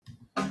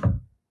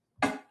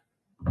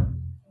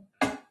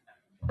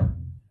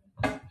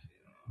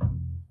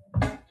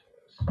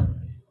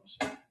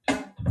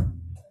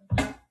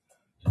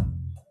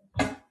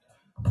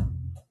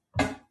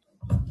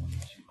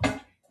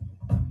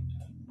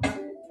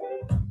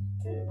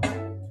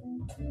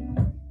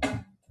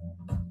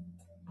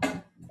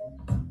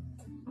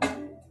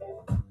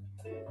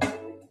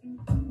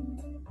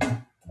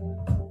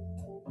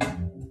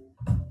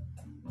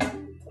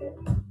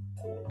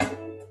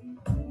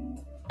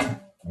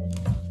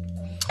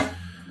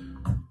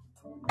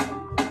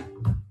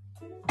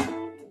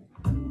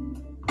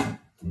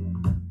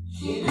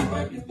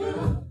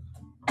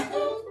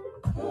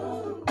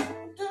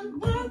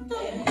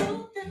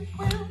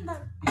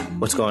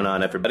What's going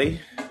on, everybody?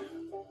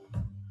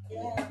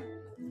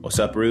 What's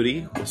up,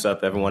 Rudy? What's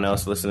up, everyone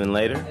else listening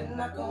later?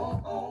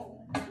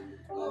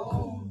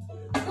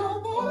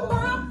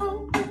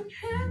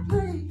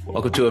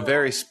 Welcome to a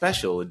very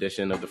special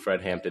edition of the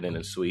Fred Hampton Inn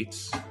and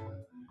Suites.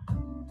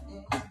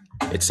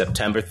 It's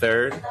September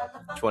 3rd,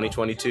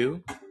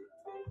 2022.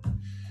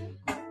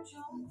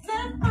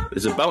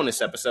 There's a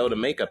bonus episode, a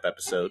makeup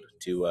episode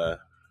to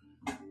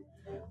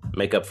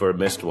make up for a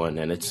missed one,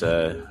 and it's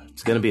going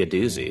to be a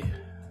doozy.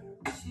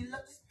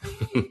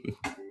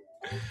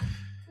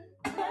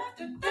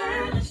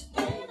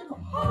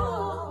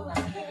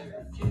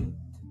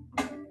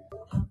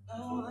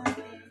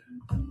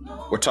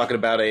 We're talking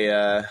about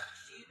a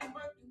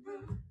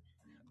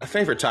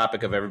favorite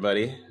topic of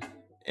everybody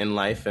in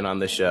life and on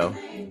this show.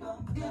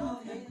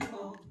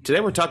 Today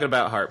we're talking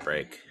about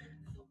heartbreak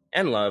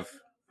and love.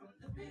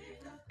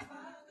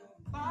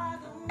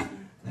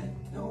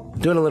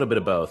 Doing a little bit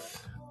of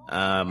both.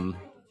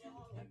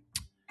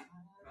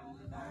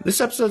 This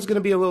episode's going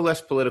to be a little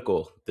less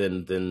political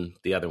than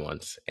the other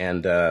ones.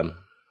 And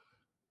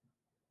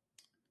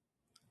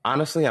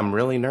honestly, I'm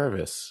really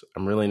nervous.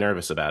 I'm really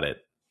nervous about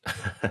it.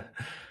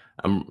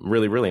 I'm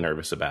really, really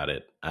nervous about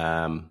it.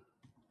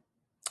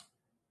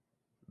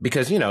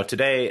 Because,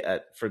 today,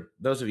 for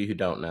those of you who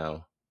don't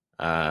know,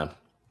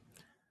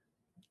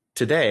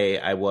 today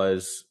I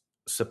was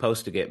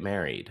supposed to get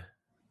married.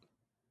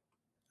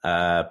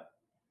 Yeah,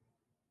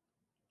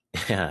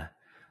 I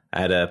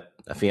had a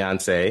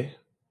fiance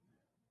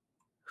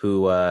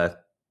who,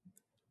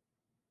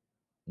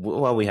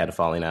 we had a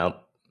falling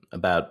out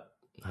about,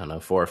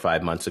 4 or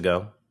 5 months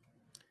ago.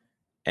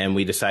 And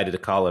we decided to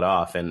call it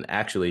off. And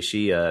actually,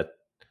 she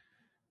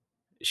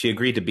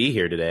agreed to be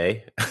here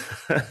today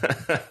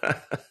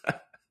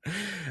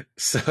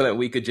so that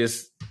we could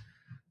just,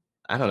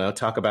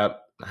 talk about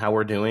how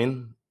we're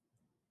doing,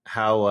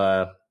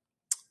 how,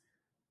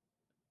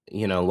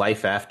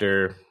 life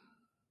after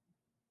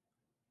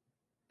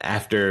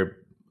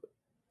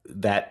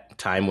that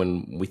time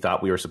when we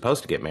thought we were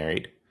supposed to get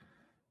married.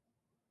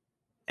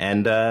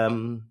 And,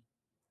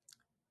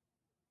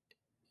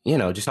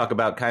 just talk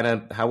about kind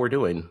of how we're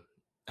doing,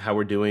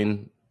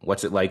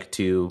 what's it like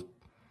to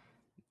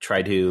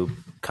try to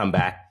come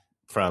back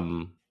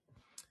from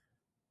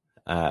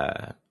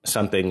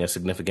something as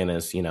significant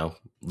as,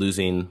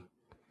 losing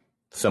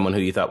someone who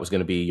you thought was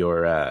going to be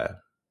your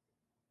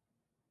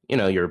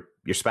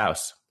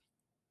spouse.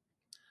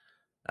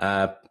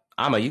 Amma,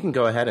 you can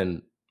go ahead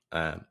and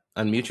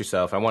unmute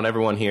yourself. I want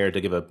everyone here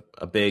to give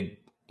a big,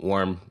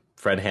 warm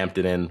Fred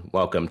Hampton Inn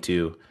welcome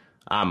to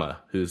Amma,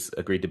 who's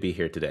agreed to be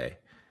here today.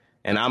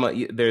 And Amma,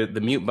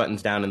 the mute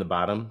button's down in the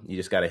bottom. You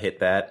just got to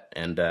hit that,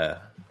 and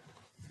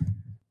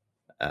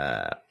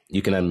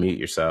you can unmute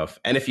yourself.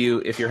 And if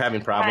you're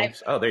having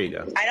problems, there you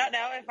go. I don't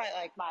know if I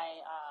like my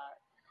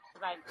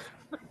I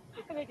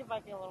think it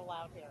might be a little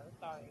loud here.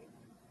 Sorry.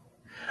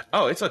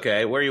 Oh, it's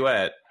okay. Where are you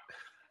at?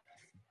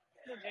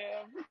 The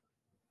gym.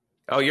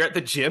 Oh, you're at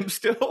the gym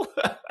still?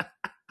 The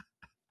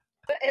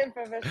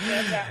infamous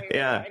gym that we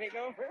were fighting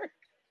over.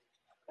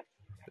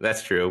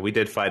 That's true. We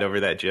did fight over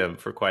that gym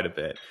for quite a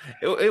bit.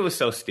 It was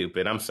so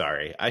stupid. I'm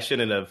sorry. I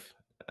shouldn't have.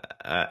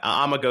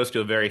 Amma goes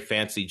to a very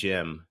fancy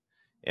gym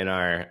in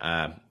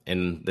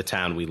in the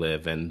town we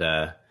live, and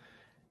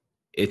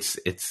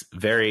it's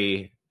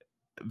very,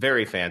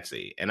 very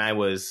fancy. And I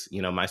was,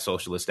 my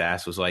socialist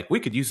ass was like, we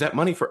could use that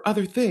money for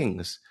other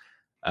things.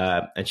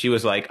 And she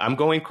was like, I'm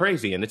going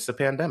crazy, and it's the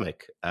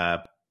pandemic.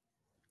 But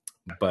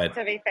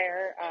to be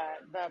fair,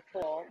 the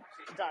pool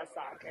does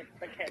suck.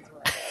 The kids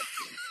were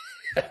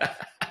it.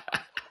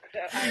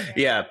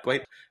 Yeah,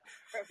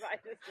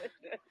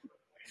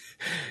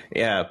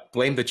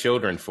 blame the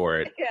children for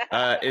it.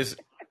 Yeah. Is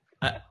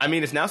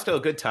now still a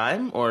good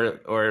time,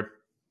 or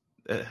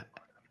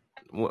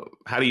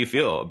how do you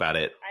feel about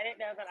it? I didn't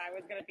know that I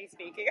was going to be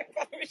speaking. I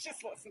thought I was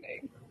just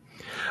listening.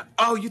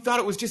 Oh, you thought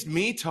it was just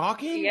me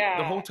talking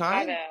the whole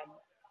time? I did.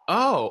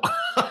 Oh,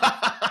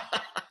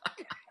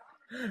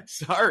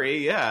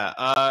 sorry.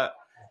 Yeah.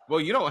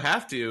 Well, you don't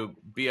have to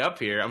be up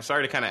here. I'm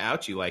sorry to kind of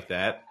out you like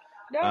that.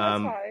 No,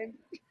 that's fine.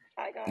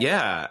 I got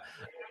yeah.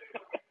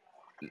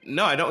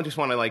 No, I don't just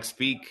want to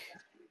speak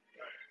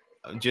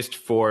just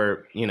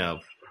for,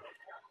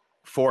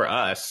 for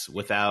us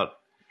without,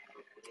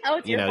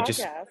 it's your podcast.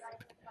 just,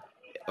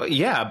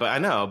 yeah, but I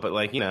know, but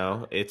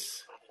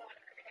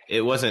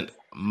it wasn't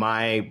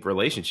my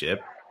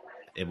relationship.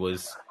 It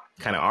was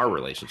kind of our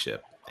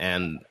relationship.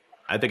 And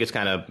I think it's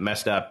kind of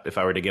messed up if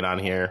I were to get on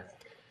here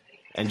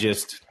and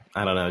just,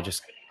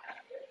 just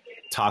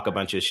talk a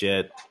bunch of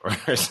shit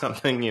or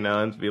something,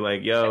 and be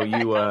like, yo,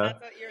 you, that's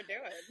what you're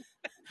doing.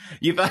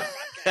 You thought,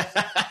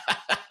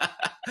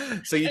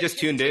 so you just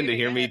tuned in to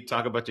hear me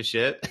talk a bunch of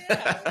shit?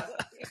 Yeah.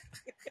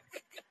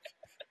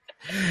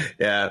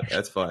 Yeah,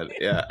 that's fun.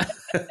 Yeah.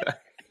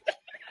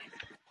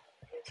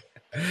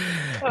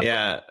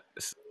 Yeah.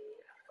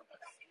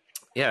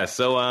 Yeah.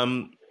 So, I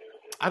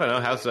don't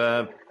know. How's,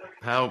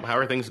 how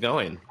are things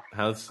going?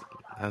 How's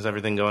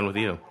everything going with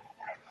you?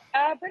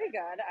 Pretty good.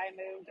 I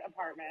moved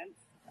apartments.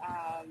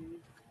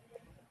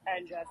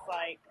 and just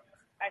like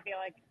I feel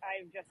like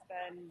I've just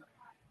been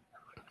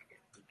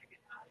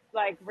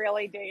like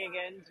really digging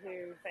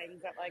into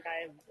things that like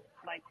I've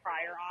like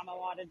prior Amma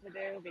wanted to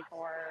do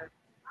before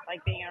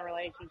like being in a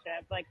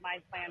relationship. Like my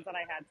plans that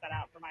I had set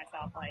out for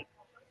myself, like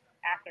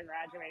after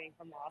graduating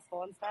from law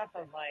school and stuff,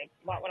 of like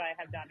what would I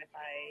have done if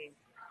I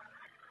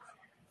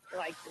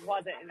like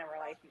wasn't in a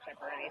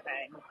relationship or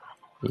anything.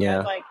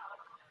 Yeah. Like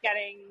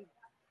getting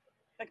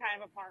the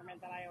kind of apartment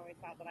that I always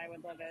thought that I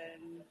would live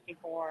in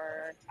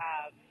before.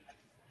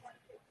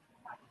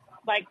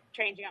 Like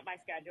changing up my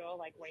schedule,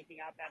 like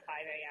waking up at 5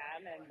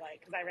 a.m. and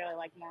like, cause I really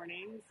like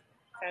mornings.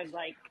 So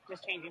like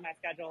just changing my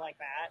schedule like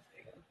that.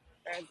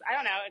 Whereas, I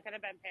don't know, it could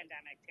have been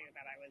pandemic too,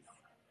 that I was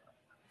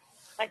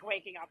like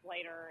waking up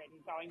later and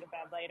going to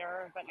bed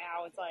later. But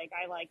now it's like,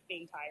 I like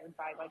being tired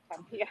by like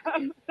 10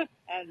 p.m.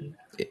 and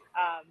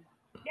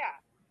yeah.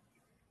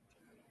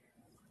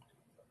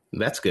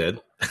 That's good.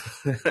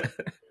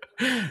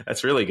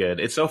 That's really good.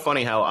 It's so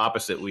funny how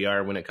opposite we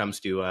are when it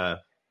comes to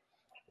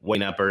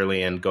waking up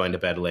early and going to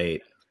bed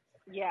late.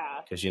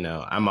 Yeah. Because, you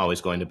know, I'm always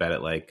going to bed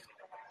at like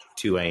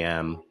 2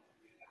 a.m.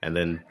 and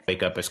then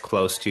wake up as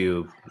close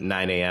to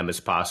 9 a.m. as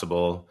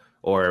possible,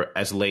 or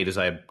as late as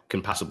I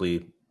can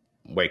possibly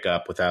wake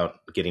up without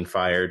getting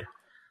fired.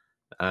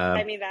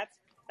 I mean, that's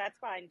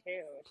fine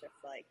too. It's just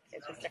like,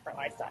 it's just different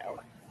lifestyle.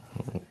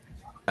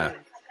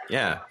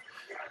 Yeah.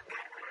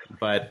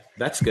 But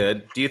that's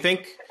good. Do you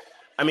think,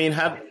 I mean,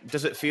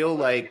 does it feel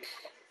like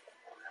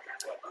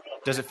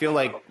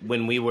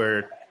when we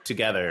were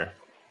together,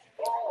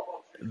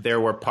 there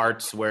were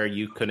parts where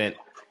you couldn't,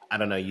 I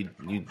don't know, you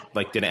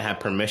like didn't have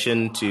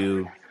permission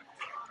to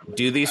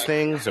do these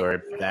things,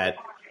 or that,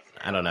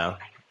 I don't know,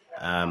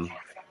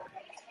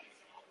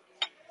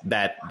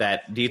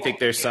 that do you think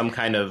there's some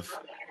kind of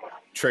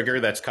trigger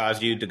that's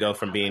caused you to go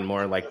from being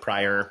more like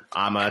prior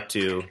Amma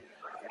to,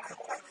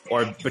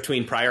 or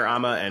between prior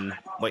Amma and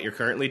what you're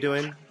currently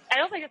doing? I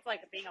don't think it's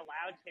like being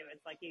allowed to.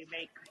 It's like you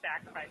make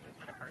sacrifices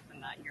for the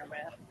person that you're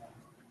with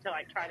to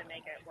like try to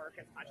make it work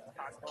as much as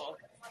possible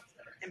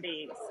and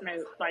be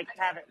smooth, like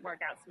have it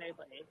work out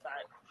smoothly.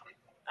 But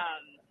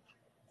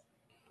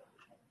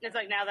it's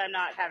like now that I'm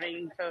not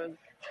having to,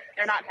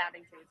 they're not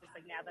having to. It's just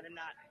like now that I'm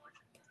not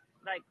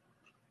like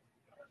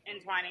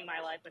entwining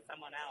my life with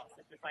someone else.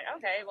 It's just like,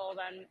 okay, well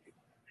then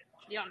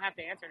you don't have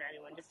to answer to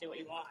anyone. Just do what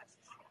you want.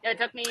 It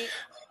took me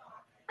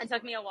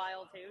a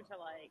while too to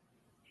like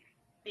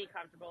be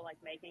comfortable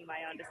like making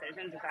my own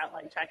decisions without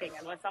like checking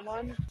in with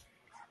someone.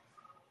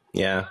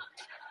 Yeah.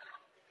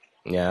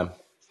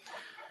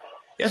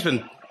 It's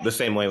been the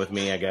same way with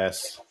me, I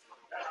guess.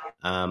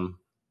 Yeah,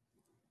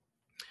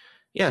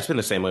 it's been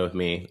the same way with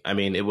me. I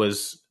mean, it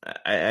was,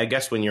 I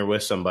guess when you're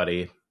with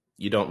somebody,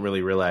 you don't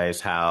really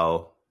realize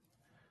how,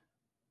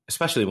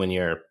 especially when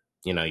you're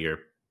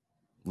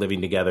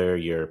living together,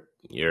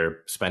 you're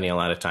spending a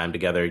lot of time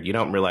together, you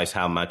don't realize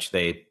how much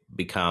they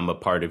become a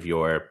part of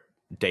your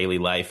daily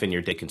life and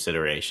your day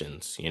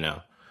considerations, you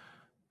know.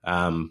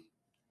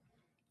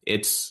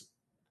 It's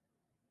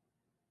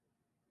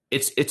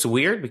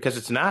weird because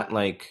it's not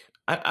like,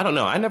 I don't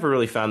know. I never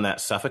really found that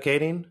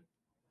suffocating.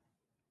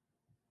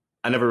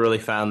 I never really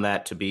found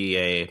that to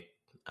be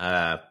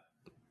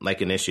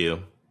like an issue.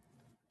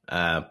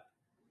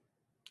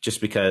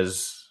 Just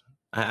because,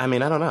 I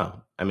mean, I don't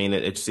know. I mean,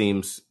 it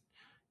seems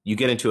you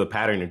get into a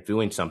pattern of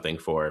doing something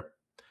for,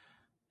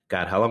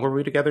 God, how long were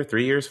we together?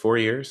 3 years, 4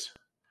 years?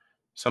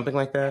 Something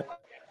like that?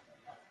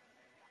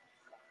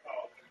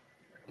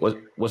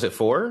 Was it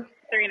 4?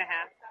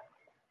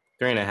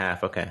 3.5.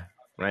 3.5. Okay.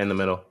 Right in the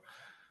middle.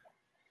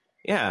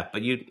 Yeah.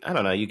 But I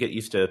don't know. You get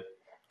used to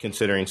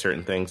considering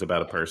certain things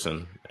about a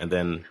person. And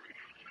then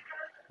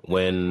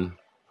when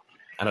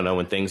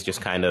things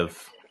just kind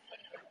of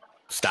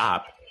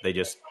stop, they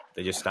just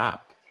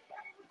stop.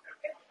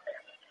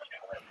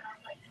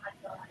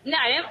 No,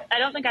 I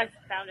don't think I've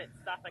found it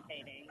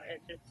suffocating.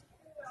 It's just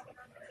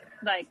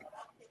like,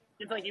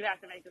 it's like you have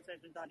to make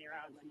decisions on your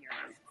own when you're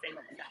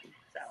single again.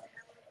 So.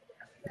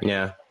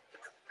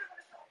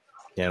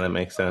 Yeah, that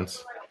makes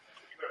sense.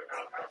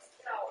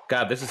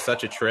 God, this is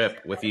such a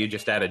trip with you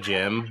just at a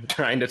gym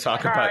trying to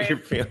talk about your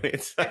feelings.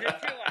 Is it too loud?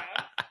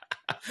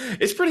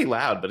 It's pretty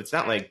loud, but it's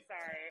not like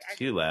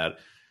too loud.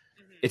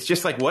 Mm-hmm. It's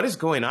just like, what is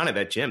going on at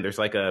that gym? There's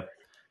like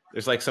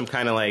some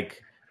kind of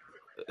like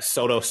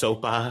soto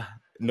sopa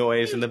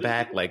noise in the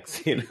back,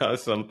 like, you know,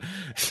 some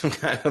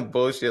kind of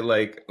bullshit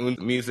like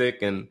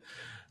music, and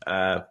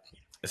it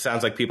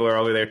sounds like people are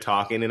over there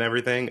talking and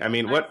everything. I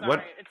mean, what?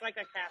 It's like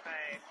a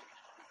cafe.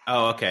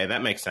 Oh, okay,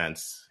 that makes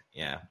sense.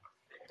 Yeah.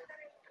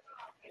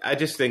 I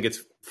just think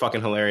it's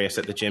fucking hilarious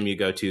that the gym you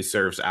go to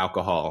serves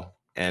alcohol,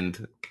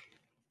 and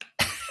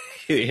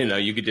you know,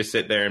 you could just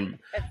sit there and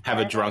have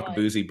a drunk,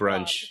 boozy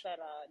brunch.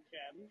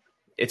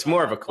 It's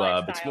more of a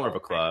club. It's more of a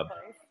club.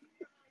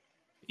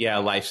 Yeah,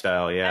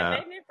 lifestyle. Yeah. I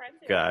made new friends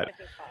here, God.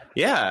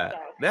 Yeah,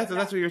 that's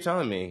what you're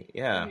telling me.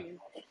 Yeah. Mm-hmm.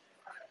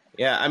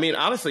 Yeah. I mean,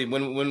 honestly,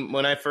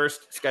 when I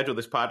first scheduled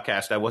this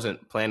podcast, I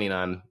wasn't planning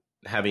on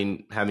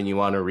having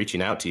you on or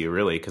reaching out to you,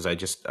 really, because I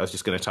was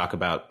just going to talk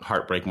about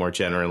heartbreak more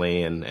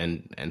generally,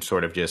 and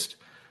sort of just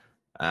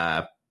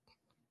uh,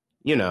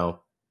 you know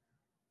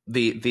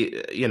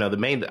the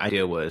main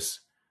idea was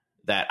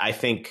that I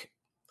think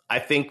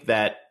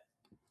that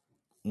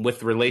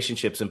with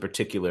relationships in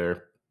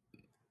particular,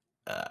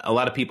 a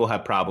lot of people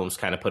have problems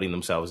kind of putting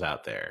themselves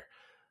out there.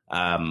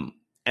 Um,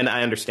 and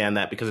I understand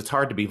that because it's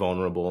hard to be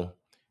vulnerable.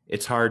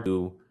 It's hard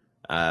to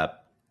uh,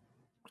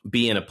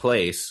 be in a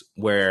place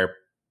where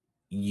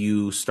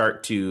you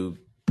start to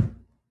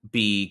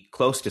be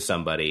close to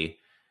somebody,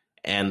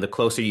 and the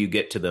closer you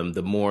get to them,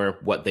 the more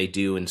what they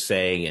do and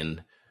say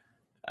and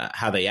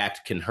how they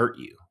act can hurt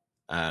you.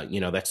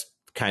 That's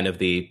kind of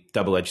the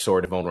double-edged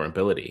sword of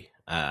vulnerability.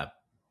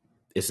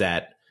 Is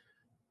that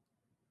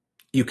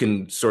you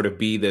can sort of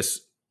be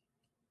this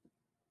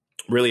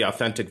really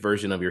authentic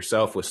version of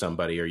yourself with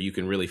somebody, or you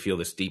can really feel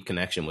this deep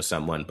connection with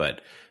someone. But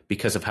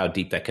because of how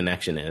deep that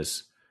connection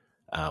is,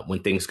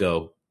 when things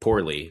go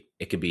poorly,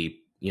 it could be,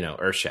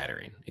 earth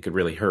shattering. It could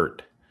really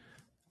hurt.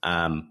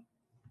 Um,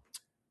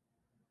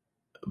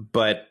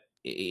 but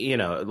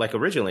like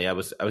originally, I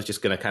was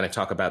just going to kind of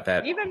talk about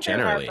that You've been through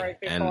generally,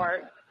 heartbreak and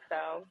before,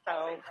 so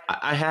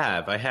I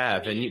have,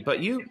 and you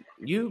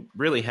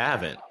really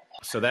haven't.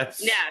 So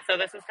that's yeah. So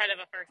this is kind of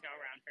a first go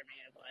around for me.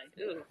 Of like,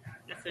 ooh,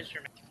 this is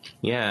dramatic.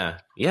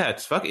 yeah.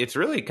 It's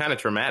really kind of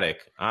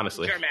traumatic,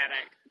 honestly.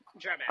 Dramatic.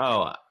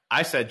 Oh,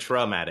 I said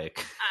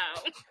traumatic.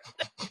 Oh,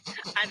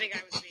 I think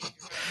I was being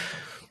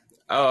dramatic.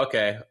 Oh,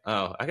 okay.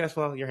 Oh, I guess.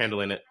 Well, you're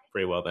handling it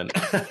pretty well then.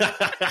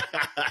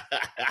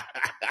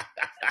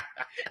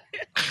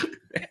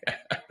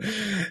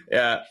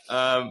 Yeah.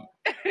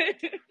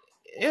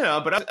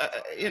 But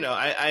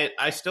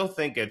I still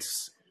think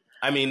it's.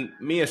 I mean,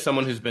 me as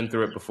someone who's been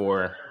through it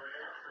before,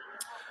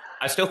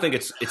 I still think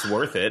it's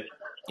worth it.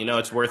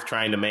 It's worth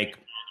trying to make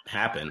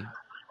happen.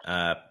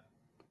 Uh,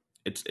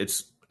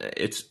 it's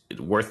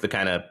worth the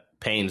kind of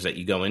pains that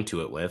you go into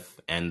it with,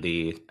 and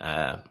it's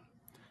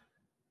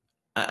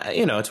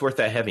worth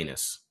that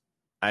heaviness.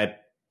 I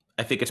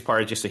think it's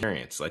part of just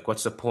experience. Like,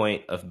 what's the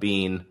point of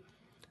being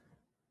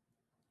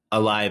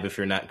alive if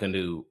you're not going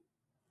to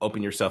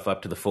open yourself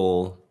up to the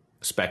full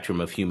spectrum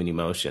of human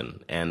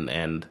emotion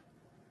and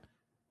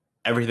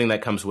everything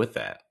that comes with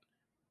that?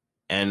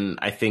 And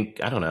I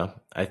don't know.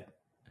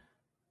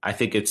 I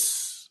think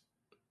it's,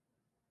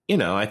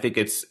 I think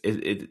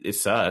it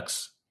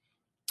sucks,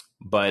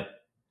 but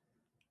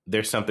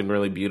there's something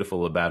really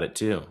beautiful about it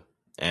too.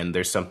 And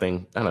there's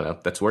something, I don't know,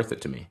 that's worth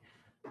it to me.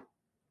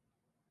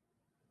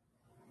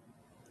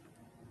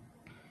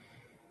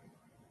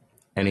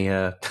 Any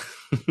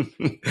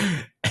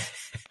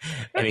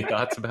any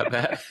thoughts about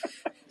that?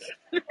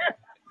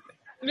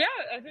 Yeah,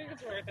 I think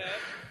it's worth it.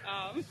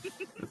 I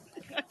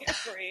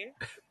agree.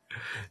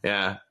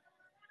 Yeah.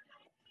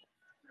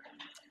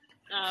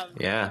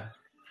 Yeah.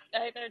 I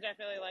think there are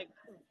definitely like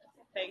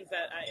things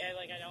that I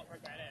like. I don't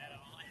regret it at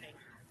all. I think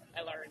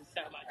I learned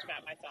so much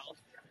about myself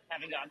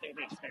having gone through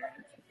the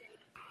experience.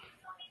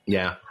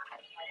 Yeah.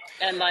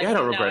 And like I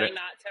don't regret it.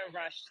 Not to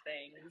rush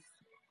things.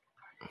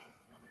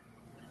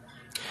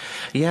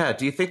 Yeah.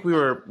 Do you think we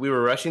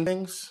were rushing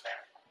things?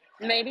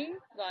 Maybe.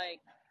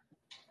 Like,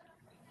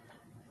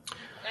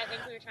 I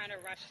think we were trying to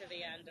rush to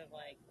the end of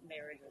like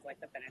marriage was like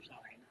the finish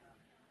line.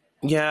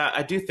 Yeah,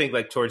 I do think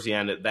like towards the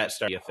end that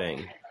started a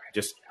thing.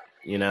 Just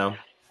Mm-hmm.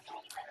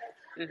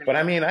 But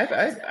I mean,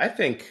 I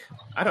think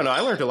I don't know.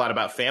 I learned a lot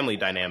about family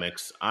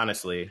dynamics,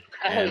 honestly.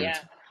 And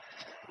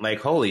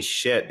like, holy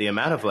shit, the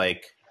amount of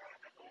like,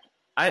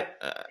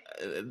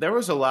 there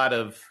was a lot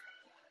of,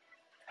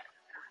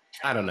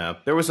 I don't know,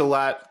 there was a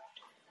lot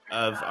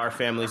of our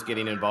families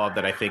getting involved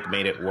that I think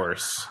made it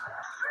worse.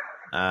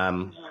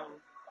 How's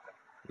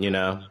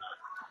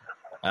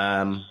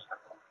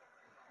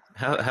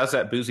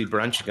that boozy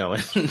brunch going?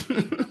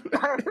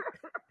 How do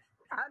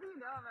you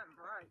know I'm at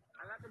brunch?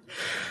 I'm at the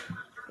gym.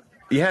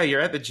 Yeah,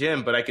 you're at the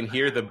gym, but I can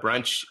hear the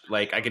brunch,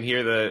 like I can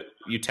hear the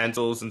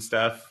utensils and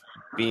stuff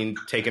being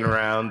taken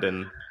around,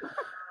 and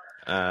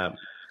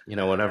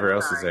whatever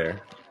else is there.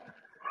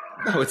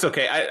 No, it's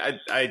okay.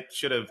 I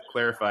should have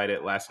clarified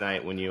it last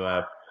night when you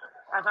I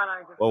thought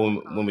I just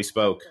when we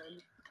spoke.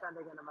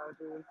 Sending an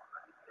emoji.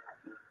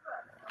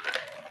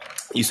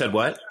 You said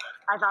what?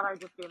 I thought I'd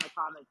just be in the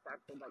comment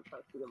section like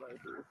posting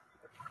emojis.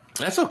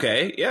 That's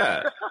okay.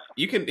 Yeah,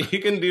 you can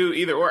do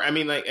either or. I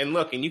mean, like, and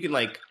look, and you can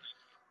like,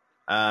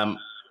 I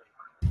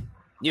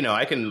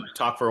can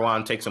talk for a while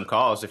and take some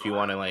calls if you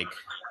want to like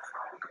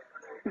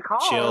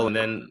chill, and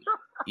then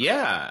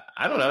yeah,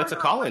 I don't know. It's a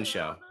call-in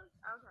show.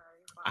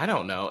 I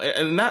don't know,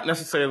 and not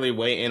necessarily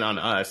weigh in on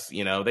us.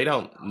 They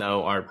don't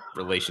know our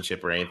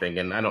relationship or anything,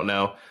 and I don't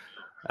know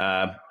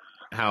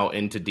how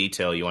into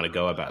detail you want to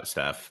go about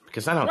stuff,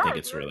 because I don't think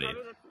it's really. I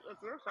mean,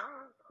 it's your show.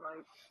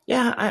 Like...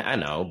 Yeah, I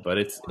know, but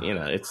it's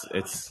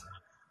it's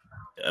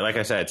like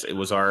I said, it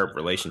was our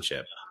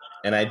relationship,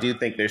 and I do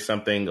think there's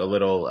something a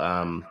little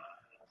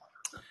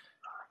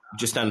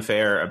just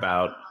unfair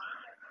about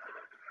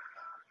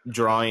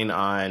drawing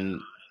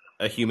on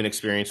a human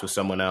experience with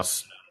someone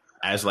else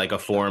as like a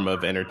form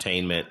of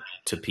entertainment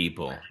to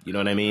people. You know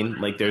what I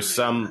mean? Like there's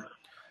some,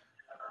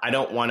 I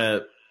don't want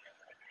to,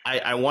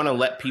 I want to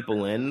let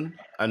people in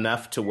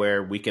enough to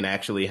where we can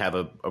actually have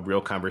a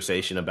real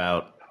conversation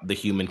about the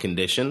human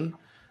condition,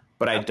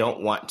 but I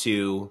don't want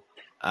to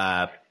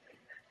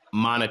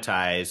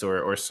monetize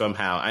or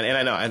somehow, and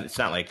I know it's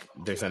not like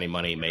there's any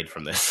money made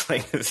from this.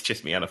 Like it's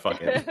just me on a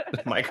fucking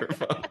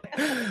microphone.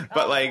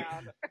 But like,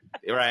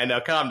 right,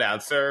 no, calm down,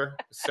 sir.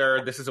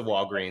 This is a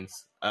Walgreens.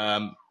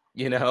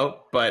 You know,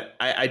 but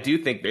I do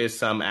think there is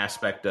some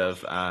aspect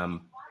of,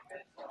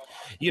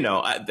 you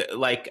know,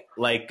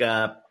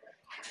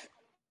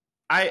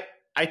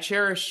 I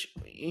cherish,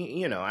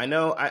 you know,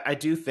 I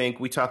do think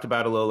we talked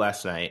about it a little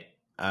last night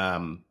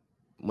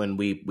when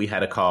we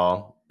had a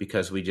call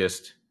because we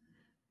just,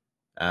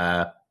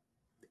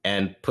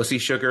 and Pussy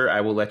Sugar,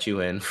 I will let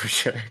you in for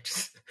sure.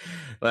 Just,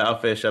 I'll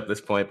finish up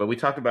this point, but we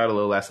talked about it a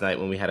little last night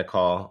when we had a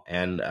call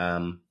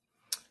and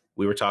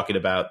we were talking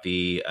about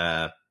the,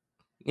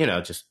 you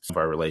know, just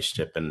our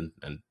relationship and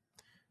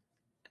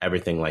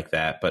everything like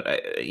that.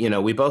 But, you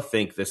know, we both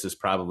think this is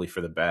probably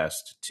for the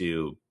best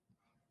to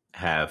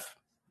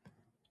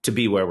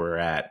be where we're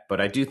at.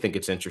 But I do think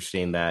it's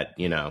interesting that,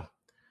 you know,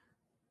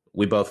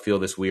 we both feel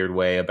this weird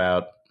way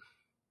about,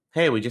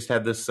 hey, we just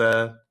had this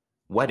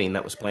wedding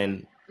that was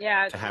planned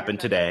to happen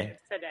today.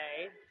 But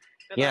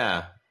yeah.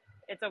 Like,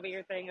 it's a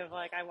weird thing of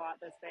like, I want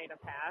this day to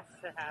pass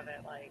to have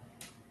it like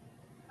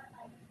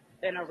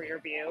in a rear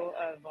view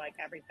of like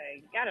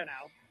everything. I don't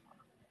know.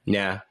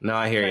 Yeah. No,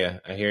 I hear you.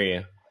 I hear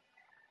you.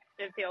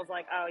 It feels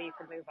like, oh, you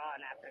can move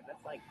on after this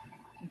like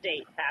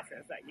date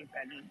passes that you've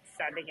been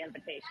sending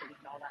invitations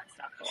and all that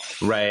stuff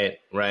for.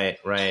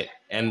 Right.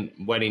 And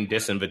wedding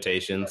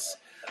disinvitations,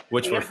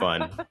 which were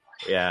fun.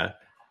 Yeah.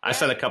 I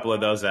sent a couple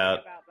of those out.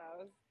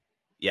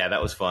 Yeah,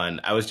 that was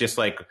fun. I was just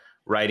like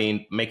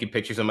making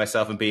pictures of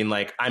myself and being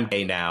like, I'm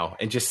gay now,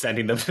 and just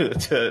sending them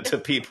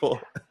to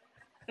people.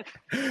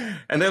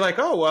 And they're like,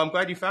 oh, well, I'm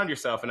glad you found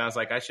yourself. And I was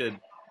like, I should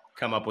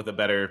come up with a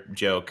better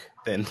joke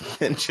than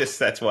just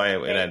that's why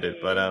it ended.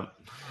 But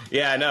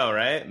yeah, I know,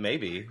 right?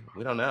 Maybe.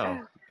 We don't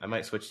know. I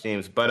might switch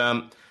teams. But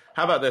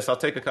how about this? I'll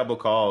take a couple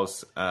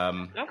calls.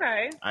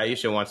 Okay.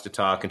 Aisha wants to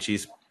talk, and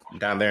she's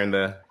down there in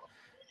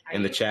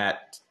the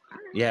chat.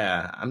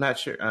 Yeah, I'm not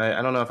sure.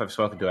 I don't know if I've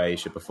spoken to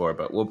Aisha before,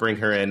 but we'll bring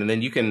her in, and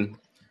then you can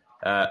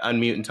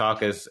unmute and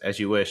talk as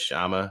you wish,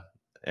 Ama.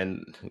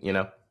 And you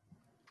know,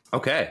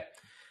 okay.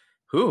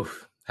 Whew.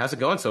 How's it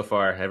going so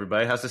far,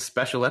 everybody? How's this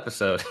special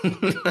episode?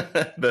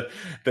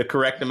 the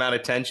correct amount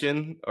of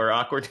tension or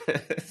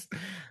awkwardness.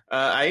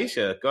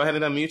 Aisha, go ahead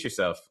and unmute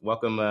yourself.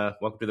 Welcome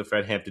to the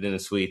Fred Hampton Inn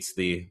and Suites,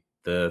 the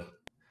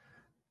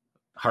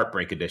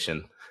Heartbreak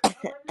Edition.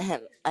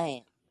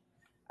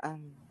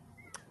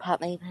 Pop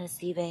my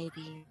pussy,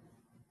 baby.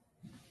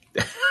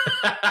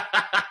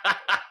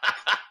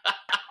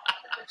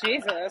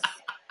 Jesus.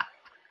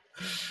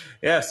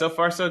 Yeah, so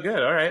far so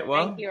good. All right,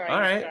 well, Thank you, all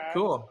right,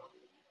 cool.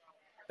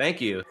 Thank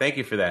you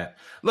for that.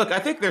 Look, I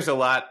think there's a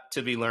lot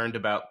to be learned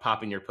about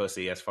popping your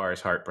pussy as far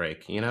as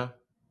heartbreak. You know,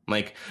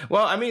 like,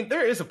 well, I mean,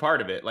 there is a part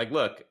of it. Like,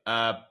 look,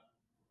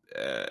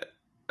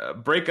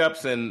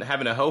 breakups and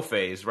having a hoe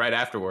phase right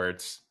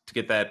afterwards to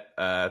get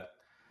that.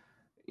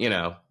 You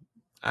know,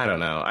 I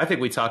don't know. I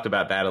think we talked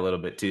about that a little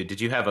bit too.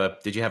 Did you have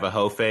a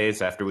hoe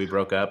phase after we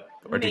broke up,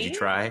 or did you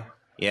try?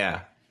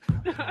 Yeah.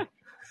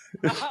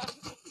 Oh.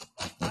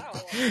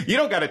 You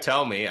don't got to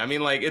tell me. I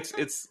mean, like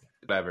it's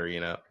whatever,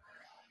 you know.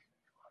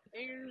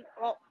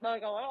 Well,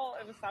 like a little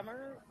in the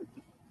summer.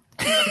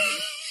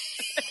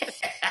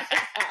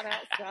 Hot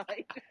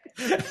outside.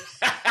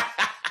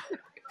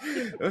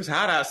 It was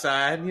hot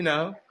outside, you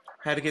know.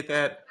 Had to get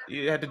that.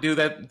 You had to do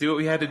what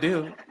we had to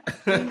do.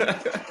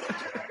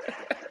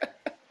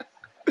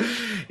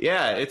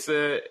 Yeah, it's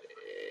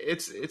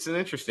an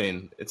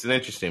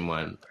interesting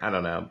one. I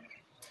don't know.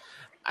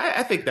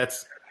 I think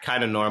that's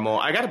kind of normal.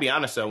 I got to be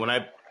honest though. When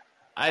I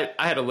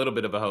had a little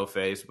bit of a hoe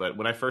phase, but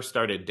when I first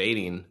started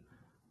dating,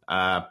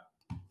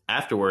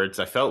 afterwards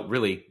I felt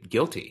really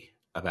guilty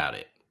about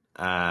it.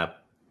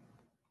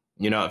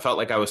 You know, it felt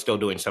like I was still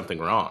doing something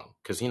wrong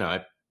because, you know,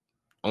 I've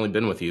only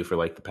been with you for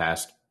like the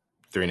past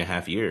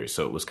 3.5 years,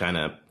 so it was kind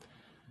of,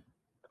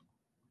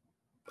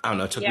 I don't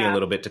know. It took me a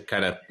little bit to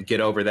kind of get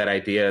over that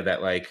idea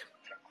that like,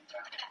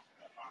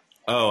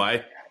 oh,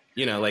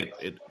 you know, like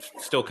it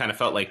still kind of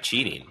felt like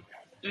cheating.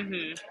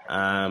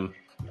 Mm-hmm.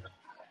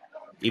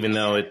 Even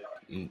though it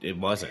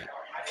wasn't.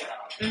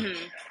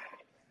 Mm-hmm.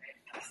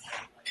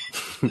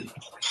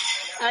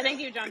 I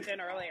think you jumped in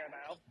earlier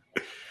though.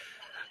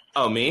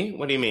 Oh, me?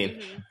 What do you mean?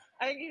 Mm-hmm.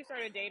 I think you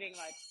started dating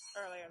like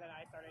earlier than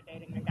I started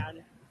dating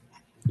again.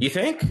 You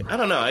think? I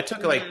don't know. I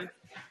took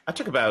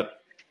about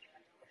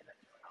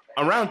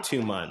around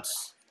 2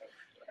 months.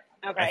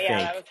 Okay,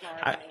 that was more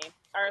than me.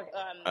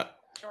 Or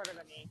shorter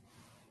than me.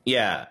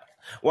 Yeah.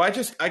 Well,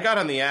 I got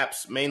on the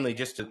apps mainly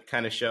just to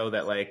kind of show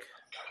that, like,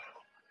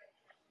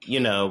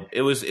 you know,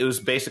 it was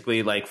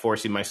basically like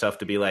forcing myself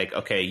to be like,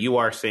 okay, you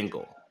are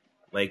single.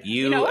 Like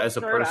you as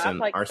a person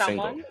like are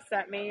single. Someone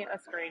sent me a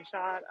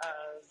screenshot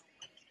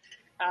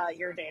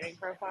your dating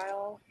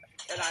profile,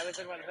 and I was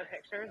in one of the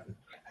pictures,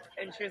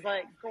 and she was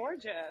like,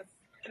 gorgeous.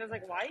 And I was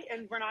like, why?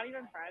 And we're not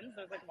even friends.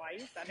 I was like, why are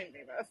you sending me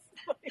this?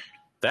 Like,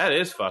 That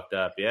is fucked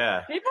up.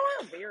 Yeah. people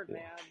are weird,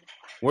 man.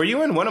 Were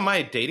you in one of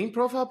my dating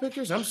profile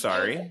pictures? I'm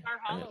sorry. It was our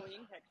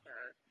Halloween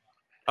picture.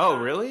 Oh,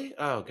 really?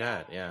 Oh,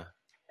 God, yeah.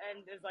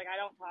 And it's like, I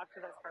don't talk to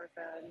this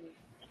person.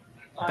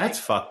 Like, That's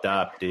fucked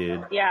up,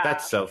 dude. Yeah.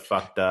 That's so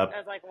fucked up. I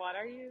was like, what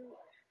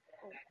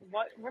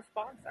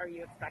response are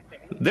you expecting?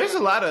 There's a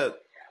lot of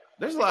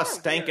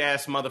stank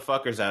ass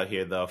motherfuckers out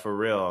here, though, for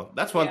real.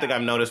 That's one thing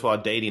I've noticed while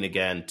dating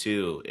again,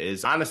 too,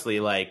 is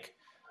honestly, like,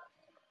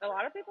 a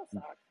lot of people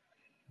suck.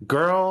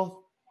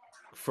 Girl,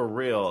 for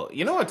real.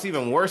 You know what's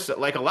even worse?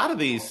 Like, a lot of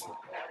these,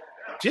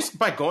 just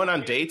by going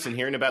on dates and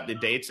hearing about the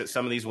dates that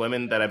some of these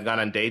women that I've gone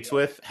on dates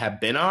with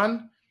have been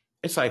on,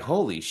 it's like,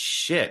 holy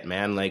shit,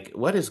 man. Like,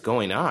 what is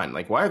going on?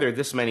 Like, why are there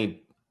this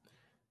many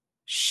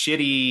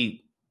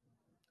shitty,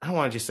 I don't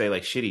want to just say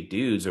like shitty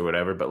dudes or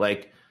whatever, but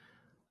like,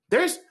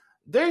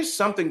 there's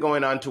something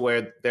going on to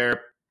where there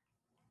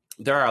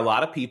are a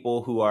lot of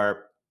people who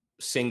are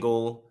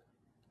single,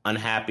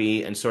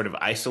 unhappy, and sort of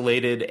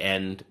isolated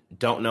and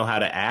don't know how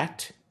to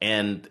act.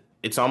 And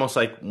it's almost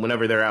like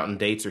whenever they're out on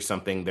dates or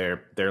something,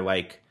 they're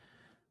like,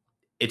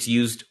 it's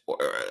used.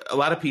 A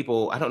lot of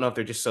people, I don't know if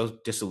they're just so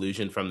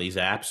disillusioned from these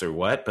apps or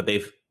what, but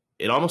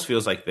it almost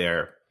feels like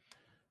they're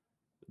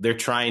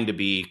trying to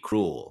be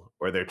cruel,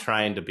 or they're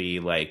trying to be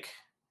like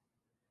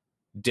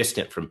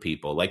distant from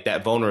people, like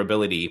that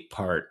vulnerability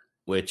part,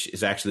 which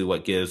is actually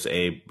what gives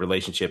a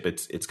relationship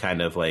its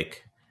kind of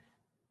like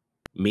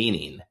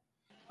meaning.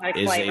 Like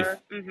flavor.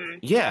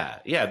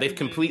 Yeah. They've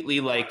completely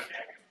like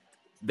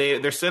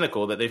they're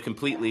cynical that they've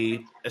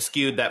completely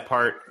eschewed that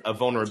part of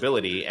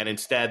vulnerability, and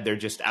instead they're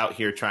just out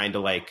here trying to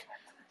like,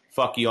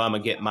 fuck you, I'm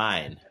gonna get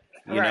mine,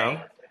 you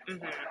know?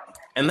 Mm-hmm.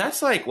 And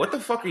that's like, what the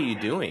fuck are you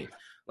doing?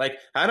 Like,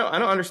 I don't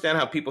understand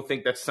how people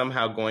think that's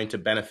somehow going to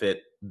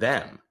benefit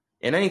them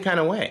in any kind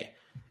of way.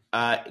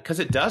 Because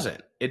it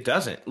doesn't. It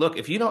doesn't. Look,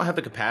 if you don't have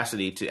the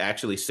capacity to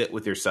actually sit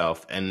with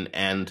yourself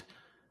and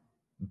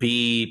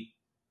be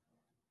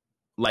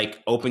like,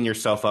 open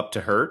yourself up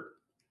to hurt,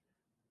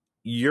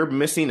 you're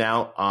missing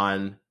out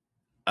on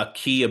a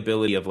key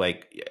ability of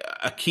like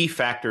a key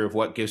factor of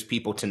what gives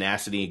people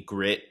tenacity,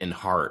 grit, and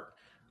heart.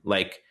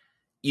 Like,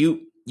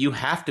 you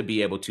have to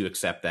be able to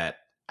accept that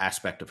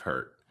aspect of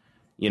hurt,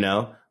 you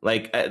know,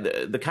 like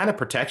the kind of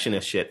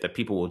protectionist shit that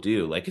people will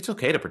do. Like, it's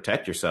okay to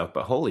protect yourself,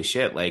 but holy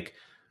shit, like,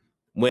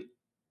 when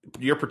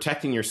you're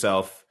protecting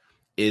yourself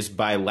is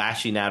by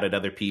lashing out at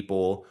other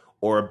people,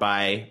 or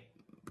by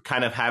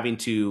kind of having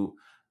to,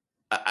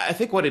 I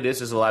think what it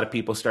is a lot of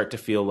people start to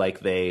feel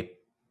like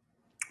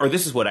or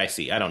this is what I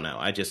see. I don't know.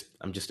 I'm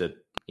just a,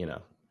 you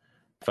know,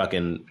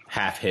 fucking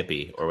half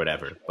hippie or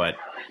whatever. But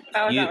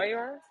oh, is that what you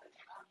are?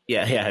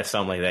 Yeah,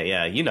 something like that.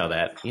 Yeah, you know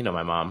that. You know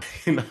my mom.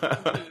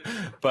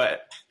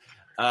 But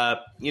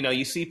you know,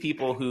 you see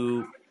people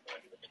who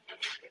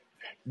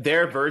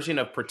their version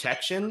of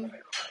protection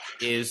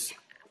is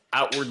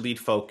outwardly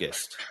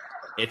focused.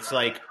 It's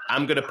like,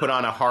 I'm going to put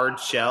on a hard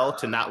shell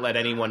to not let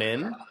anyone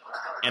in,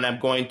 and I'm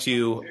going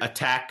to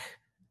attack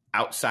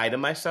outside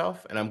of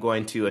myself, and I'm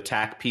going to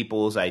attack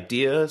people's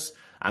ideas.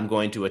 I'm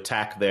going to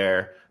attack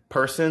their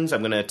persons.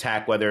 I'm going to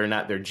attack whether or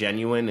not they're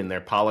genuine in their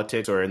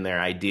politics or in their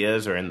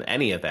ideas or in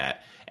any of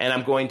that. And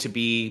I'm going to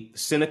be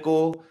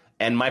cynical,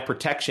 and my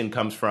protection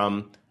comes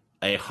from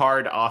a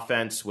hard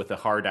offense with a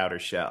hard outer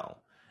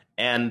shell.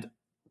 And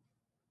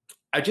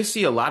I just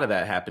see a lot of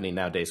that happening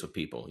nowadays with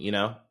people, you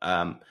know?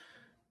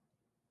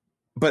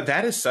 But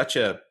that is such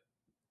a,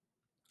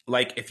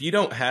 like, if you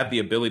don't have the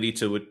ability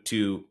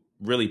to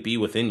really be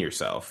within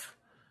yourself,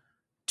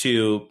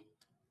 to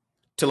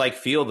like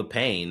feel the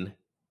pain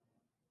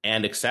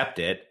and accept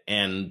it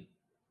and,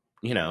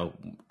 you know,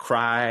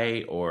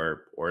 cry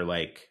or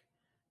like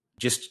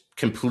just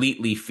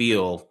completely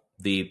feel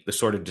the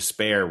sort of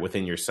despair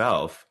within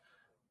yourself,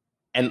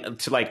 and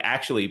to like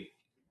actually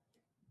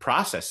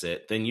process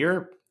it, then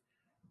you're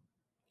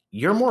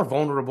more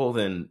vulnerable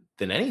than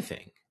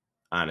anything,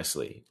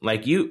 honestly.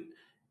 Like,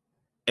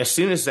 as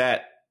soon as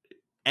that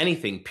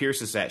anything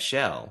pierces that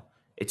shell,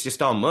 it's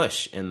just all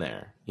mush in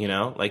there, you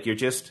know? Like, you're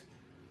just,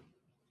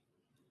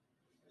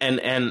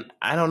 and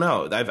I don't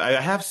know.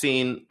 I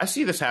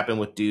see this happen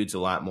with dudes a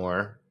lot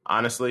more,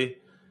 honestly.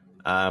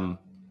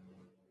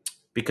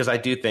 Because I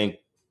do think,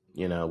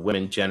 you know,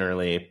 women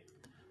generally,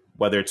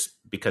 whether it's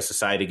because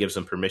society gives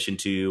them permission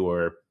to,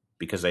 or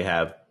because they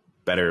have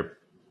better,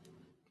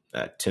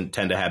 tend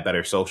to have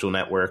better social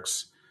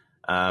networks.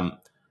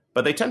 But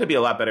they tend to be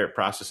a lot better at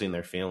processing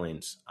their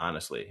feelings,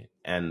 honestly.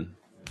 And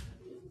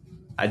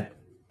I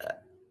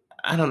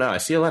don't know. I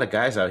see a lot of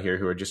guys out here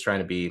who are just trying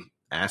to be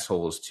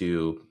assholes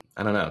to,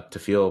 I don't know, to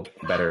feel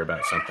better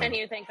about something. And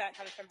you think that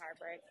comes from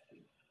heartbreak?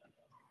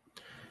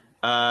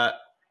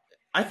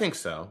 I think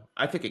so.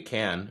 I think it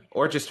can,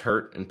 or just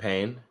hurt and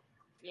pain.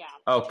 Yeah.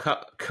 Oh,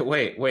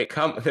 wait,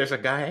 come. There's a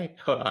guy.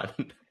 Hold on.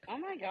 Oh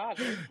my God.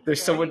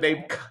 There's someone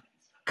named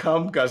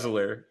Cum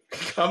Guzzler.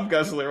 Cum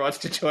Guzzler wants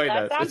to join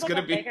us. That sounds It's like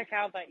gonna a be fake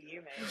account that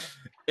you made.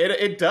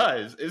 It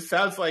does. It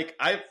sounds like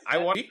I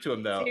want to speak to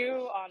him though.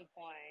 Too on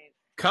point.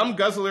 Cum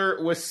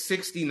Guzzler was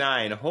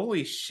 69.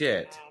 Holy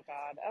shit. Oh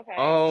God. Okay.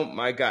 Oh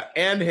my God.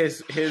 And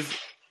his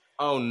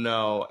oh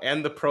no.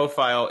 And the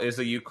profile is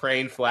a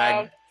Ukraine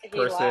flag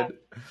person. Left.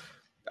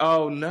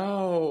 Oh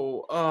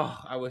no. Oh,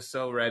 I was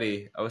so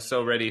ready. I was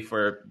so ready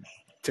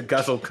to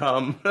guzzle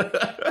cum.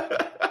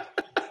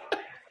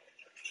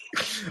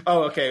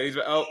 Oh, okay. He's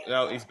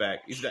back.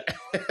 He's back.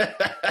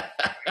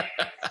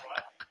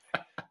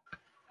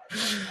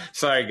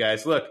 Sorry,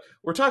 guys. Look,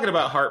 we're talking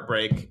about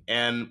heartbreak,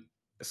 and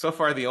so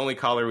far the only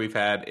caller we've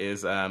had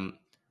is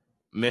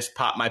Miss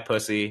Pop My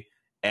Pussy,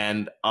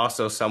 and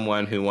also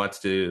someone who wants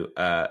to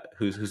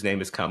whose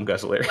name is Cum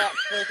Guzzler. Yeah,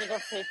 speaking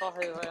of people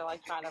who are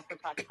like trying to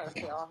protect their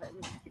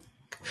feelings.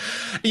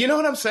 You know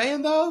what I'm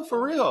saying, though?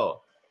 For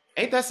real.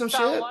 Ain't that some shit?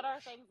 So what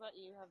are things that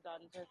you have done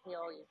to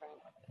heal, you think?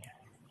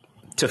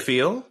 To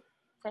feel?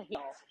 To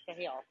heal.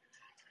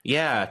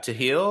 Yeah, to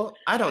heal?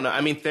 I don't know.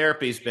 I mean,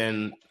 therapy's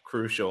been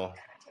crucial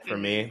for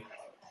me.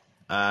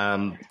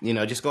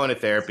 Just going to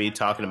therapy,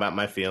 talking about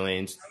my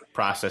feelings,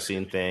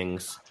 processing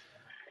things.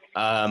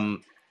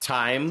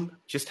 Time,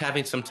 just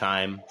having some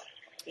time.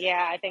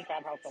 Yeah, I think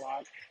that helps a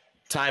lot.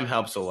 Time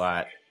helps a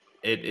lot.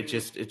 It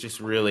just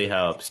really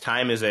helps.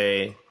 Time is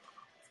a...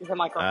 You can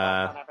like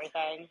reflect on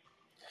everything.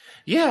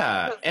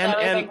 Yeah, and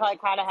everything like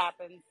kind of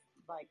happens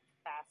like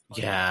fast.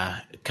 Yeah,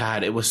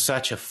 God, it was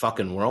such a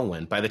fucking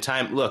whirlwind. By the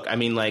time, look, I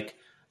mean, like,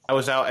 I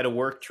was out at a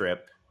work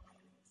trip.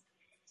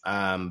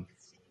 I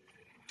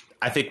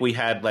think we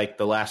had like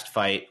the last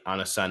fight on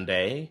a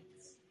Sunday.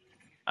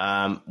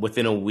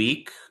 Within a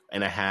week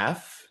and a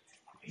half,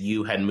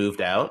 you had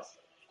moved out.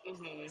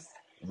 Mm-hmm.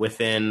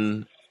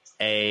 Within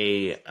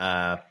a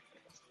I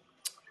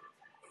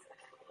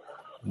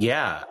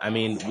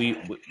mean,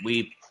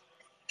 we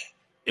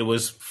it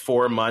was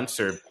 4 months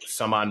or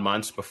some odd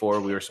months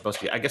before we were supposed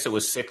to. I guess it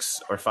was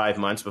 6 or 5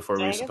 months before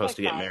we were supposed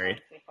to get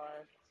married.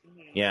 Mm-hmm.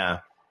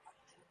 Yeah.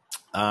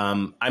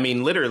 I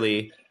mean,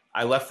 literally,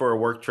 I left for a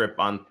work trip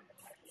on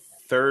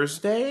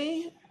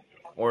Thursday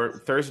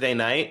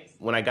night.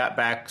 When I got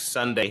back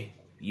Sunday,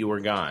 you were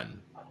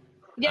gone.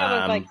 Yeah, it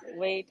was like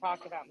we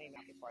talked about me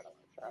before the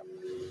trip.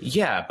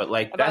 Yeah, but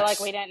like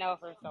we didn't know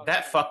if we were still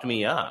that fucked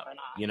me up.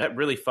 You know, that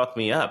really fucked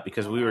me up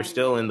because we were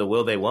still in the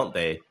will they won't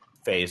they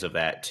phase of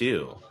that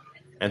too,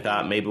 and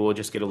thought maybe we'll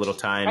just get a little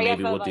time.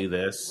 Maybe we'll do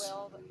this.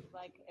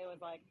 It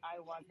was like I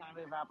was gonna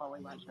move out, but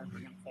we weren't sure if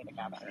we were gonna stay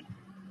together.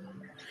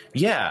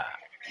 Yeah,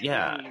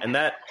 and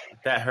that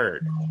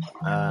hurt.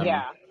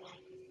 Yeah.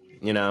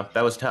 You know,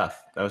 that was tough.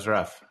 That was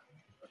rough.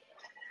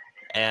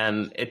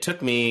 And it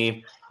took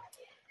me,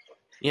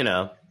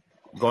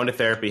 going to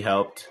therapy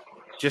helped.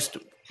 Just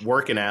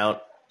working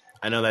out.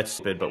 I know that's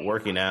stupid, but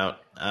working out.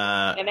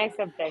 It makes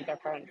a big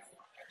difference.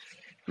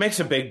 Makes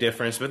a big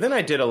difference. But then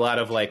I did a lot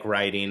of,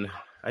 writing.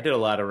 I did a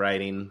lot of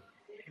writing.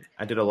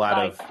 I did a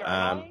lot of...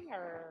 journaling?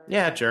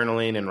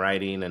 Journaling and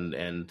writing.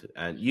 And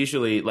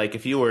usually,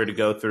 if you were to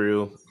go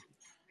through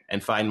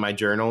and find my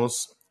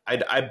journals...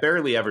 I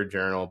barely ever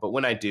journal, but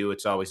when I do,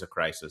 it's always a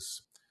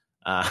crisis.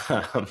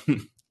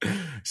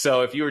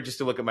 So if you were just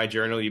to look at my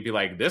journal, you'd be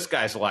like, this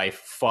guy's life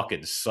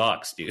fucking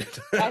sucks, dude.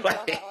 I feel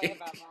that way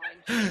about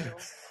mine,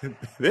 too.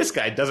 This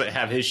guy doesn't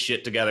have his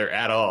shit together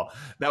at all.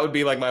 That would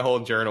be like my whole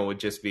journal would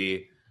just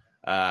be,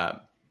 fucking,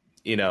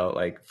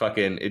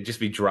 it'd just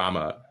be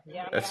drama.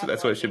 Yeah,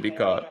 that's what it should be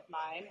called.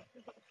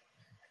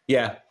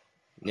 Yeah.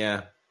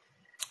 I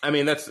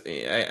mean,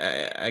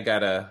 I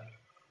gotta...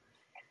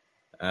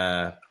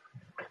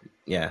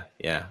 Yeah.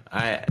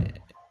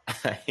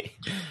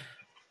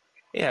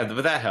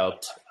 But that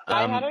helped.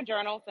 I had a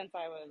journal since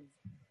I was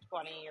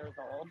 20 years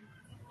old.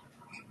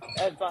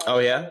 It's oh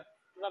yeah,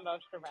 the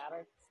most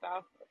dramatic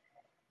stuff.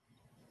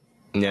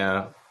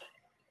 Yeah.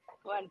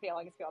 When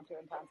feelings feel too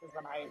intense is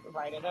when I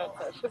write it. So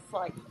it's just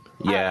like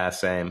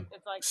same.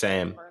 It's like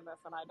same. Burn this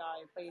when I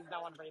die. Please, no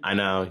one read this. I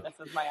know.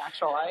 This is my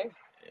actual life.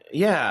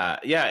 Yeah.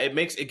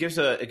 It gives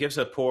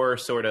a poor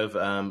sort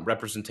of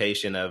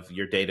representation of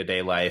your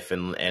day-to-day life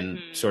and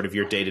sort of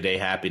your day-to-day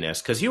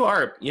happiness, because you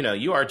are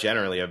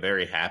generally a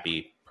very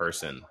happy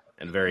person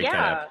and very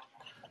kind of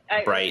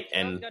bright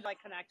and good.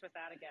 Connect with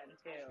that again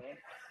too.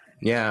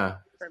 Yeah.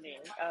 For me,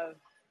 of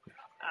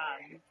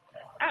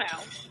I don't know,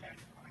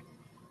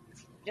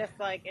 just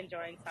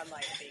enjoying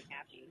sunlight and being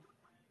happy.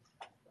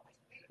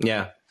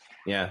 Yeah.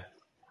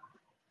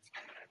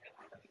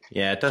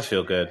 It does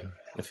feel good.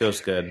 It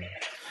feels good.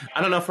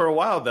 I don't know. For a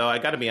while, though, I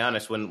got to be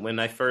honest. When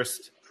I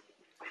first,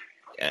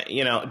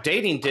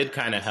 dating did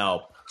kind of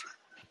help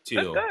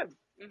too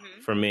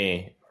for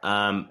me,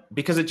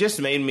 because it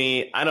just made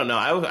me. I don't know.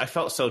 I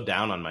felt so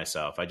down on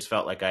myself. I just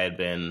felt like I had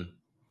been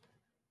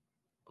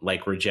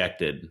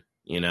rejected,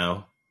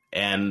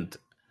 and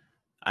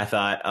I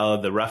thought,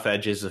 oh, the rough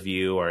edges of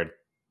you are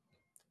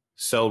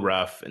so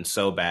rough and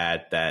so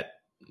bad that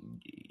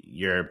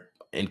you're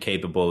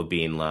incapable of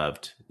being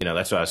loved.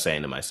 That's what I was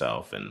saying to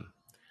myself, and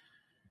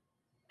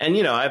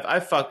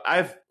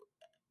I've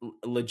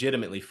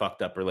legitimately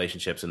fucked up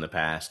relationships in the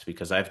past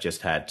because I've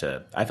had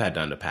to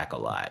unpack a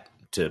lot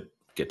to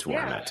get to where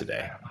I'm Yeah. at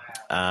today.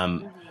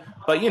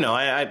 But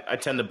I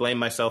tend to blame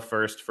myself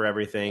first for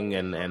everything,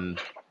 and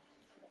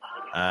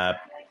I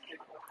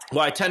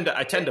tend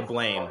to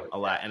blame a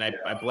lot, and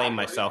I blame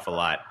myself a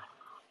lot.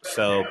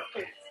 So,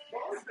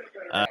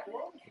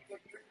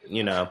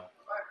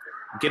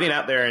 getting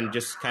out there and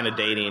just kind of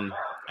dating,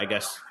 I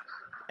guess,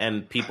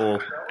 and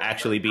people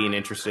actually being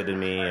interested in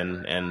me,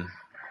 and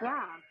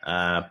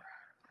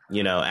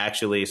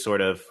actually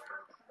sort of,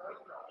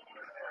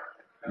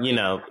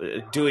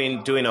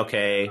 doing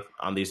okay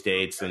on these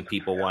dates, and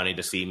people wanting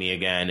to see me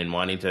again and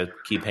wanting to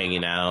keep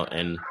hanging out,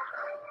 and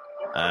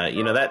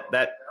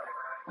that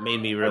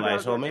made me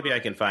realize, oh, maybe I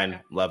can find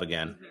love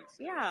again.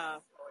 Yeah.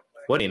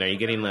 What are you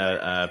getting?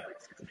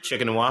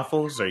 Chicken and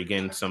waffles? Are you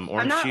getting some I'm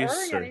orange not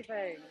juice? ordering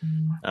anything.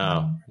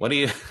 Oh, what are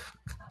you?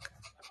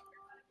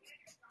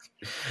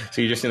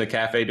 So you're just in the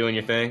cafe doing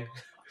your thing?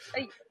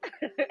 I'm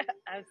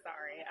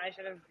sorry. I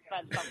should have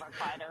said somewhere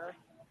quieter.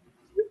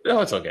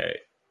 No, it's okay.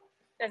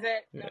 Is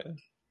it? Yeah. No,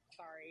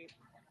 sorry.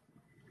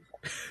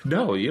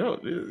 No, you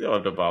don't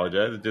have to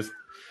apologize.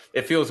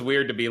 It feels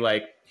weird to be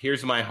like,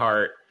 here's my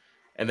heart,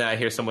 and then I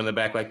hear someone in the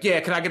back like, yeah,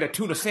 can I get a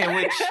tuna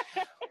sandwich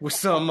with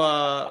some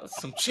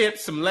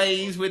chips, some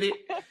Lay's with it,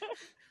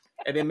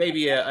 and then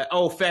maybe an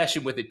old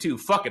fashioned with it too.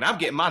 Fuck it, I'm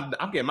getting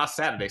my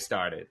Saturday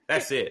started.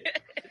 That's it.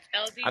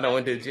 I know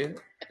when did you?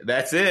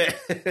 That's it.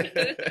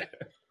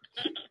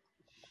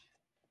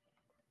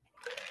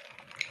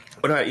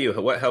 What about you?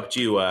 What helped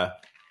you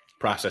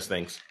process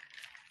things?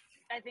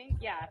 I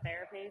think,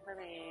 therapy for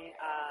me.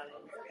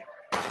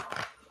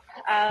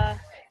 I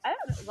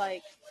don't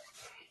like,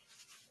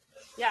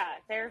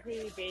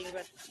 therapy, being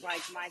with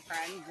like my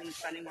friends and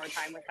spending more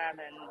time with them,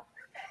 and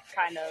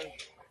kind of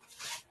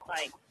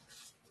like,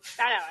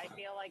 I don't know, I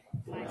feel like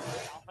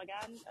myself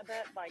again a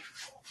bit, like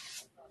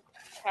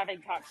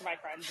having talked to my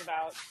friends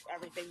about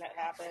everything that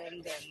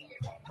happened, and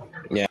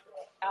Yeah.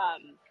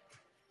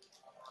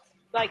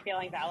 like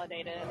feeling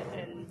validated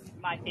in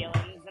my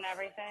feelings and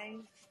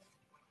everything.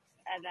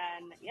 And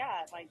then,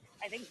 like,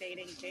 I think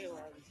dating too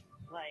was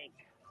like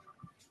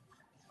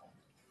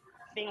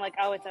being like,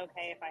 oh, it's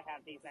okay if I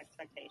have these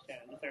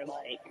expectations, or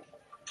like,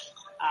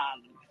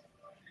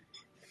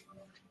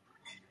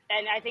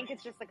 and I think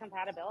it's just the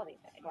compatibility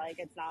thing. Like,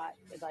 it's not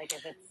like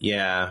if it's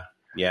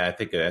I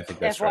think that's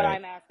if right. what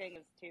I'm asking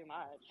is too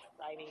much.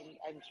 I mean,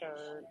 I'm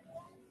sure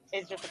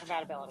it's just a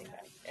compatibility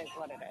thing. Is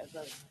what it is.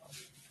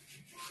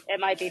 It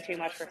might be too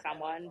much for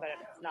someone, but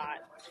it's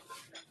not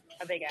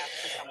a big ask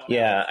for someone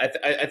else.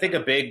 I think a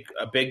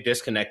big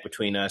disconnect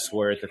between us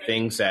were the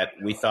things that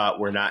we thought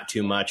were not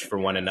too much for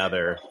one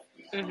another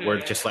were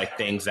just like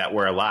things that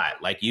were a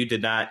lot. Like, you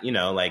did not,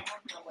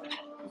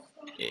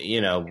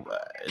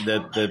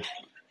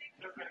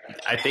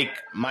 I think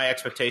my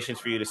expectations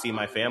for you to see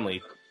my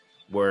family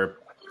were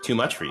too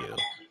much for you.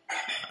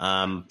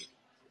 And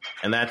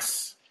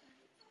that's,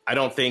 I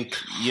don't think,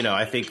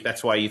 I think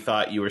that's why you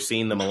thought you were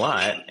seeing them a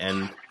lot.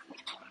 And,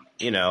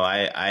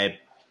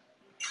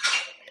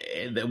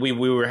 we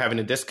were having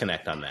a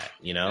disconnect on that,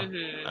 and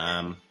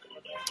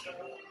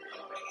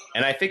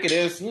I think it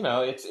is,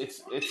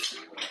 it's.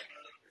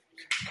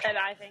 And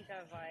I think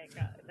of like,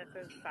 this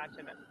is such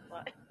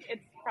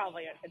it's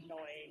probably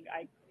annoying.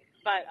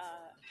 But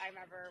I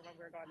remember when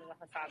we were going to the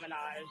Hassan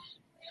Minaj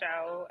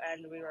show,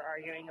 and we were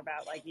arguing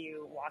about like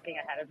you walking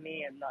ahead of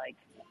me and like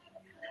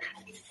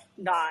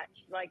not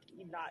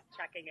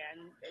checking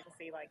in to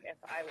see like if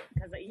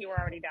because you were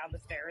already down the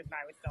stairs and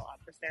I was still up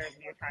the stairs,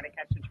 and you were trying to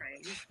catch the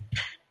train.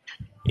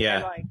 Yeah.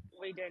 And like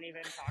we didn't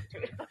even talk to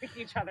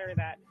each other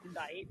that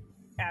night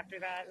after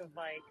that. It was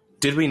like,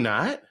 did we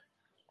not?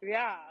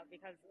 Yeah,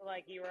 because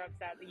like you were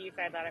upset. You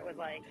said that it was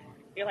like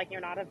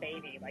you're not a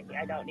baby. Like,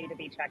 I don't need to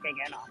be checking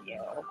in on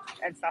you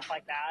and stuff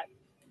like that.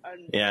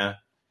 And yeah,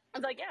 I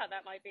was like, yeah,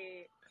 that might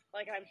be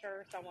like, I'm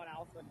sure someone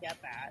else would get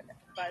that,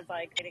 but it's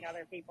like hitting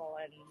other people,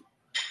 and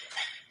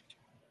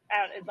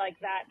it's like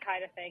that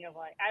kind of thing of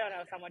like, I don't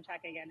know, someone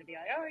checking in to be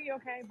like, oh, are you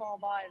okay, blah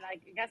blah. And I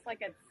guess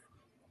like it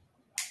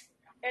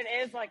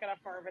is like an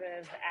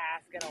affirmative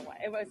ask in a way.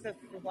 It was just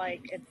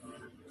like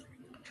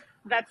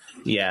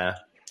yeah.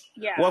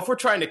 Yeah. Well, if we're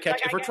trying to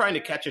catch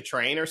a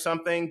train or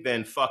something,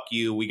 then fuck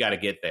you. We got to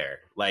get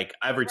there like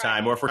every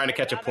time. Or if we're trying to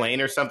catch a plane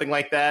or something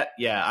like that,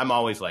 yeah, I'm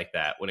always like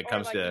that when it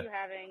comes like to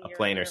a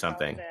plane or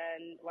something.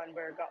 When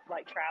we're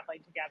like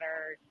traveling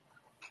together,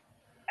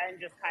 and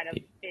just kind of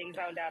being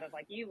zoned out of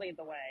like, you lead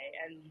the way,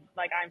 and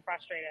like I'm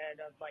frustrated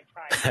of like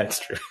trying. That's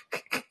true.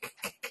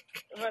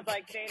 With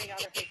like dating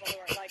other people who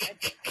are like,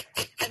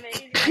 and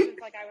maybe it's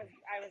like I was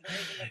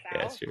raised in the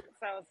South, yeah, true.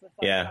 So it's just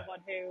like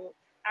someone who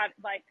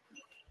like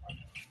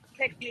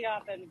picks me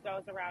up and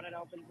goes around and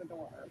opens the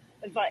door.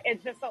 It's like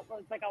it's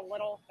like a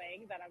little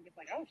thing that I'm just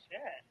like, oh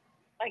shit,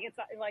 like it's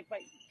like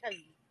because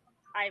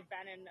I've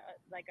been in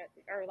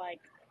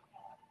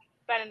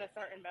been in a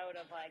certain mode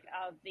of like,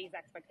 oh, these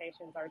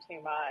expectations are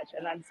too much,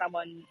 and then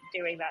someone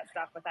doing that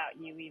stuff without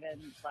you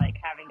even like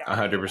having to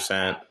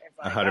 100%,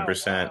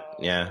 100%,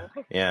 yeah,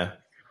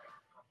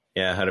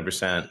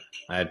 100%.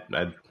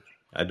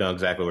 I know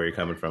exactly where you're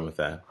coming from with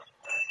that.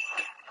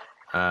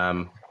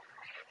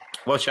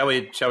 Well, shall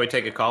we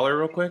take a caller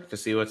real quick to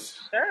see what's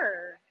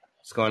Sure.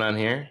 going on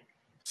here?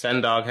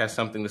 Sendog has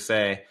something to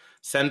say.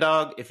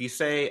 Sendog, if you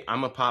say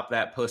I'm gonna pop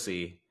that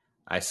pussy,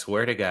 I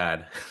swear to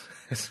God.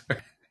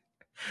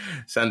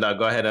 Sendog,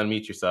 go ahead,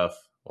 unmute yourself.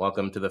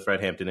 Welcome to the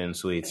Fred Hampton Inn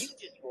Suites. You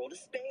just rolled a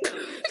spare.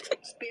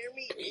 Spare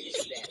me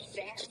into that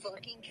fat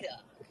fucking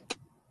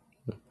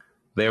cup.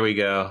 There we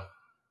go.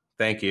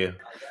 Thank you.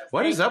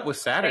 What is up with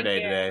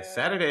Saturday Thank you. today?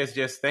 Saturday is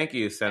just thank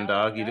you,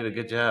 Sendog. You did a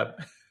good job.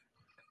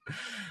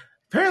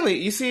 Apparently,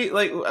 you see,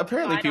 like,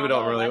 apparently people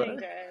don't really. Wedding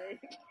day.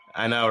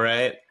 I know,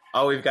 right?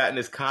 All we've gotten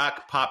is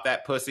cock, pop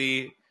that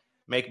pussy,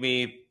 make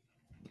me,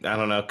 I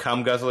don't know,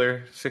 cum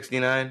guzzler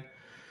 69.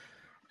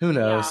 Who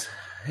knows?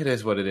 It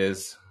is what it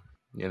is,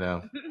 you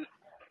know.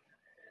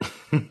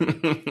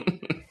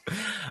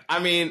 I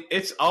mean,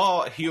 it's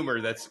all humor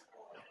that's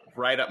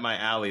right up my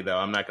alley, though.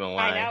 I'm not going to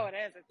lie. I know it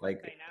is. It's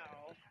Like, they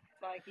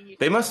know. Like,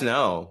 they must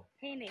know.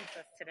 He needs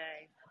us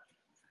today.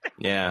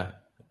 Yeah.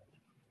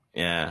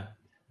 Yeah.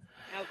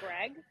 Oh,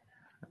 Greg?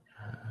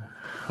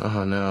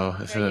 Oh, no.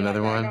 Is it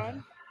another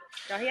one?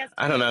 No, he has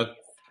I don't know. Gs.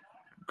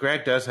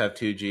 Greg does have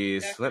 2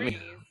 G's. There's Let me. 3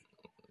 Gs.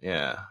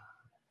 Yeah.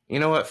 You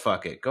know what?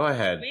 Fuck it. Go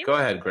ahead. We Go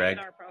look ahead, great Greg. in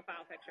our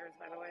profile pictures,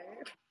 by the way.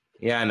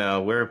 Yeah, I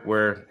know.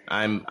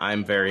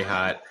 I'm very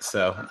hot.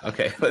 So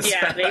okay. Let's,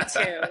 Yeah, me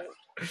too.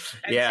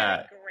 I'm Yeah.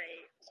 doing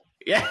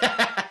great.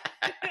 Yeah.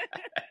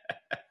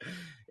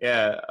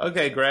 Yeah.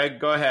 Okay, Greg.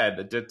 Go ahead.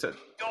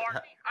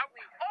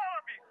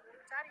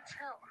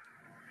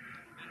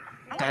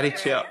 Daddy,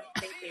 chill.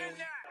 Thank you.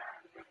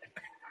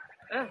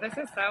 Oh, this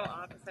is so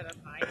opposite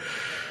of mine.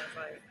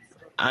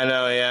 I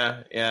know.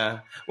 Yeah. Yeah.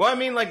 Well, I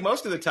mean, like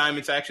most of the time,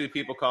 it's actually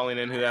people calling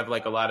in who have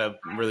like a lot of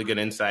really good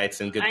insights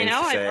and good things to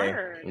say I've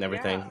heard. and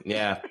everything.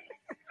 Yeah.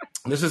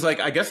 This is like,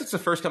 I guess it's the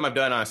first time I've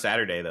done it on a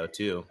Saturday though,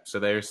 too. So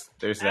there's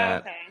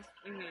that. Okay.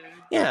 Mm-hmm.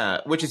 Yeah,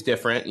 which is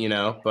different, you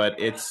know, but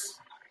it's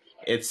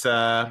you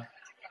Well,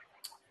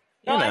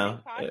 know,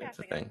 I think it's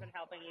a podcasting thing. has been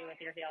helping you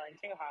with your healing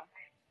too, huh?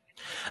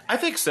 I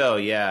think so,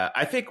 yeah.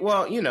 I think,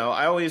 well, you know,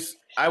 I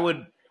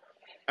would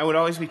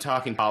always be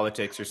talking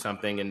politics or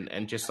something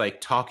and just like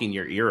talking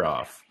your ear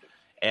off.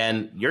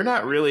 And you're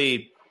not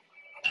really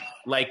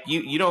like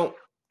you don't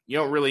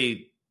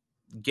really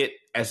get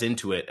as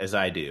into it as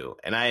I do.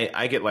 And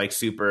I get like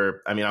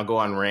super, I mean, I'll go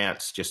on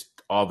rants just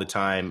all the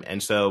time.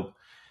 And so,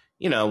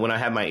 you know, when I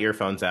have my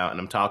earphones out and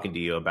I'm talking to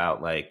you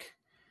about like,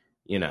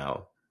 you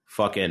know,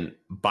 fucking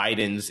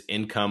Biden's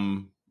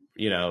income,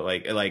 you know,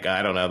 like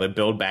I don't know, the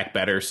Build Back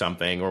Better or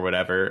something or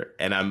whatever,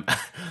 and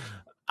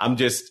I'm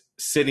just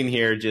sitting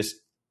here just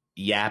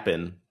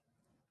yapping,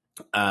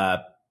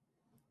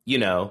 you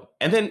know,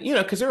 and then, you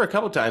know, because there were a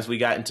couple times we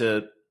got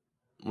into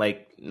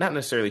like not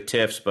necessarily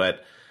tiffs,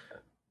 but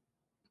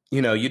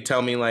you know, you'd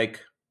tell me like,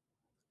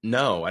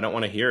 no, I don't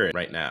want to hear it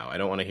right now. I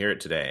don't want to hear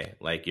it today.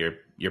 Like you're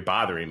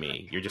bothering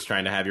me. You're just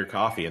trying to have your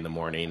coffee in the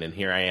morning, and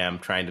here I am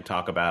trying to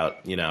talk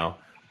about, you know,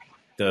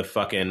 the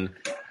fucking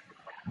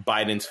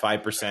Biden's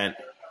 5%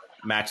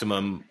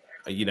 maximum,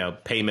 you know,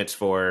 payments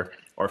for,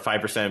 or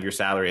 5% of your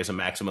salary as a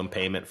maximum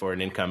payment for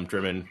an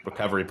income-driven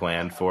recovery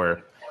plan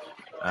for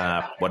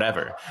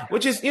whatever.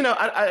 Which is, you know,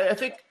 I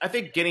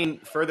think getting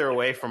further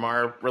away from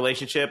our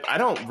relationship,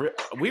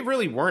 we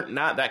really weren't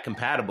not that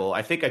compatible.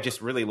 I think I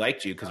just really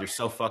liked you because you're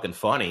so fucking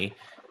funny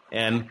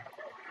and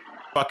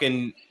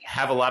fucking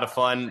have a lot of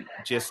fun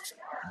just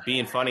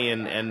being funny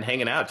and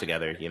hanging out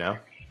together, you know?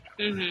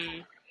 Mm-hmm.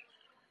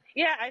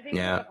 Yeah, I think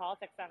Yeah. the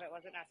politics of it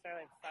wasn't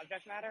necessarily the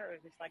subject matter. It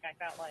was just like I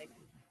felt like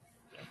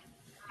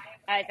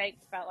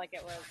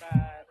it was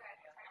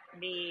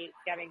me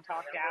getting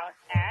talked out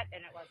at,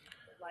 and it was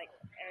like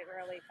it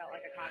really felt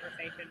like a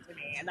conversation to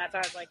me, and that's why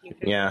I was like, you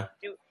could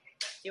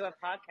do a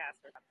podcast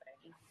or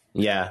something.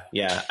 Yeah.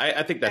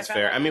 I think that's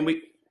fair. Like I mean,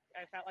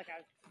 I felt like I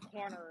was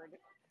cornered.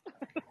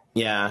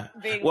 Yeah.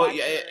 Being Well,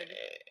 lectured.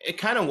 yeah, it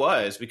kind of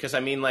was because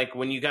I mean, like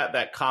when you got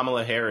that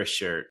Kamala Harris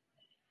shirt,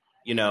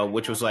 you know,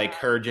 which was like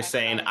her just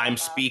saying, I'm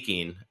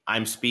speaking,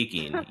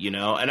 you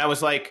know, and I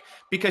was like,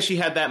 because she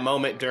had that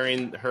moment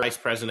during her vice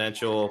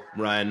presidential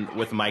run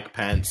with Mike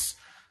Pence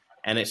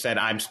and it said,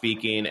 I'm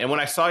speaking. And when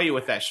I saw you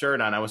with that shirt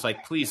on, I was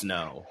like, please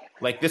no,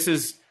 like this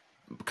is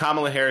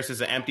Kamala Harris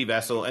is an empty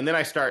vessel. And then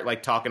I start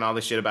like talking all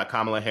this shit about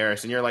Kamala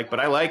Harris and you're like, but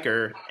I like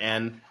her.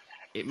 And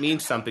it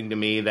means something to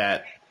me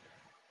that,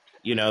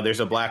 you know, there's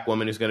a black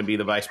woman who's going to be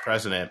the vice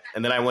president.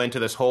 And then I went into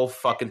this whole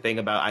fucking thing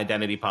about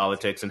identity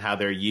politics and how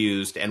they're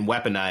used and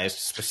weaponized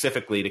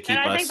specifically to keep and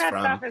I us think that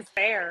from, stuff is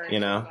fair.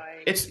 you know,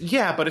 like, it's,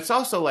 yeah, but it's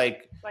also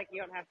like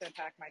you don't have to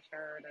attack my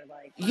shirt or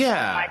like,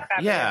 yeah, my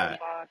feminism yeah,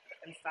 book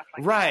and stuff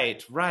like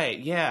right.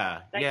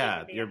 Yeah. that. Yeah.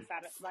 You can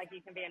be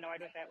you can be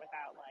annoyed with it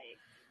without like,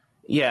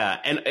 yeah.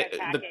 And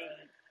attacking me.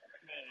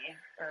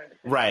 Or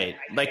right.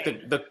 Like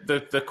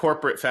the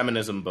corporate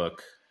feminism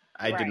book.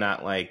 I did Right.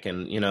 not like,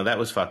 and you know, that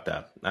was fucked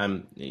up.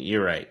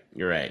 You're right.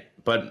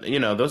 But you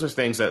know, those are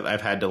things that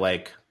I've had to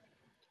like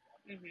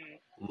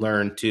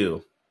learn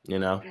too, you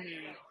know?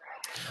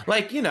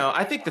 Like, you know,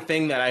 I think the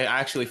thing that I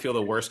actually feel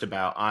the worst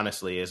about,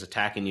 honestly, is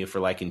attacking you for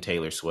liking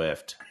Taylor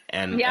Swift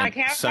and I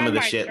can't some find of the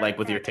my shit, shirt, like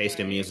with your by the taste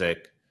in way.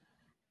 music.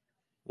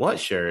 What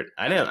shirt?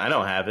 I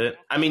don't have it.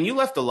 I mean, you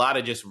left a lot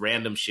of just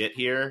random shit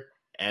here,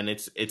 and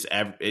it's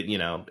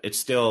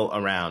still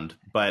around.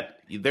 But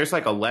there's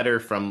like a letter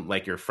from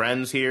like your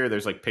friends here.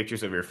 There's like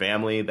pictures of your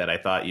family that I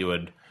thought you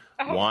would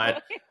want.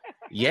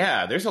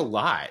 Yeah, there's a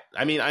lot.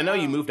 I mean, I know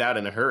you moved out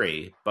in a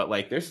hurry, but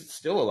like there's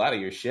still a lot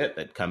of your shit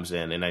that comes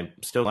in, and I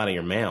still a lot of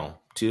your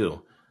mail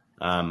too.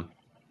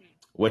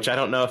 Which I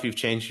don't know if you've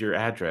changed your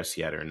address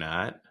yet or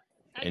not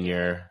in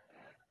your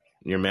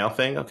mail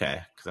thing.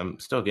 Okay, because I'm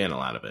still getting a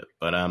lot of it,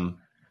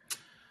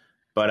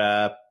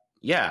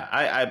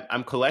 yeah,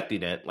 I'm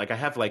collecting it. Like I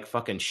have like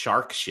fucking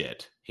shark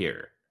shit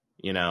here,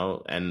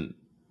 and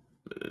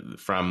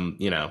from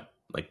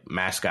like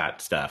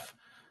mascot stuff.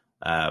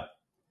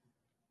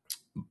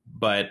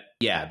 But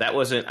yeah, that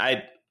wasn't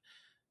I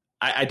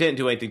didn't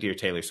do anything to your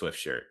Taylor Swift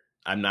shirt.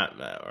 I'm not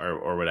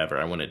or whatever.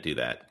 I wouldn't do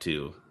that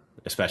too,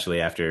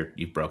 especially after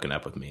you've broken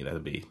up with me.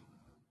 That'd be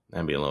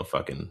a little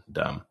fucking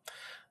dumb.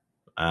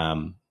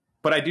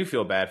 But I do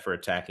feel bad for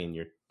attacking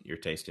your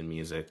taste in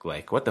music.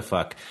 Like, what the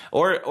fuck?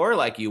 Or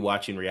like you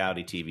watching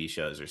reality TV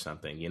shows or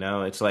something,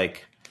 It's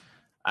like,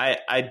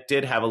 I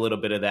did have a little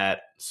bit of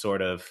that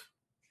sort of,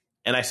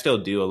 and I still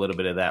do a little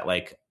bit of that,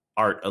 like,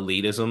 art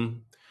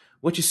elitism,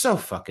 which is so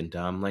fucking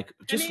dumb. Like,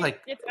 just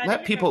let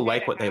people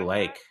like what they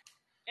like.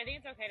 I think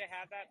it's okay to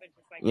have that, but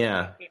just like, yeah,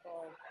 let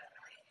people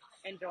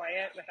enjoy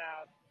it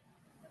without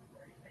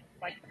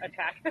like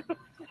attack them.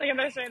 Like I'm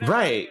not saying that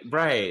right,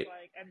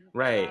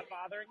 not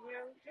bothering you.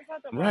 Just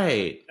let them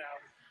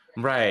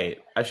right.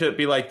 I shouldn't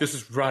be like, this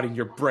is rotting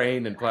your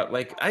brain and blah.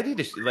 Like I need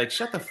to like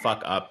shut the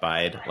fuck up,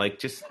 Bide. Like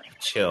just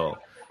chill,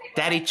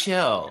 daddy,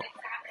 chill.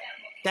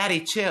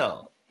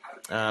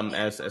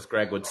 As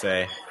Greg would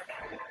say.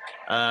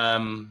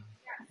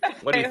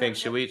 What do you think?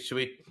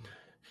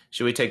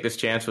 Should we take this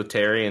chance with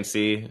Terry and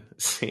see?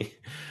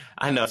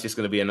 I know it's just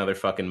going to be another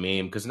fucking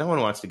meme because no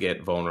one wants to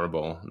get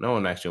vulnerable. No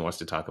one actually wants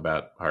to talk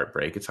about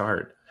heartbreak. It's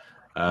hard.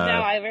 No,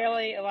 I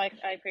really I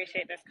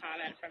appreciate this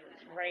comment from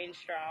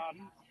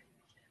Rainstrom.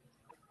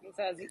 He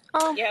says,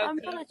 I'm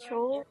gonna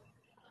troll.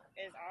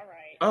 Is all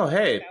right. Oh,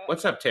 hey,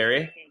 what's up,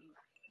 Terry?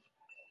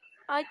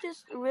 I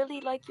just really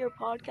like your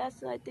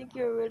podcast, and I think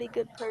you're a really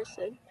good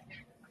person.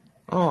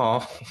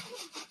 Oh,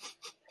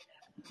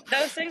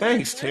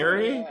 thanks,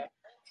 Terry.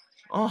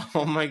 Cool.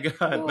 Oh my God,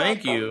 You're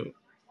thank welcome. you.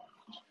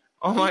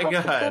 Oh my Keep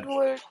up God. the good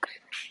work.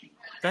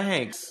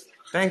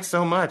 Thanks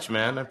so much,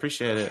 man. I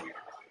appreciate it.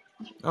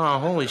 Oh,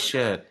 holy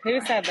shit. Who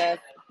said this?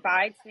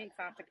 Bide sneaks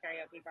off the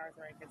karaoke bars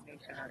wearing his new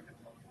shirt.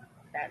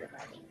 That is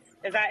nice.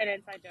 Is that an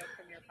inside joke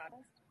from your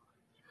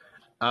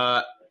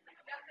podcast?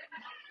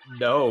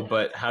 No,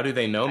 but how do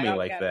they know me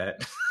like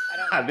that?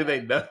 How do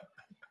they know?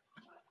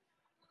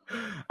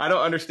 I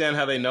don't understand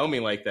how they know me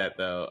like that,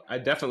 though. I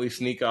definitely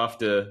sneak off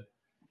to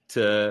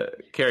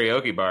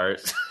karaoke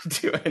bars.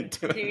 Do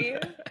you?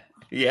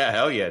 Yeah,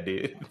 hell yeah,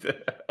 dude.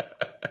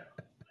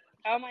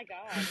 Oh my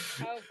God.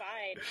 Oh,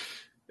 fine.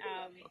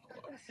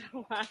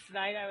 So last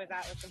night I was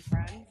out with some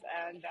friends,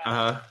 and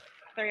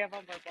 3 of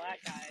them were black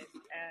guys,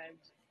 and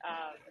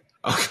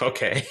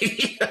okay.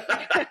 It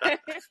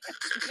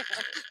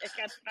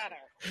gets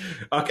better.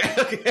 Okay.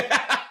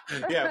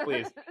 Yeah,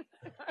 please.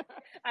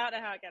 I don't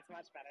know how it gets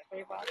much better.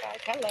 3 black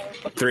guys. Hello.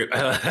 3.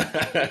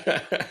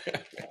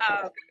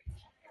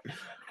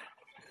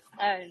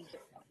 And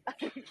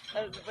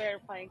we were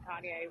playing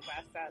Kanye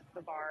West at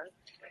the bar,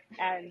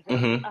 and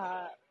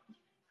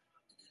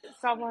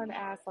someone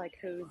asked, like,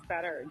 who's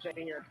better,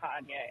 Jay or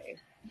Kanye?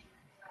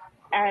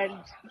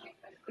 And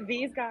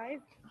these guys,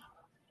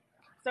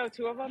 so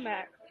 2 of them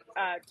met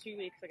 2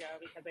 weeks ago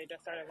because they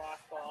just started law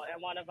school,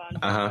 and one of them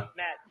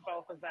met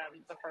both of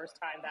them the first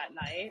time that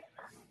night.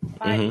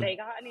 But they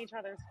got in each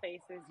other's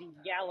faces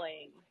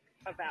yelling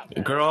about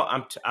them. Girl,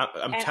 I'm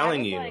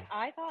telling you. Like,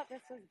 I thought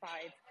this was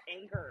Bide's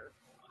anger.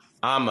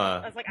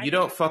 You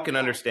don't fucking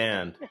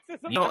understand.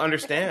 You don't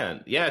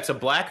understand. Yeah, it's a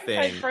black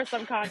thing. For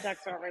some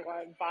context for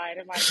everyone, Bide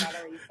and my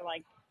brother used to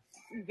like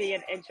be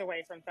an inch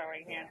away from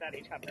throwing hands at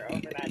each other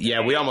over that.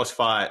 Yeah, we almost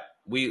fought.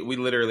 We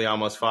literally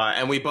almost fought,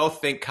 and we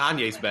both think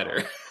Kanye's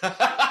better.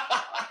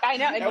 I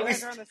know, and you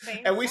guys are on the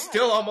same. And we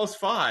still almost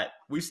fought.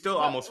 We still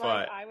almost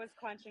fought. I was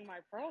clenching my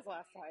pearls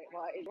last night.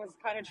 Like, it was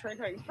kind of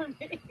triggering for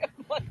me.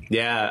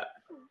 Yeah,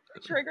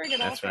 triggering,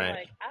 and that's also right.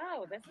 like,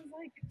 oh, this is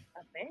like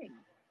a thing.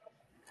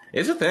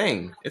 It's a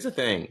thing.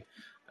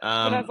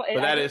 But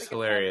that is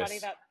hilarious. So funny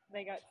that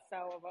they got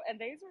so, and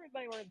they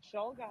were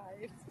chill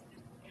guys.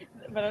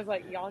 But I was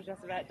like, y'all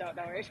just met, don't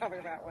know each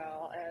other that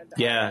well, and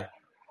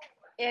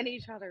in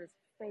each other's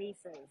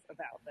faces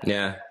about this.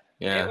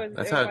 Yeah,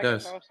 that's how it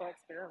goes. A social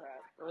experiment.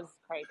 It was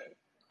crazy.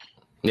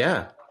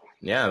 Yeah,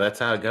 that's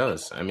how it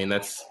goes. I mean,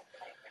 it's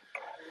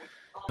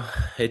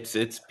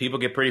people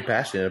get pretty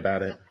passionate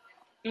about it.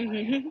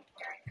 Mm-hmm.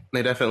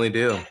 They definitely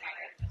do.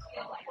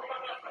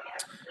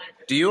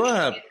 Do you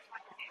I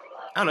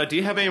don't know, do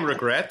you have any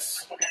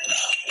regrets?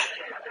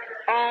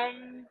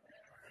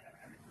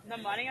 The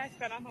money I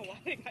spent on the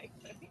wedding, I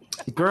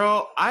think.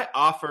 Girl, I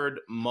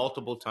offered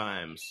multiple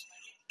times.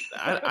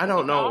 I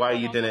don't know why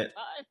you didn't.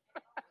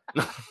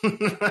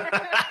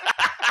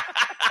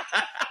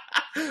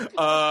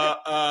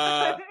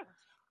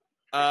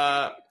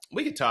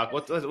 We could talk.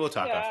 We'll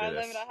talk Yeah, after I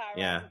this. live in a high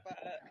Yeah. rise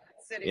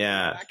city.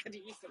 Yeah. I could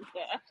use some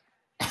cash.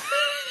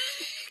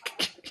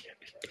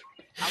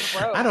 I'm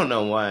broke. I don't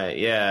know why.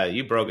 Yeah,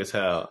 you broke as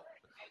hell.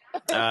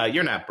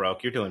 You're not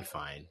broke. You're doing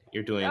fine.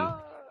 You're doing Oh,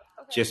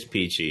 okay. just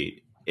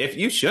peachy. If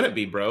you shouldn't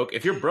be broke,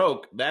 if you're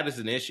broke, that is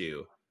an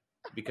issue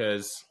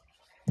because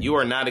you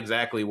are not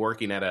exactly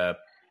working at a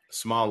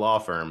small law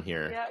firm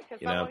here. Yeah, because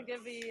you know? someone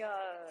give me.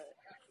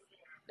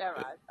 Never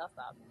mind. I'll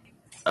stop.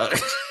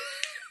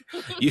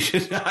 You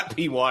should not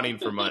be wanting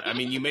for money. I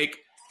mean, you make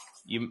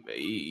you.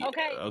 Okay.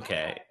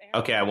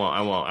 Okay. I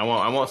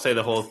won't say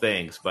the whole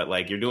things, but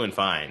like you're doing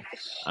fine.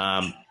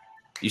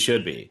 You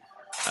should be.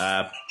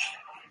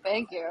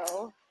 Thank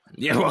you.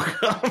 You're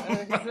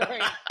welcome.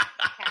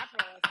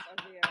 Capitalist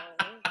of you.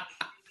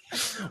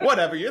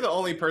 Whatever. You're the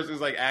only person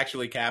who's like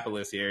actually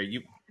capitalist here.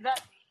 You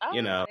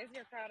know. Is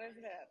your crowd,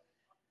 isn't it?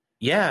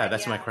 Yeah,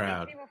 that's my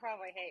crowd. People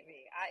probably hate me.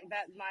 When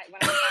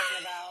I was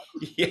talking about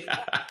Yeah.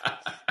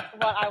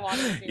 what I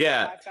wanted to do for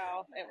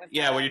myself, it was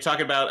when you're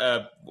talking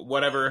about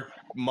whatever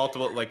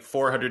multiple like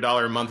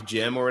 $400 a month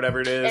gym or whatever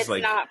it is, it's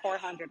like not $400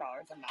 a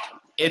month.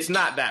 It's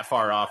not that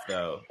far off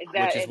though,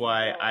 which is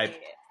why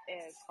it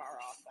is far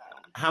off though.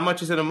 How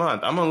much is it a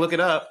month? I'm gonna look it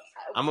up.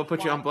 I'm gonna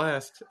put you on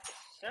blast.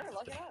 Sure,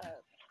 look it up.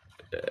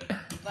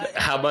 But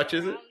how much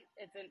is it?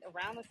 It's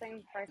around the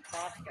same price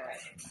CrossFit.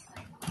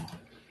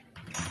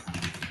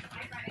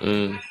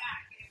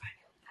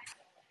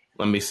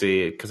 Let me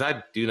see, because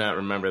I do not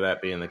remember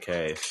that being the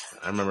case.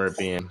 I remember it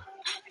being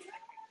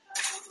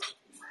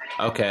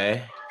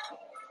okay.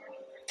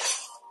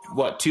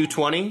 What,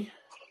 $220?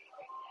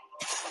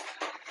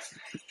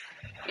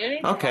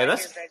 Okay,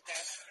 that's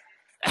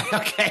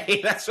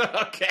okay. That's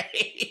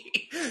okay.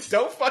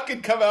 Don't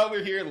fucking come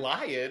over here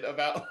lying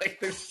about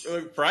like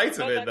the price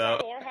of it though.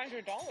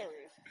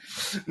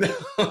 $400.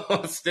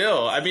 No,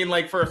 still, I mean,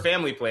 like for a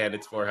family plan,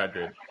 it's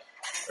 $400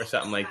 or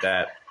something like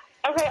that.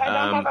 Okay,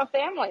 I don't have a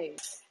family.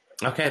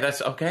 Okay,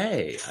 that's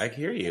okay. I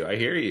hear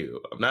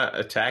you. I'm not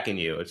attacking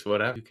you. It's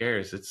whatever. Who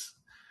cares?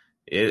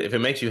 If it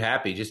makes you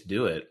happy, just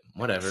do it.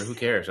 Whatever. Who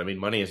cares? I mean,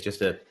 money is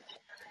just a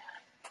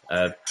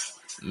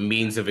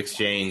means of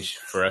exchange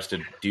for us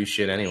to do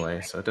shit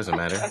anyway, so it doesn't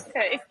matter.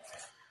 Okay.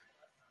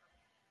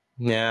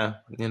 Yeah,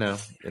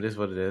 it is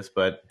what it is.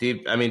 But do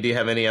you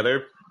have any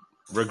other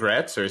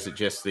regrets, or is it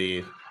just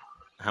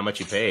how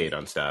much you paid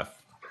on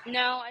stuff?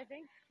 No, I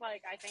think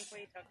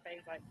we took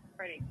things like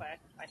pretty quick.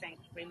 I think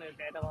we moved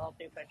it a little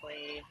too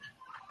quickly.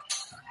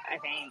 I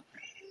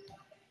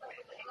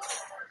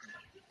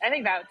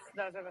think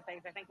those are the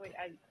things. I think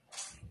I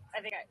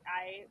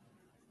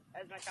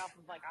as myself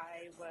was like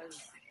I was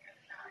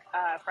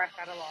fresh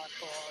out of law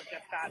school,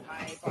 just got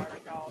my bar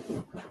results,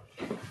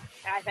 and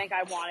I think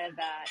I wanted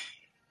that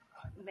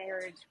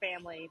marriage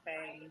family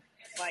thing,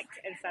 like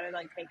instead of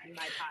like taking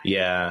my time.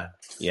 Yeah.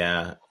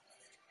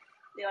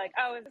 Be like,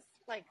 oh, is this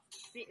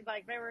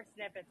like there were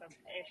snippets of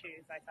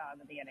issues I saw in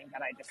the beginning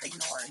that I just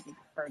ignored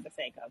for the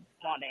sake of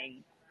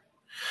wanting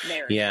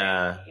marriage.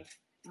 Yeah.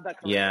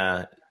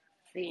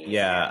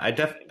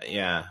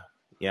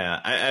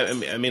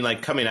 Family, I mean,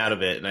 like coming out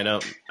of it, and I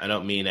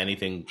don't mean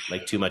anything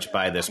like too much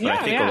by this, but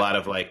I think a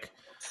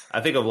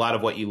lot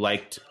of what you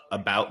liked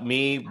about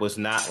me was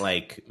not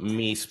like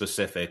me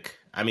specific.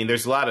 I mean,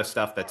 there's a lot of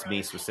stuff that's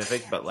me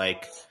specific, but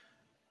like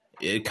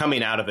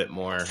coming out of it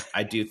more,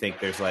 I do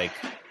think there's like,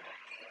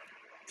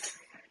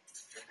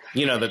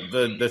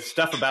 the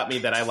stuff about me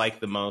that I like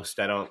the most.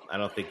 I don't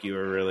think you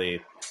were really.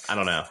 I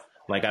don't know.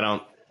 Like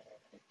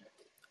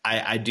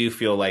I do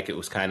feel like it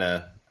was kind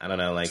of. I don't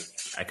know. Like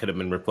I could have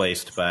been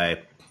replaced by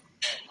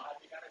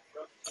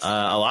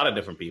a lot of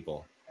different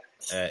people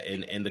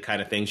in the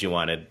kind of things you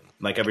wanted.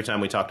 Like every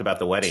time we talked about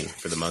the wedding,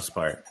 for the most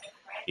part,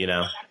 we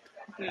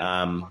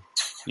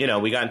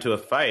got into a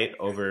fight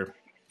over.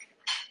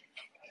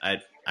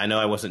 I know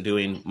I wasn't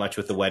doing much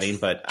with the wedding,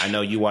 but I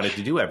know you wanted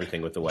to do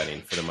everything with the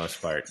wedding for the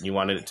most part. You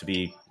wanted it to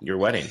be your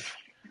wedding.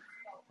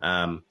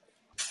 But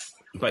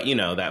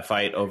that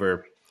fight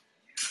over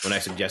when I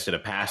suggested a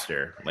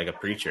pastor, like a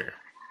preacher,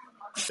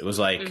 it was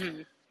like,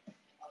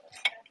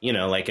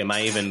 like, am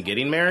I even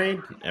getting married?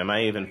 Am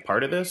I even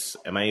part of this?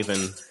 Am I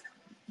even,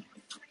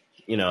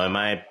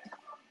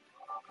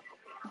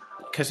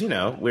 because,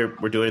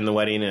 we're doing the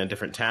wedding in a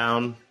different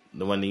town,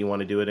 the one that you want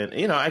to do it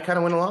in. I kind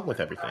of went along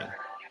with everything.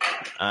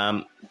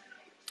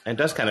 It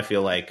does kind of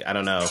feel like, I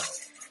don't know.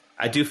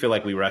 I do feel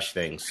like we rush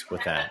things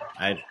with that.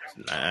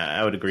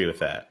 I would agree with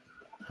that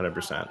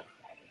 100%.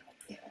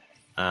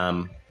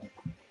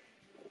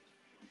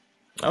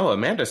 Oh,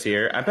 Amanda's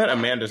here. I bet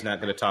Amanda's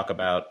not going to talk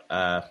about,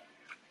 I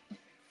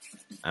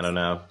don't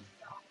know,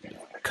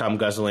 cum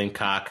guzzling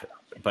cock,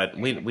 but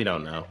we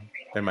don't know.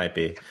 There might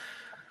be.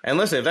 And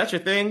listen, if that's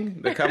your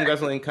thing, the cum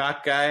guzzling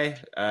cock guy,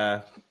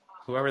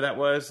 whoever that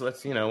was,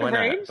 let's, why not?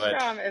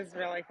 Brainstorm is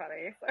really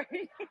funny.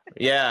 Sorry.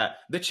 Yeah,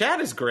 the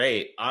chat is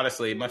great.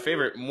 Honestly,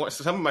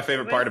 some of my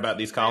favorite part about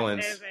these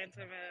call-ins. It is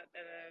intimate.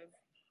 It is.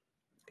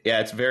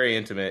 Yeah, it's very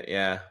intimate.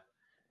 Yeah,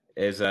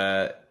 it's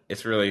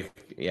really,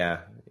 yeah,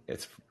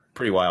 it's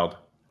pretty wild.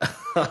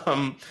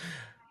 um,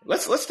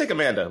 let's take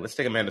Amanda. Let's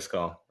take Amanda's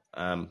call.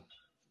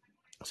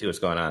 See what's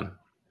going on.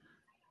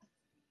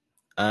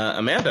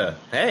 Amanda,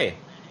 hey,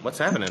 what's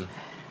happening?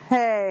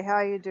 Hey,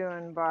 how you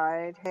doing,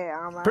 Bide? Hey,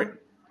 Alma.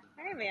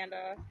 Hey,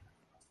 Amanda.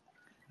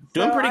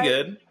 Doing pretty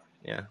good.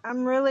 Yeah.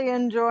 I'm really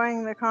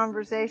enjoying the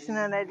conversation,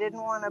 and I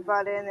didn't want to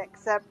butt in,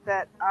 except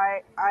that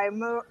I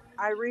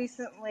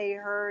recently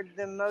heard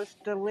the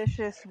most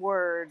delicious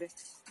word,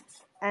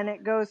 and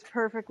it goes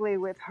perfectly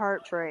with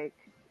heartbreak.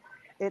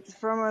 It's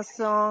from a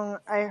song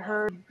I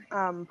heard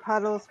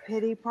Puddle's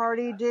Pity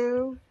Party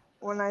do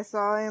when I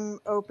saw him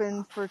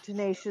open for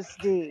Tenacious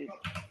D.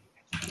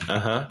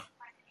 Uh-huh.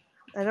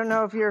 I don't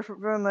know if you're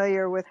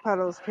familiar with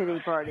Puddle's Pity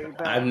Party,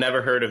 but I've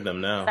never heard of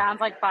them, no.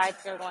 Sounds like Five's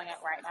Googling it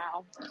right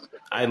now.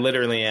 I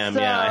literally am,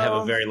 yeah. I have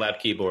a very loud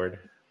keyboard.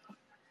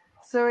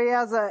 So he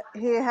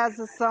has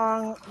a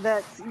song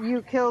that's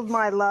You Killed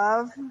My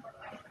Love.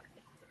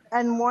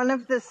 And one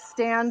of the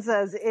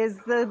stanzas is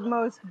the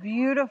most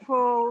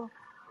beautiful.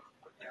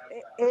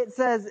 It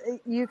says,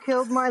 "You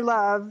killed my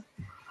love.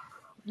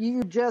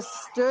 You just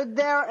stood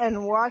there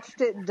and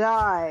watched it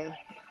die.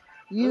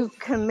 You've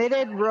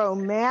committed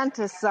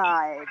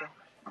romanticide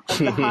of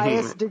the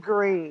highest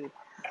degree."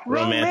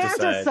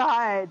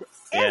 Romanticide.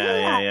 Isn't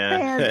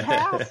that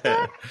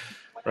fantastic?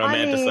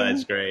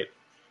 Romanicide's great.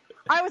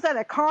 I was at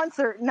a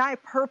concert and I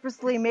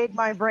purposely made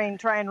my brain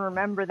try and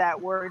remember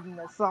that word in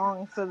the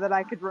song so that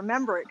I could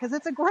remember it, because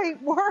it's a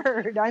great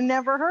word. I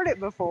never heard it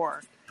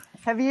before.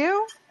 Have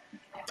you?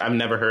 I've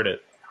never heard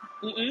it.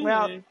 Mm-mm.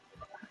 Well,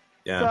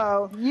 yeah.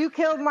 So, You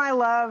Killed My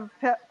Love,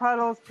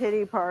 Puddle's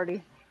Pity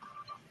Party.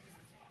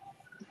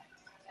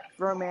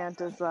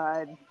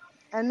 Romanticide.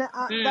 And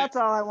that's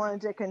all I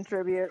wanted to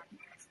contribute.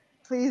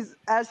 Please,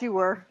 as you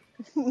were.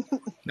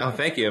 Oh,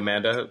 thank you,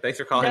 Amanda. Thanks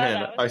for calling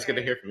in. Always good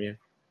to hear from you.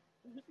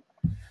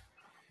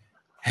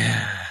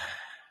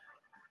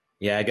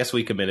 Yeah, I guess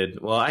I committed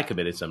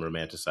some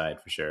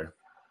romanticide for sure.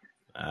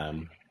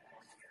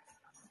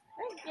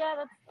 Yeah,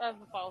 that's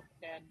both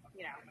did,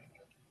 you know.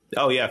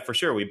 Oh, yeah, for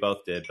sure we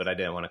both did, but I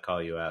didn't want to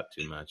call you out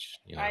too much.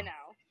 You know. I know.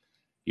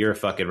 You're a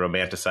fucking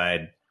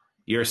romanticide.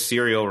 You're a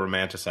serial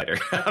romanticider.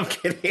 I'm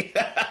kidding.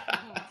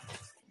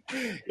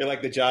 You're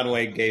like the John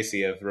Wayne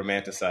Gacy of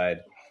romanticide.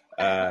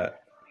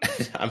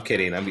 I'm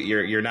kidding.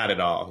 You're not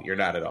at all. You're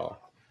not at all.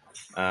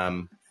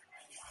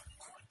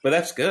 But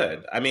that's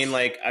good. I mean,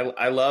 like,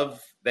 I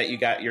love that you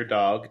got your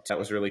dog. That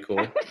was really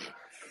cool.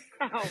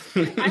 I don't know if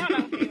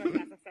he was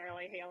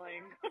necessarily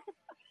healing.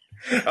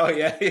 Oh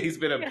yeah, he's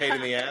been a pain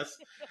in the ass.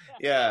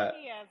 Yeah,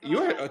 you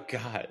are. Oh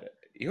God,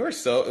 you are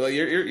so.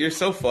 You're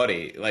so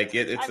funny. Like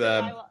it's.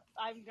 I'm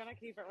gonna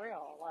keep it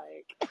real.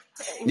 Like.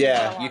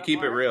 Yeah, you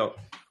keep it real.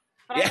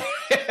 Yeah.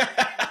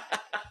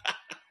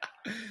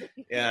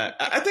 Yeah,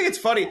 I think it's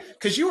funny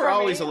because you were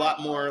always a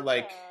lot more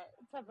like.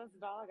 To this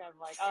dog, I'm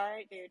like, all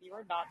right, dude, you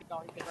are not the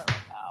dog favorite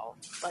right now.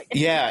 Like.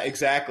 Yeah,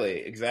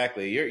 exactly.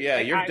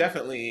 You're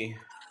definitely.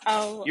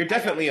 Oh. You're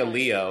definitely a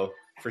Leo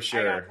for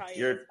sure.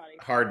 You're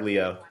hard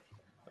Leo.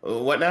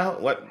 What now?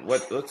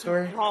 What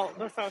story? Well,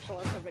 the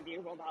socialism in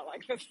you will not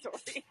like this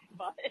story,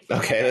 but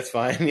okay, that's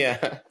fine.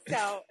 Yeah.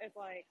 So it's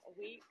like a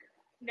week.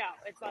 No,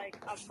 it's like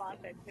a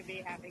month into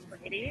me having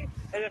Brady.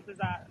 And this is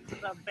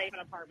the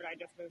basement apartment I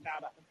just moved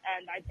out of,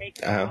 and I take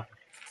him out.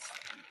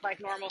 Like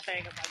normal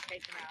thing is like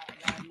take him out,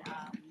 and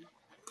then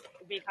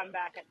we come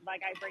back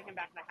I bring him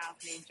back in the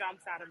house, and he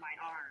jumps out of my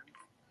arms,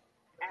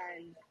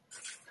 and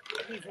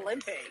he's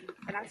limping,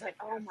 and I was like,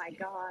 oh my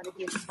god,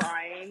 he's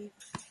crying.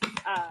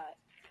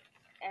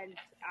 And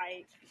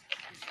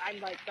I'm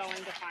like going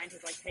to find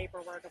his like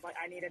paperwork of like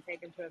I need to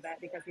take him to a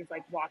vet because he's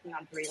like walking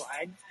on 3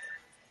 legs.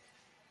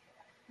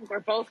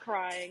 We're both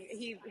crying.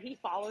 He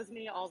follows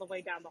me all the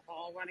way down the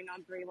hall, running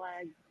on 3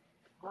 legs.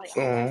 Like,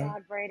 oh my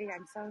god, Brady,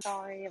 I'm so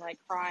sorry. Like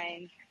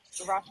crying.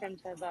 Rush him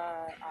to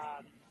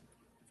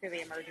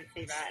the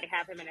emergency vet. I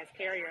have him in his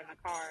carrier in the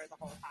car the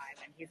whole time,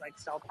 and he's like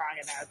still crying.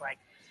 And I was like.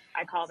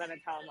 I called him and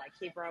tell him, like,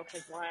 he broke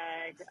his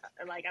leg.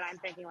 Like, and I'm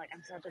thinking, like,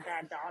 I'm such a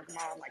bad dog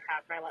mom. Like,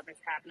 how could I let this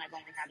happen? I've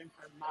only had him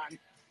for a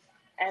month.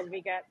 And we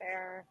get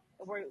there.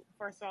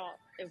 First of all,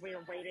 we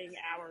were waiting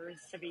hours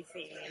to be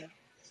seen.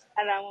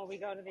 And then when we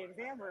go to the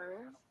exam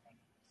room,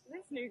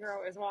 this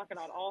Negro is walking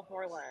on all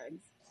 4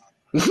 legs.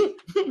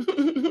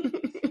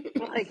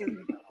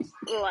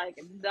 like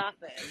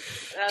nothing.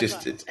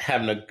 Just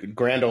having a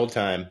grand old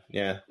time.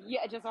 Yeah.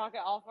 Yeah, just walking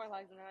all 4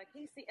 legs. And they're like,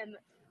 can you see? And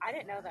I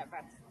didn't know that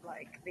vets,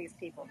 like, these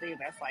people do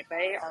this. Like,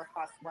 they are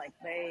like,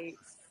 they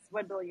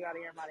swindle you out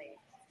of your money.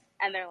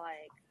 And they're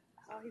like,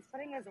 oh, he's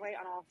putting his weight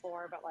on all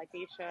 4, but, like,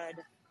 he should.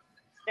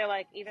 They're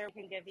like, either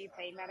we can give you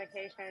pain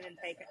medication and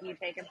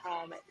take him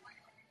home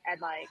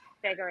and, like,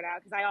 figure it out.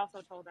 Because I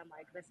also told them,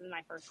 like, this is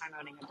my first time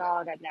owning a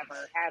dog. I'd never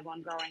had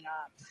one growing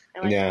up.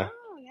 And like, yeah.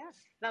 Oh, yeah.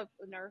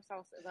 The nurse,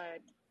 also,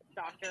 the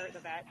doctor, the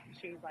vet,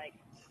 she, like,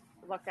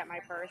 looked at my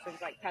purse and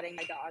was, like, petting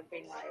my dog,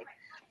 being like,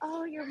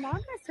 oh, your mom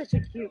has such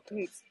a cute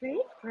Kate Spade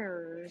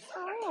purse.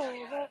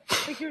 Oh,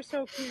 like, you're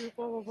so cute,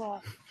 blah, blah,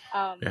 blah.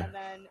 Yeah. And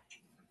then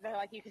they're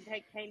like, you can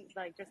take pain,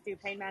 like, just do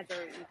pain meds,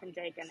 or you can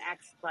take get an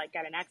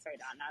x-ray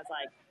done. And I was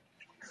like,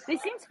 He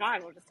seems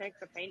fine. We'll just take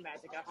the pain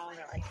meds and go home.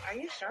 They're like, are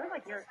you sure?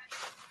 Like,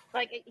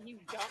 you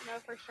don't know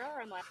for sure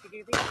unless you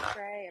do the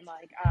X-ray and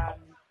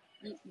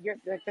you're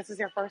like, this is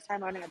your first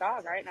time owning a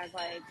dog, right? And I was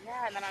like,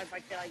 yeah. And then I was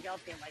like feeling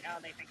guilty. I'm like, oh,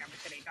 they think I'm a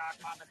shitty dog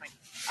mom. I was like,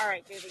 all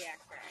right, do the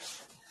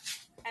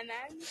X-ray. And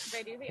then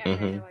they do the X-ray.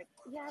 Mm-hmm. And they're like,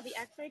 yeah, the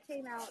X-ray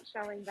came out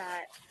showing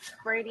that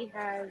Brady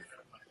has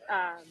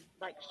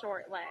like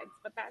short legs,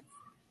 but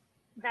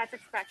that's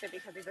expected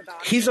because he's a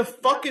dog. He's a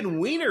fucking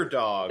wiener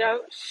dog.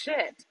 No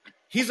shit.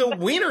 He's a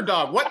wiener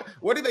dog.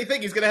 What do they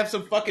think? He's gonna have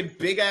some fucking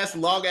big ass,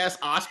 long ass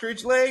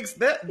ostrich legs?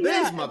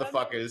 These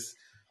motherfuckers.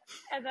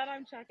 And then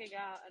I'm checking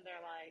out, and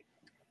they're like,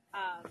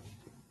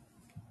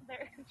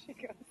 she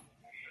goes,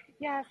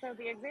 yeah. So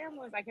the exam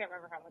was, I can't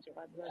remember how much it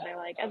was. But they're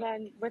like, and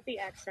then with the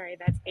X-ray,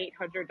 that's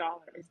 $800.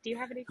 Do you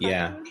have any questions?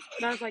 Yeah.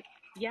 And I was like,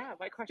 yeah.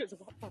 My question is,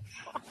 what the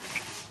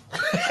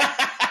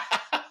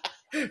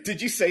fuck?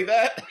 Did you say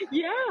that?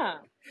 Yeah.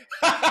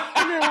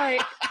 And they're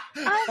like,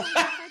 oh, I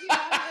you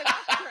have an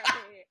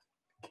X-ray.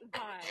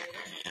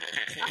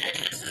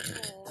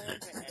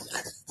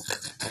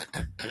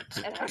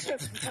 And I was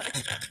just like,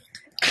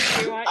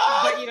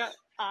 but you know,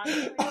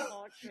 honestly, the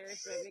whole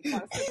experience made me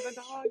closer to the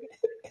dog.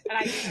 And I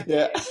didn't have to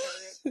get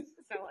insurance,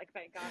 so like,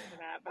 thank God for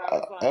that. But I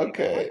was like,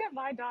 okay. Look at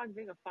my dog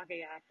being a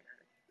fucking actor.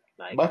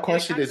 Like, my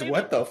question is,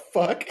 what the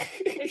fuck?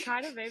 It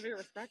kind of made me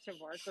respect him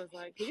more. So I was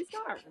like, he's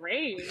got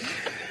range.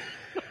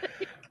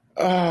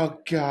 Oh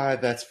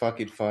God, that's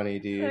fucking funny,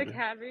 dude. Like,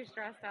 had me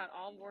stressed out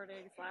all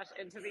morning /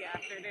 into the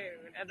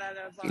afternoon, and then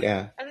I was like,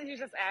 yeah. And then you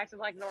just acted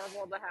like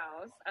normal in the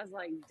house. I was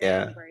like,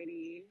 damn, yeah.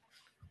 Brady.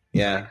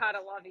 Yeah. I kind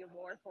of love you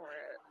more for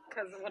it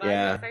because when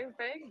I do the same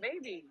thing,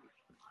 maybe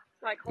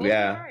like, hold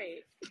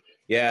right.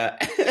 Yeah.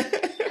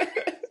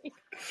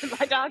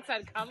 My dog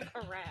said, "Come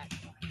correct."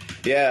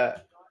 Yeah.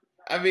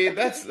 I mean,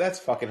 that's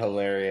fucking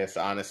hilarious,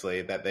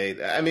 honestly. That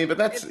they, I mean, but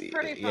that's it's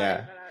pretty funny,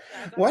 yeah.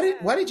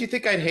 But why did you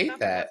think I'd hate that?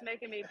 That's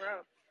making me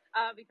broke.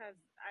 Because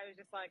I was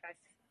just like, I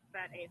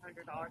spent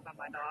 $800 on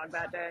my dog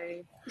that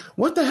day.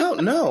 What the hell?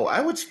 No,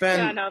 I would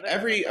spend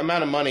every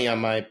amount of money on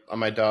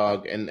my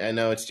dog, and I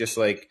know it's just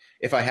like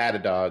if I had a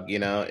dog, you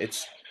know,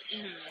 it's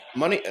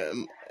money.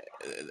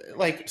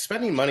 Like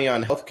spending money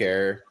on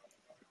healthcare.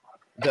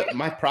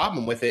 My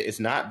problem with it is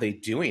not they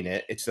doing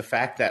it; it's the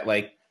fact that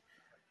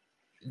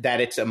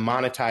that it's a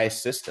monetized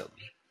system.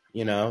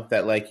 You know,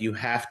 that like you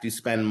have to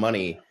spend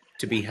money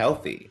to be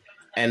healthy,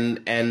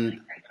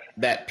 and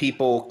that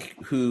people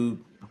who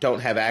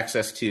don't have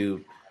access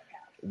to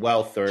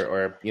wealth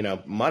or you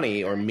know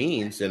money or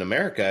means in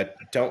America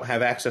don't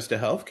have access to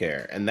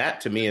healthcare, and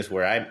that to me is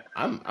where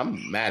I'm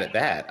mad at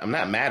that. I'm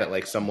not mad at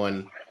like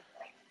someone,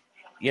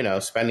 you know,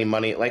 spending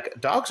money. Like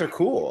dogs are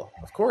cool,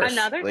 of course.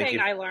 Another thing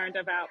I learned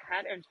about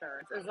pet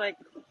insurance is like,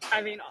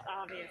 I mean,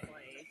 obviously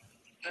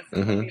this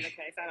is going to be the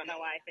case. I don't know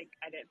why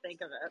I didn't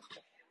think of it.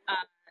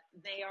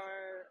 They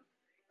are,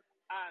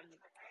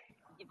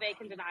 they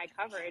can deny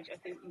coverage if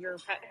your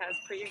pet has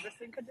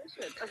pre-existing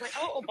conditions. I was like,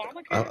 oh,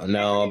 Obamacare.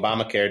 No,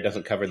 Obamacare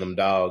doesn't cover them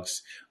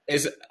dogs.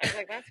 Is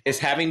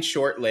having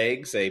short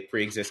legs a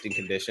pre-existing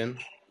condition?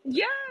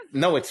 Yes.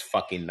 No, it's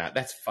fucking not.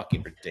 That's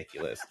fucking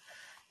ridiculous.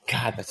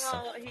 God, that's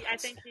I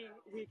think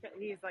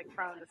he's like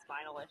prone to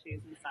spinal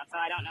issues and stuff, so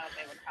I don't know if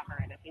they would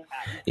cover it if he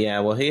had.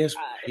 Yeah, well, he is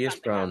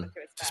prone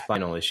to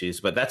spinal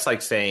issues, but that's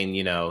like saying,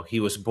 you know, he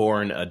was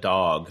born a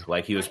dog,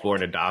 like he was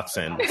born a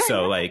Dachshund.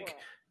 So, like,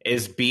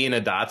 is being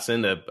a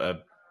Dachshund a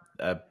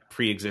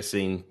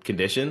pre-existing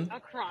condition? A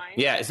crime?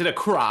 Yeah, is it a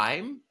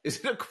crime? Is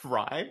it a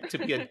crime to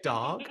be a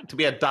dog? To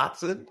be a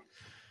Dachshund?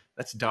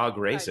 That's dog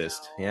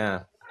racist.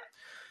 Yeah.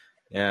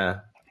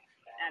 Anyway.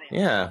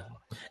 Yeah.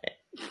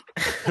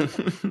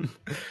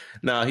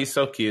 No, he's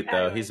so cute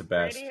though. He's the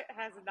best. Brady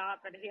has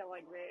not been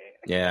healing me.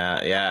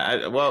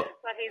 Yeah. Well,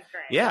 but he's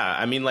great. Yeah,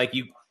 I mean, like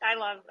you. I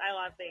love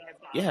seeing his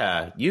mom.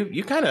 Yeah,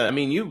 you kind of. I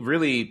mean, you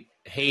really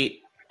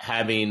hate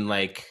having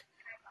like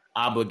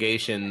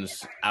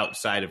obligations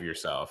outside of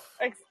yourself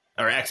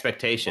or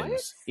expectations.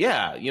 What?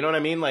 Yeah, you know what I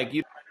mean. Like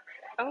you.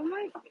 Oh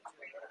my!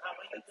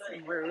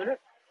 That's rude.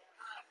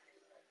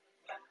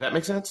 That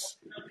makes sense.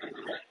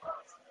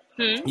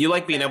 You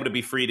like being able to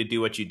be free to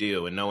do what you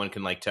do, and no one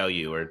can like tell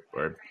you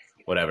or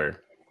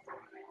whatever.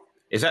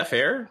 Is that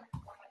fair?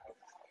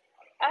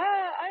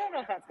 I don't know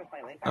if that's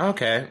completely fair.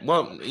 Okay.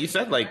 Well, you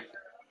said like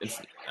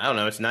I don't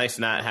know. It's nice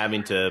not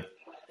having to.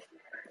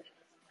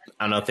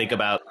 I don't know. Think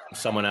about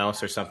someone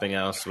else or something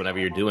else whenever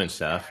you're doing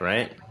stuff,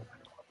 right?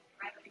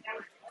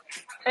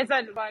 It's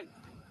like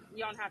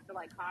you don't have to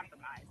like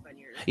compromise when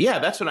you're. Yeah,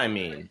 that's what I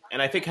mean. And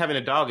I think having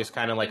a dog is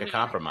kind of like a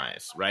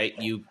compromise, right?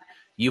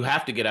 You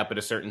have to get up at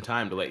a certain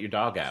time to let your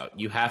dog out.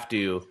 You have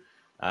to.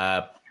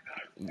 Yeah,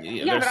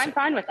 but I'm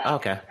fine with that.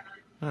 Okay.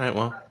 All right.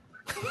 Well.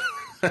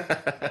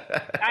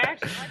 I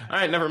actually. All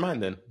right. Never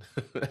mind then.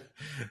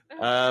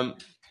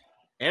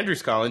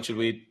 Andrew's calling. Should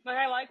we? But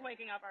I like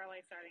waking up early,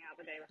 starting out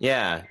the day.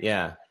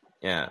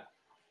 Yeah.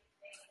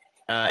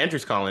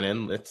 Andrew's calling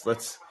in.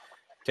 Let's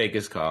take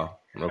his call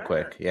real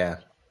quick. Yeah.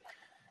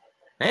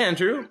 Hey,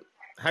 Andrew.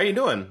 How you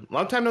doing?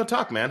 Long time no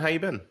talk, man. How you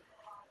been?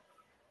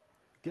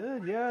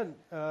 Good, yeah.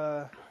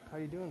 How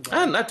you doing,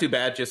 bud? Not too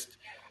bad. Just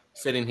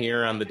sitting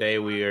here on the day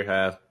we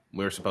were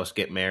supposed to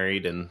get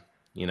married and,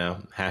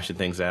 hashing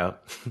things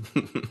out.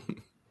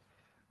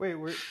 Wait,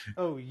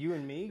 you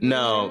and me?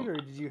 No. Married,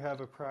 or did you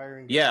have a prior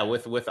engagement? Yeah,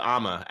 with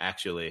Amma,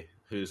 actually,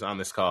 who's on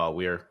this call.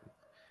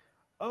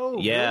 Oh,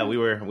 yeah, really? we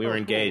were Cool.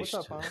 engaged.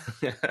 What's up,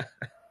 Amma?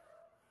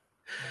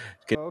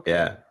 Okay.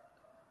 Yeah.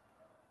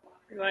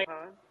 Like,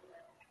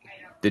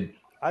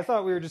 I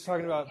thought we were just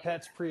talking about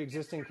pets'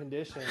 pre-existing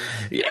conditions.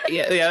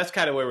 Yeah, that's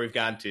kind of where we've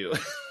gone to.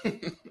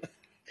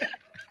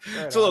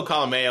 It's a little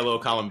column A, a little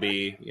column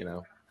B, yeah.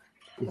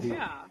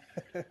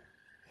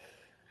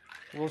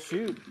 Well,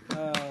 shoot.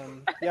 I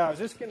was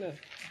just going to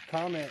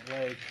comment,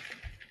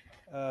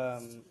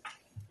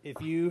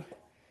 if you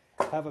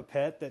have a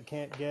pet that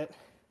can't get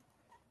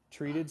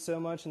treated so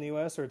much in the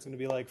U.S., or it's going to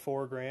be like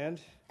 $4,000,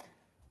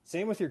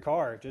 same with your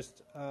car.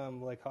 Just,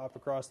 hop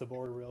across the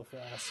border real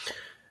fast.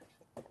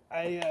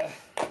 I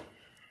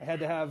had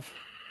to have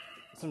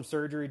some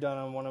surgery done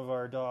on one of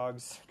our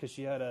dogs because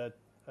she had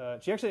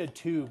she actually had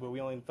two, but we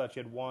only thought she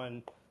had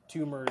one.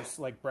 Tumors,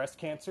 like breast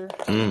cancer.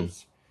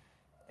 Mm.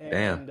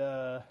 And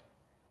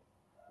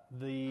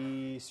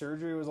the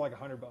surgery was like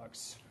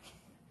 $100.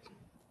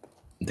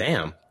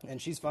 Damn.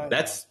 And she's fine.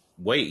 That's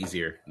way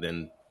easier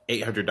than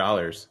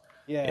 $800.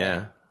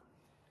 Yeah.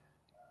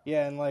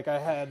 Yeah, and I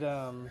had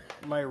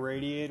my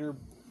radiator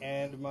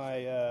and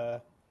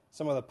my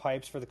some of the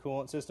pipes for the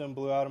coolant system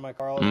blew out of my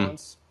car all at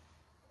once.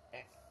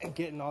 And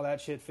getting all that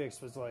shit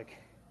fixed was like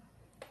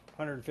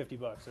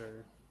 $150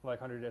 or like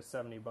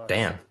 $170.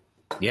 Damn.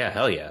 Yeah,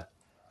 hell yeah.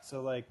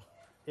 So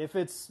if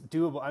it's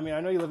doable, I mean,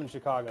 I know you live in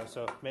Chicago,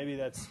 so maybe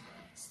that's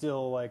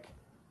still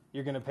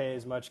you're going to pay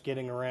as much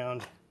getting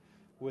around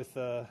with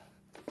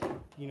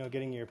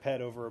getting your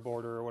pet over a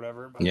border or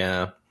whatever. But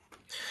yeah.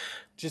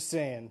 Just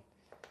saying,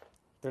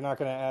 they're not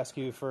going to ask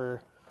you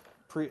for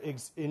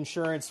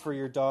insurance for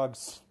your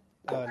dog's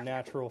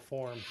natural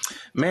form.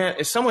 Man,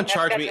 if someone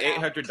charged me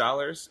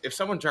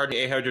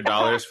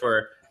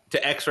 $800,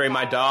 to x-ray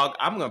my dog,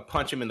 I'm going to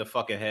punch him in the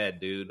fucking head,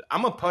 dude.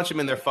 I'm going to punch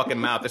him in their fucking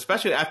mouth,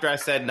 especially after I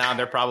said, nah,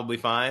 they're probably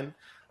fine.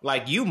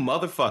 You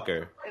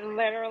motherfucker.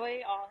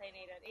 Literally all he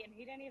needed. And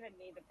he didn't even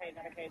need the pain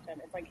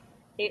medication. It's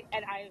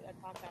and I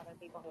talked to other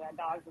people who had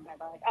dogs, and they're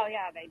like, oh,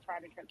 yeah, they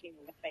try to trick you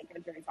with fake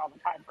injuries all the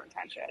time for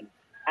attention.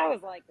 I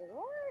was like,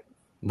 what?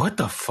 What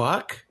the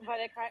fuck? But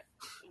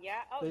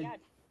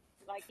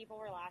people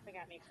were laughing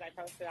at me because I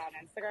posted on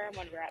Instagram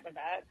when we were at the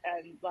vet,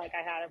 and I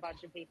had a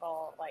bunch of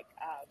people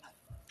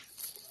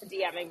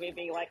DMing me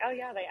being like, oh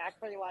yeah, they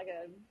actually you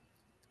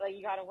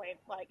gotta wait,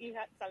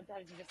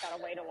 sometimes you just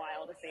gotta wait a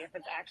while to see if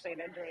it's actually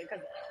an injury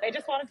because they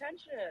just want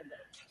attention.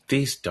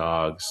 These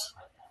dogs.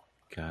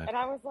 God. And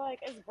I was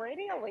like, is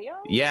Brady a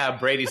Leo? Yeah,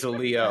 Brady's a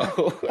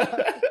Leo.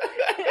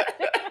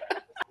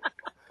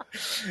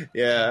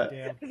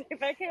 Yeah.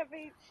 There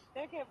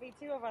can't be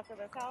two of us in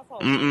this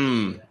household.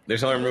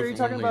 There's only room. Are you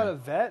talking about a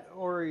vet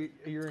or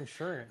your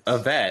insurance? A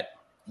vet.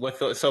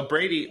 Brady's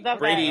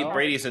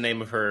the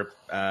name of her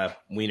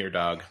wiener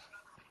dog,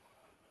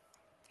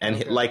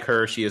 and like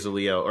her, she is a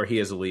Leo, or he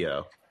is a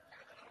Leo.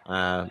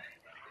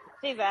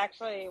 He's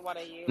actually one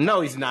of you.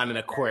 No, he's not an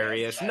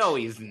Aquarius. No,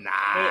 he's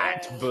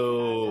not.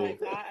 Boo.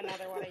 He's not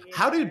another one of you.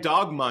 How do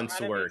dog months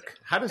work?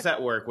 How does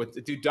that work?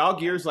 Do dog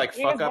years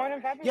fuck up?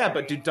 Yeah,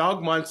 but do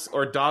dog months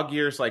or dog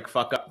years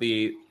fuck up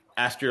the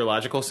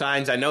astrological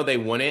signs? I know they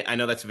wouldn't. I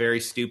know that's very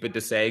stupid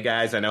to say,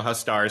 guys. I know how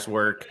stars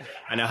work.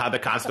 I know how the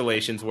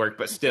constellations work,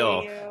 but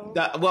still.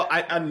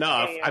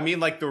 Enough. I mean,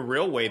 the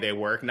real way they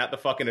work, not the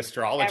fucking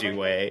astrology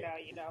way.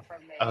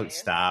 From me. Oh,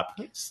 stop.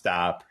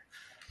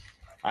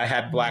 I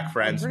had black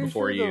friends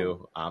before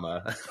you,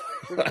 Amma.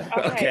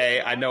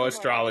 Okay, I know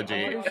astrology.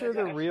 I'm pretty sure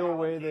the real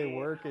way they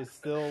work is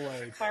still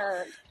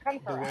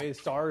the way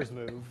stars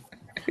move.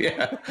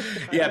 Yeah,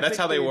 that's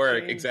how they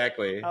work,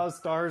 exactly. How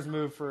stars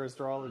move for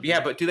astrology.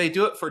 Yeah, but do they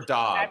do it for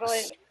dogs? I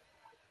believe.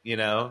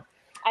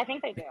 I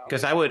think they do.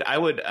 Because I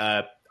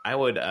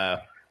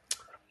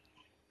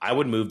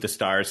would move the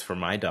stars for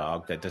my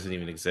dog that doesn't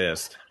even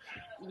exist.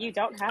 You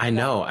don't have. I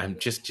know. I'm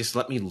just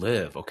let me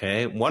live,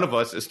 okay? One of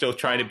us is still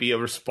trying to be a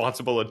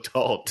responsible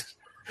adult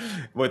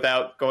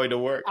without going to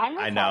work.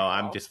 I know.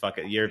 I'm just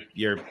fucking. You're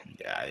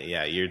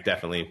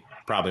definitely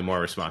probably more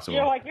responsible.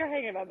 You're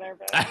hanging on there,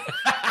 but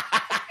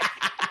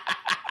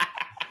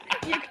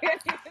you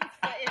can't even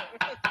say it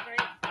with a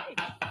straight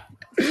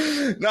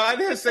face. No, I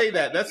didn't say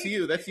that. That's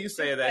you. That's you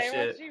saying that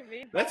shit.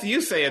 That's you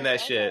saying that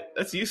shit.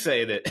 That's you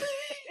saying it.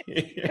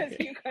 Because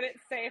you couldn't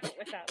say it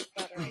without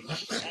stuttering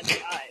at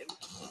times.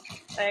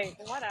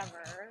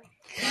 Whatever.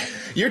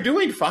 You're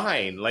doing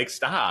fine.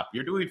 Stop.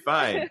 You're doing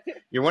fine.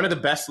 You're one of the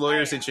best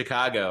lawyers in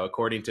Chicago,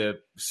 according to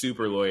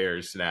super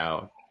lawyers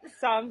now.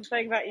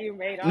 Something that you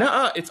made up.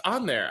 No, it's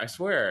on there. I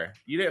swear.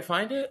 You didn't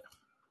find it?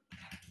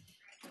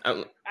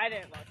 I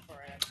didn't look for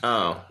it.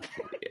 Oh.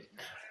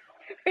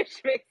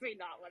 Which makes me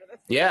not one of the.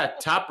 Yeah,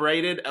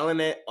 top-rated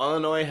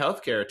Illinois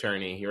healthcare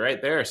attorney. You're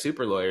right there.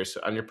 Super lawyers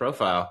on your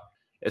profile.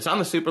 It's on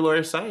the super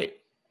lawyer site.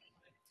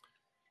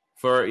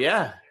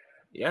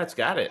 It's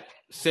got it.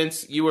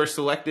 since you were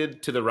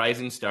selected to the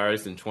Rising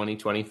Stars in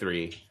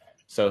 2023,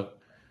 so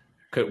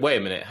wait a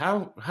minute,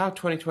 how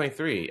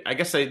 2023? I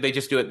guess they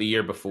just do it the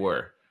year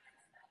before.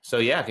 So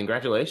yeah,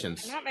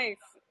 congratulations. That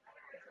makes.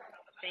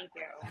 Thank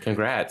you.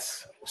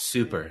 Congrats.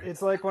 Super.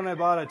 It's like when I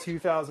bought a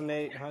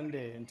 2008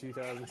 Hyundai in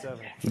 2007.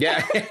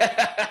 Yeah,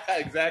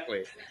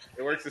 exactly.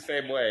 It works the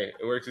same way.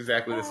 It works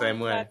exactly the same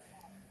way. That's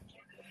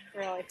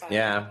really fun.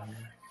 Yeah.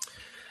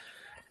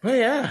 Well,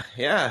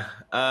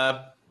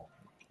 yeah.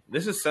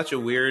 This is such a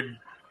weird.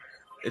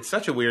 It's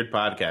such a weird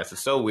podcast. It's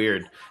so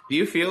weird. Do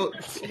you feel?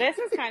 This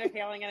is kind of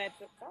healing in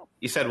itself.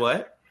 You said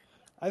what?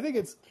 I think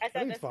it's I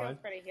said this fine. feels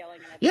pretty healing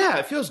in itself. Yeah,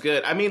 it feels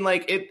good. I mean,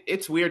 like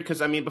it's weird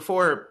because I mean,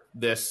 before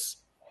this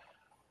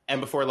and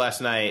before last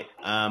night,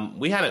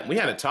 we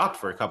hadn't talked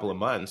for a couple of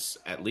months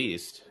at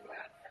least.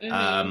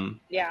 Mm-hmm.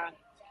 Yeah.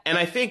 And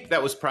I think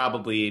that was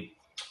probably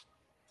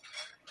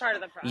Part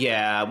of the process.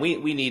 yeah.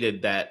 We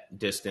needed that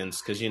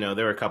distance because there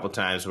were a couple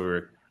times we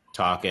were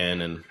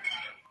talking and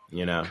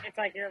It's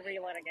like you're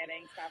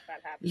relitigating stuff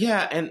that happened.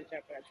 yeah, and It's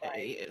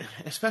like,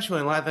 especially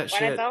when a lot of that when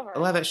shit, it's over. a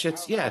lot of that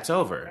shit's it's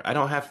over. I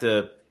don't have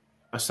to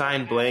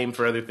assign blame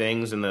for other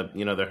things, and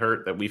the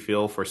hurt that we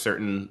feel for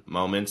certain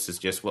moments is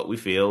just what we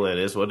feel. It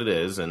is what it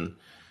is, and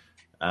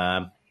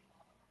and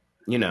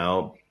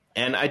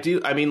I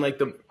mean,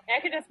 like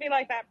it could just be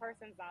like that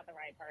person's not the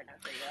right partner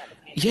for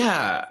you.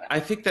 yeah, I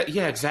think that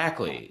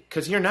exactly,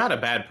 because you're not a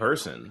bad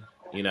person,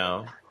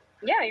 Yeah,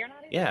 you're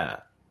not.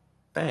 Yeah,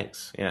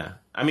 thanks. Yeah,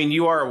 I mean,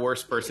 you are a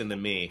worse person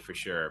than me for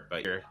sure,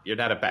 but you're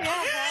not a bad.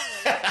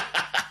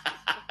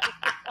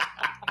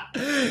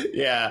 Yeah,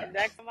 yeah.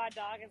 next time my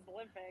dog is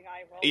limping,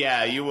 I will.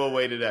 Yeah, you will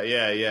wait it out.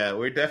 Yeah.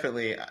 We're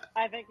definitely.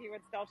 I think you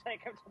would still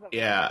take him to the.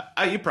 Yeah,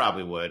 you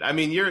probably would. I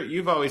mean,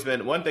 you've always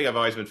been one thing I've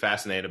always been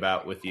fascinated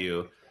about with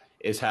you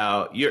is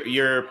how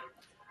you're.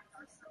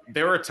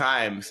 There were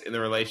times in the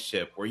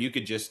relationship where you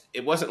could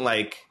it wasn't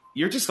like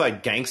you're just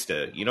like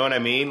gangsta. You know what I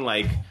mean?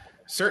 Like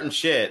certain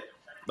shit.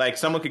 Like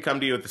someone could come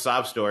to you at the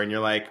sob store and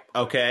you're like,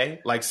 okay,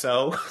 like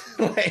so,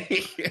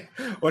 like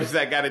what does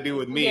that got to do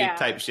with me? Yeah.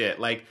 Type shit.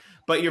 Like.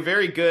 But you're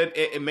very good.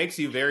 It makes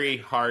you very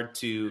hard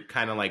to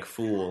kind of like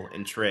fool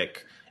and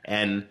trick.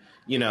 And,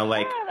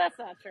 like. Oh, that's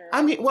not true.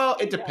 I mean, well,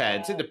 it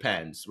depends. It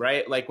depends,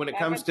 right? Like when it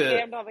comes to.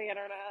 Scammed on the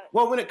internet.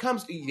 Well, when it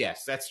comes to.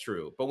 Yes, that's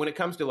true. But when it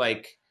comes to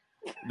like.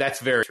 That's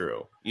very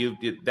true.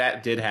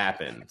 That did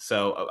happen.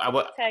 So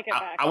Take it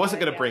back. I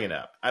wasn't going to bring it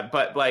up.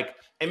 But like,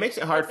 it makes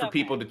it hard It's for okay.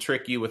 people to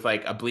trick you with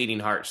like a bleeding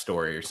heart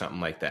story or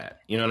something like that.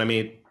 You know what I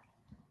mean?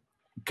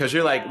 Because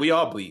you're like, we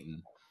all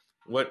bleeding.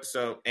 What?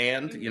 So,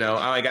 and,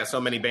 I got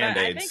so many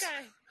Band-Aids.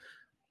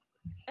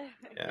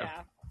 Yeah.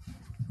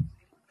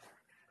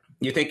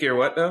 You think you're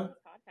what, though?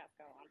 Podcast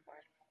go on for?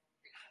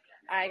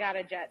 I got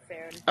a jet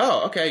soon.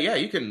 Oh, okay. Yeah,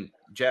 you can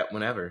jet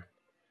whenever.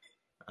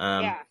 Yeah.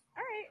 All right.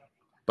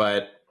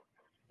 But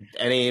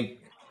any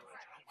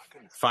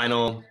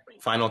final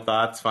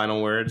thoughts,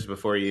 final words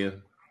before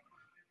you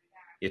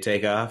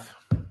take off?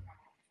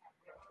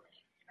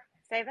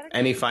 Say that again.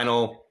 Any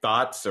final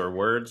thoughts or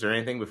words or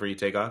anything before you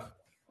take off?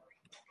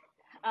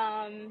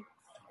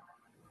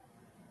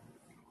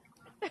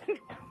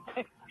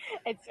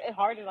 It's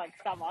hard to like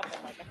sum up in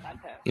like a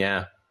sentence.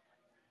 Yeah.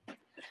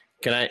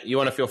 You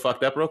want to feel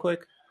fucked up real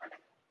quick?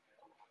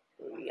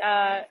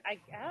 I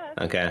guess.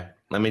 Okay.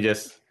 Let me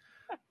just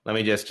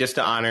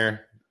to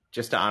honor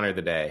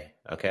the day.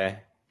 Okay.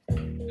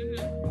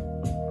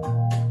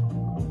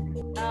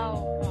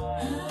 Oh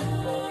God.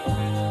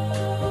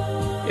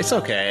 It's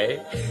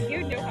okay.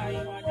 You knew how you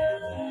wanted it.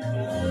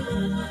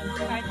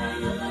 I tell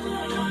you,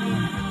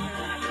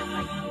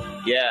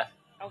 like, Yeah.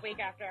 a week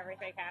after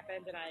everything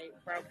happened, and I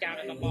broke down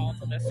in the mall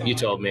to this song. You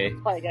told me.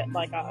 Like it,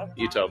 like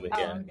You told me. Oh,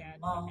 Yeah. okay.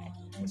 Okay.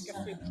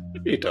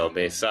 You told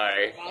me.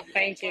 Sorry. Well,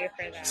 thank you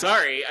for that.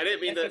 Sorry, I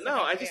didn't mean This to. is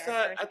No, I supposed to just be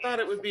our thought first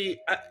it would be.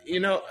 You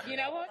know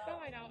what though?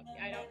 I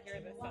don't hear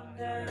this song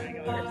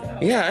regular. So.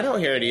 Yeah, I don't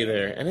hear it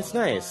either, and it's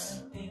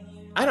nice.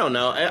 I don't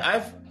know.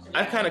 I've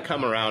kind of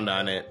come around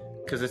on it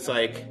because it's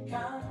like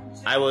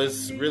I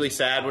was really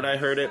sad when I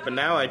heard it, but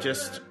now I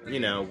just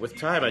with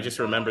time I just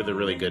remember the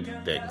really good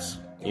things,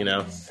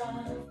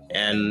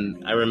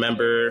 and I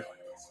remember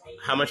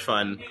how much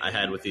fun I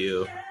had with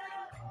you,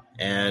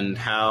 and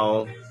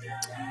how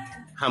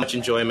much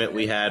enjoyment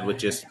we had with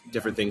just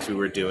different things we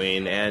were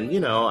doing, and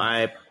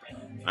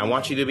I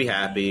want you to be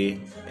happy,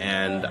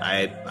 and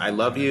I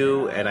love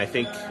you, and I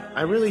think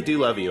I really do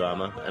love you,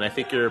 Amma, and I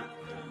think you're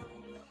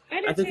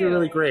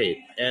really great,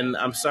 and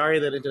I'm sorry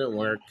that it didn't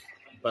work,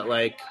 but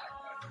like,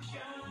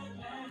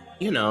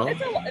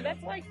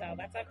 That's life though.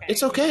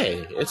 That's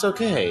okay. It's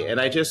okay,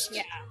 and I just,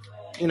 Yeah.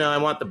 I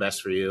want the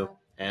best for you,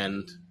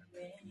 and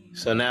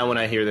so now when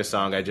I hear this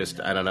song, I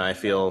don't know, I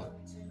feel,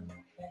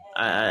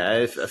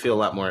 I feel a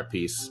lot more at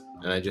peace,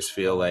 and I just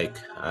feel like,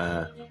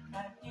 I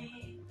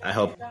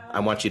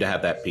want you to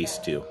have that peace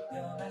too.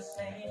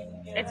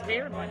 It's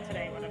weird what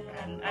today would have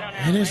been. I don't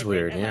know. It is Like,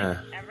 weird, like, yeah.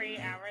 Every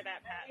hour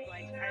that passed,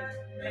 like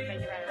I've been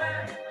thinking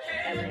about it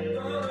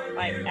every,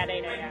 like at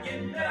 8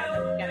 a.m.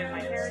 I'm getting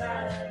my hair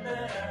done.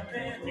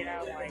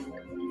 Like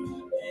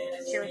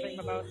tears in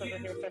mimosas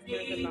with your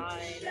sisters and mine.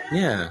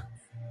 Yeah.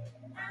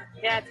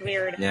 Yeah, it's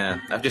weird. Yeah.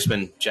 I've just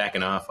been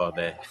jacking off all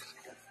day.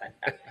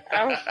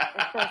 Oh, of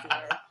course you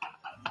are.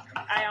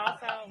 I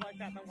also looked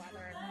at the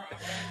weather in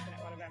Providence and it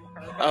would have been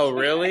perfect. Oh,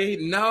 really?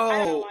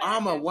 No. I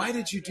Amma, did why that.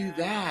 did you do Yeah.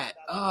 that?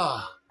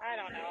 Oh, I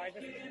don't know. I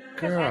just,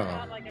 Girl. I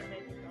thought like it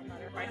made me feel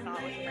better if I saw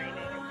it was raining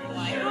and be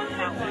like, it's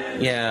not weather.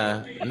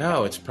 yeah.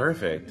 No, it's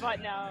perfect.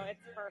 But no, it's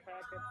perfect.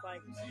 It's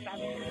like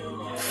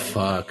 70.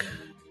 Fuck.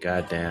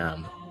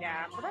 Goddamn.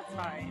 Yeah, so that's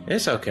fine.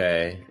 It's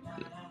okay.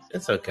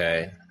 It's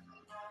okay.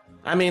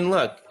 I mean,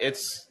 look,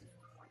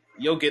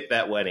 you'll get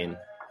that wedding.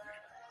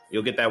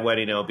 You'll get that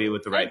wedding. It'll be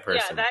with the right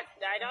person. Yeah,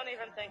 I don't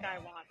even think I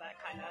want that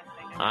kind of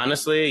thing.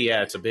 Honestly,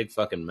 yeah, it's a big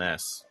fucking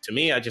mess. To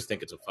me, I just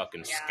think it's a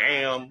fucking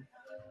scam.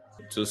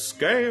 It's a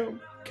scam,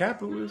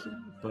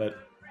 capitalism. But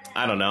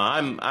I don't know.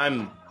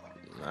 I'm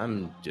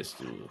just,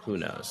 who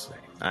knows?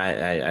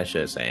 I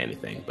shouldn't say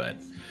anything, but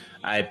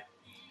I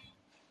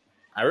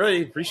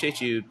really appreciate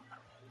you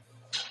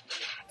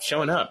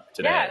showing up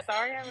today. Yeah,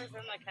 sorry I was in the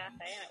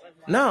cafe and it was.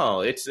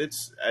 No, it's.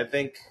 I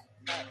think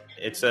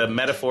it's a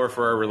metaphor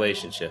for our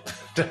relationship.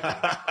 It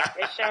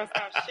shows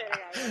how shitty I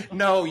was.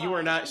 No, you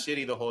were not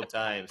shitty the whole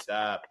time.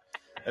 Stop.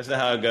 That's not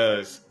how it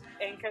goes.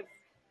 And because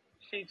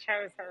she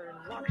chose her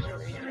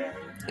luxury.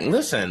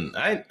 Listen,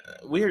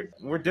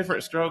 we're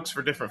different strokes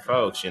for different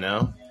folks, you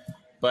know.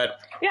 But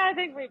Yeah, I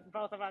think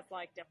both of us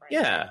like different.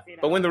 yeah, things, you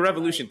know? but when the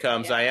revolution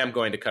comes, Yeah. I am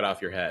going to cut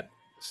off your head.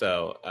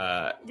 So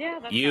Yeah,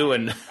 that's you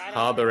fine. and I don't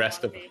all the really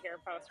rest wanna of be here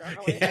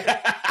post-revolution.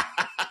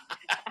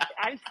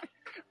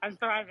 I'm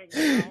thriving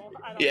now.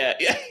 I don't yeah,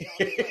 want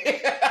to be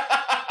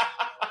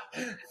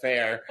yeah.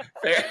 fair,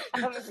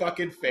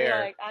 fucking fair,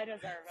 Like, I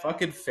deserve it.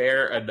 fucking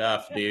fair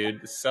enough,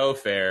 dude. So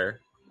fair,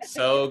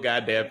 so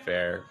goddamn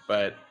fair.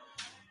 But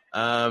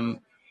Well,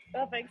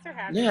 thanks for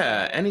having me.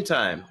 yeah,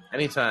 anytime.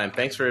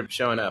 Thanks for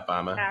showing up,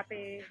 Amma.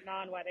 Happy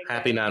non-wedding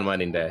Happy day.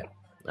 non-wedding day.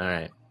 All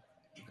right.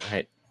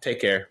 Take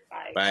care.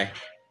 Bye.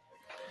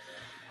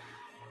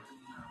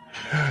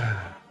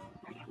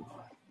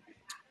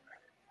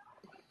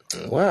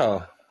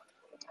 Well,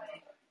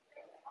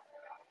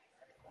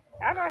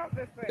 How about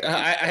this thing?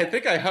 I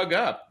think I hung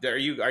up. Are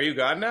you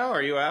gone now?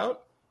 Are you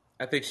out?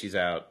 I think she's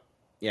out.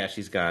 Yeah,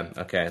 she's gone.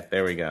 Okay,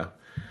 there we go.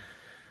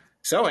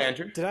 So,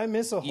 Andrew, Did I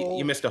miss a whole?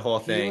 you missed a whole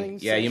thing. healing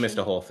Yeah, you missed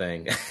a session? whole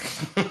thing.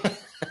 All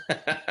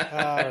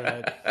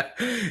right.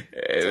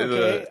 It was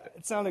Okay.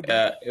 It sounded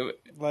good.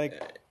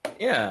 Like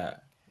yeah.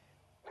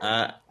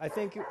 I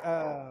think.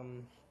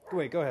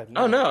 Wait, go ahead.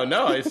 Oh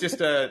no! It's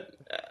just I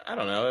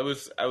don't know.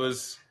 I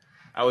was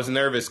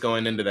nervous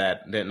going into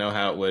that. Didn't know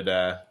how it would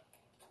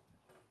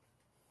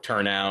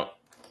turn out.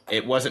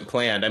 It wasn't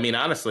planned. I mean,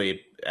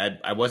 honestly,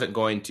 I wasn't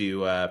going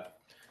to.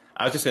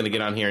 I was just going to get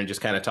on here and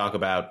just kind of talk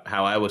about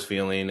how I was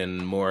feeling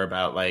and more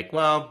about like,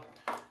 well,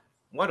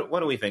 what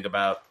do we think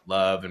about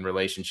love and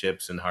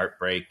relationships and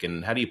heartbreak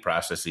and how do you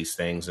process these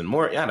things and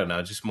more. I don't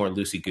know, just more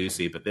loosey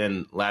goosey. But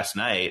then last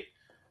night,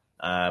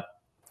 at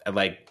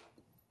like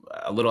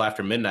a little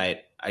after midnight,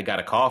 I got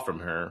a call from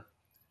her,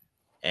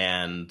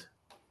 and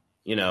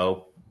you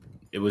know,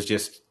 it was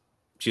just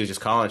she was just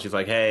calling. She's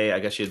like, "Hey, I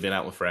guess she had been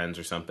out with friends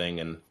or something,"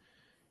 and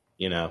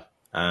you know,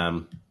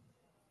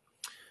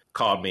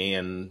 called me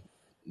and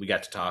we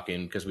got to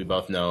talking because we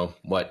both know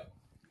what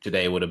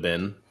today would have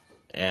been.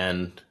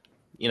 And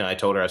you know, I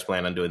told her I was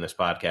planning on doing this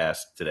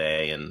podcast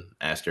today, and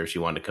asked her if she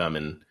wanted to come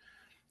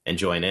and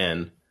join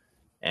in.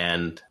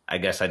 And I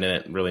guess I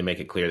didn't really make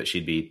it clear that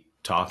she'd be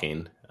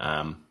talking.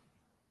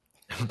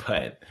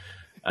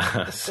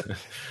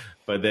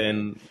 But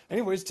then,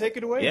 anyways, take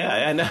it away.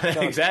 yeah, I know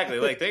No. exactly.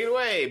 Like, take it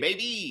away,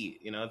 baby.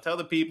 You know, tell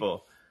the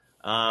people.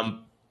 But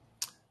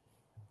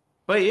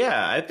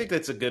yeah, I think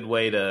that's a good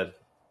way to.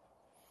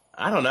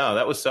 I don't know.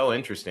 That was so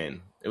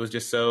interesting. It was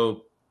just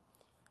so.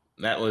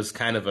 That was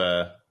kind of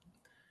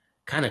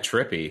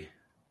trippy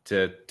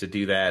to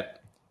do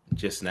that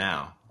just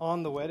now.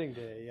 On the wedding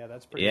day. Yeah,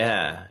 that's pretty.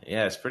 Yeah,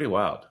 it's pretty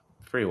wild.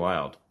 Pretty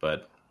wild,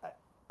 but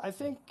I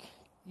think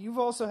you've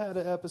also had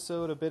an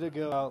episode a bit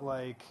ago about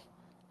like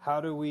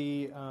how do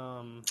we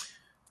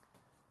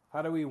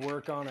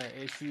work on an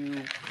issue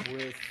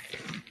with,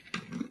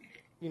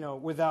 you know,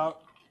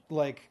 without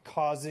like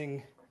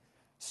causing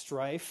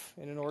strife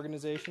in an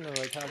organization, or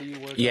like how do you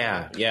work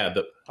yeah, on yeah,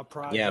 a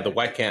project the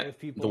why can't with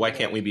people the why that-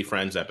 can't we be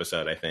friends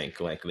episode, I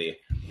think, like the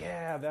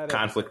that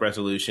conflict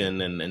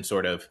resolution and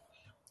sort of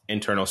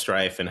internal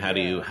strife, and how do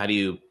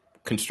you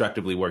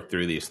constructively work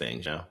through these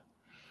things, you know?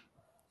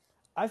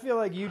 I feel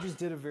like you just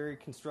did a very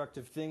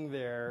constructive thing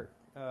there,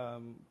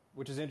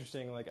 which is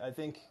interesting. Like, I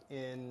think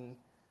in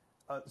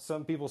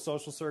some people's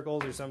social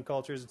circles or some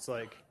cultures, it's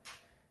like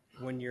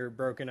when you're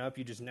broken up,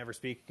 you just never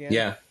speak again.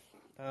 Yeah.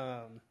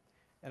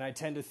 And I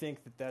tend to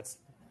think that that's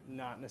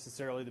not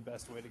necessarily the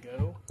best way to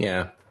go.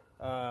 Yeah.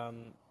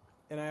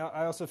 And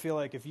I also feel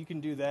like if you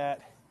can do that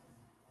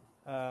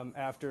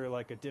after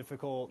like a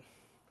difficult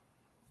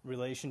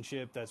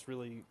relationship that's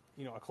really,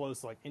 you know, a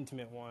close, like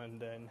intimate one,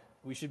 then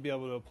we should be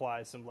able to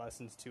apply some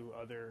lessons to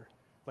other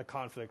like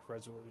conflict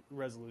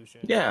resolution.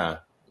 Yeah.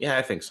 Yeah,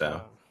 I think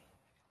so.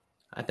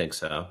 I think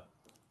so.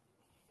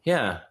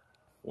 Yeah.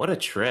 What a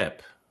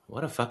trip.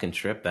 What a fucking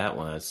trip that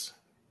was.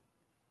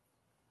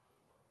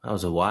 That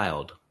was a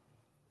wild.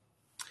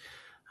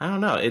 I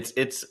don't know. It's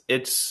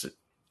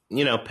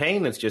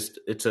pain is just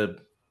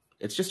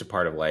it's just a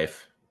part of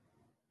life.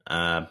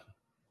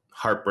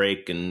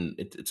 Heartbreak, and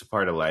it's a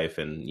part of life.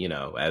 And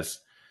as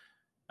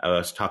I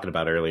was talking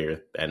about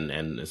earlier,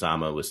 and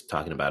Zama was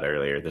talking about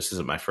earlier, this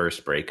isn't my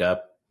first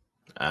breakup.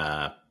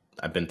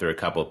 I've been through a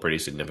couple of pretty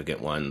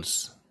significant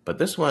ones, but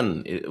this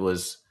one, it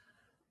was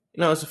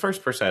the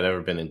first person I'd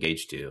ever been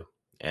engaged to,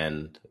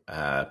 and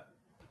I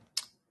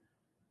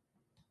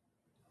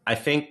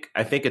think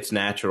it's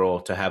natural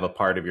to have a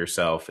part of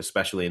yourself,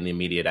 especially in the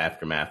immediate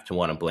aftermath, to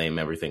want to blame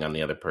everything on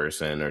the other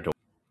person, or to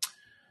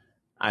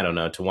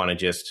want to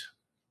just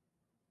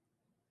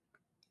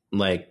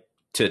like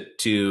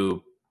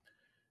to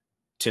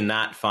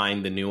not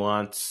find the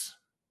nuance.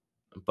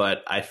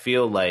 But I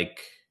feel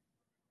like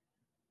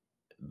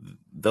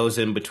those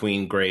in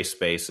between gray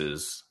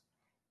spaces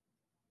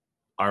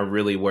are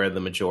really where the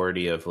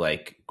majority of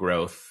like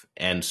growth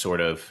and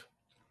sort of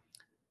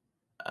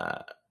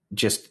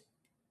just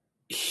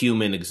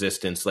human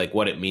existence, like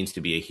what it means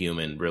to be a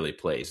human, really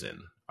plays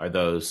in, are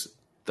those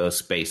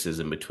spaces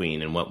in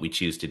between, and what we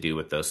choose to do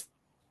with those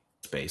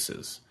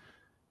spaces.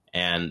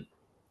 And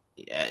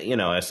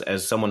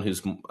as someone who's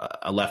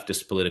a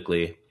leftist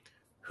politically,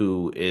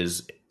 who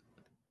is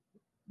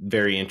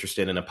very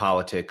interested in a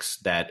politics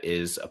that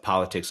is a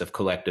politics of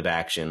collective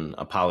action,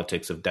 a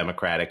politics of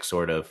democratic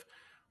sort of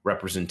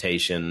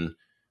representation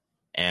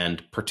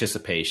and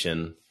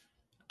participation,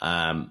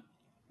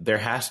 there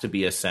has to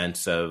be a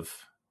sense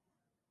of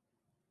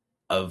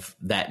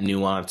that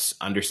nuance,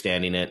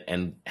 understanding it,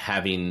 and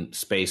having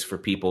space for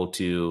people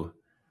to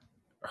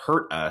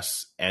hurt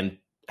us, and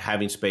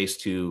having space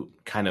to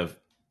kind of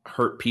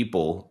hurt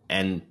people,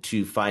 and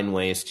to find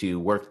ways to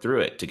work through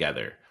it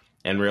together,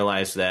 and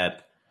realize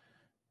that,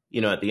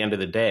 at the end of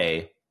the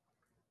day,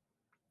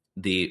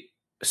 the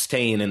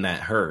staying in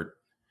that hurt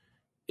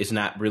is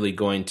not really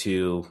going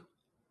to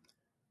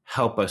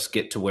help us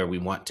get to where we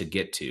want to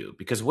get to.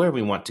 Because where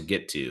we want to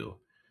get to,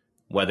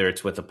 whether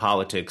it's with the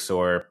politics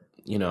or,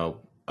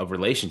 a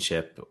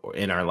relationship or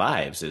in our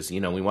lives, is, we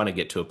want to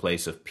get to a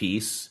place of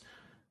peace.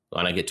 We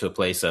want to get to a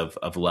place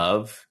of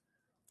love,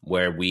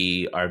 where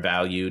we are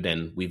valued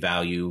and we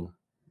value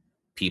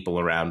people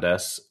around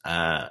us.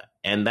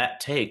 And that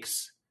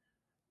takes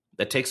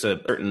a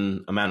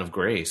certain amount of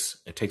grace.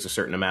 It takes a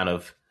certain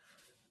amount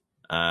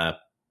of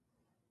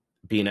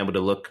being able to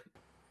look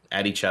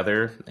at each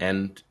other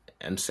and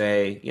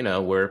say,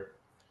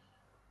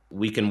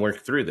 we can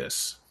work through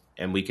this,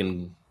 and we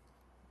can,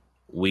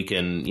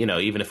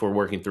 even if we're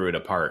working through it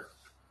apart,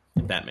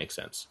 if that makes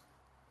sense.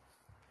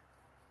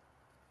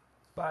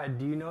 But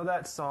do you know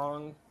that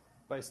song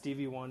by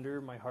Stevie Wonder,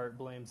 My Heart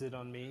Blames It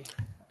on Me?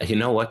 You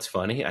know what's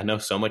funny? I know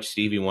so much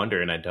Stevie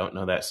Wonder, and I don't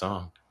know that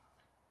song.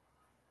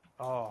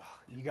 Oh,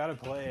 you got to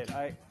play it.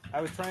 I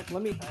was trying,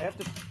 I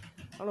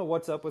don't know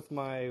what's up with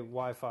my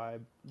Wi-Fi.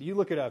 You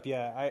look it up,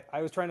 yeah.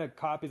 I was trying to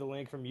copy the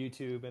link from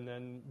YouTube, and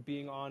then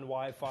being on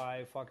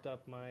Wi-Fi fucked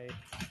up my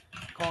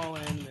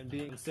call-in, and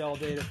being cell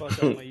data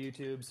fucked up my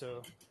YouTube,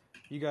 so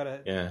you got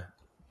to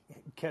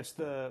catch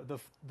the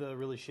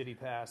really shitty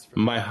pass.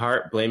 My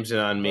Heart Blames It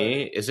on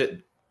Me. Is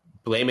it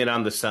Blame It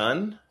on the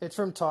Sun? It's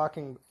from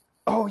Talking...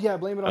 Oh, yeah,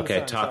 Blame It on the Sun.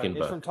 Okay, Talking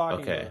Book. It's from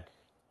Talking Book.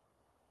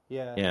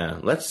 Yeah. Yeah,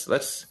 let's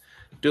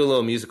do a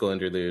little musical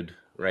interlude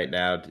right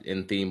now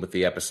in theme with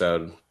the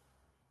episode.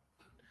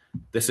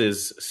 This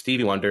is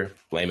Stevie Wonder,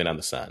 Blame It on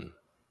the Sun.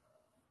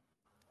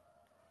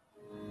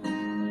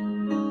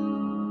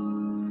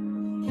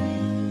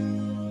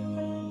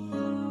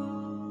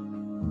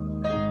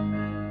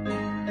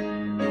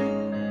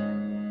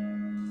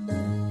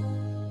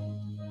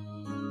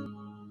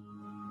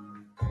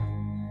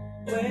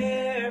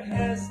 Where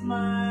has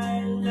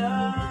my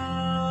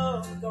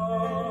love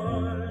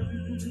gone?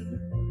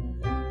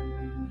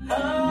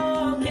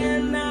 How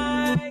can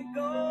I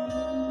go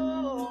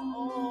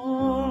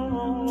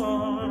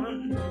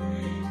on?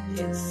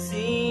 It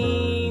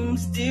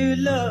seems dear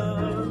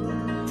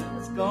love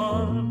has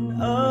gone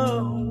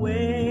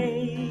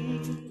away.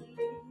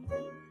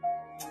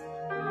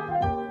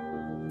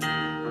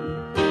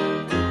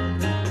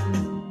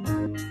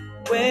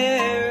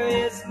 Where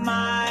is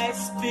my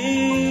spirit?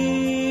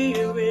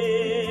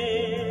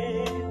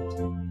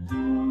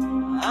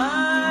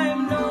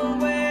 I'm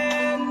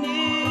nowhere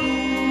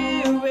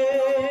near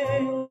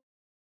it.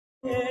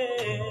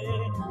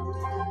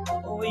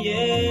 Oh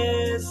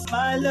yes,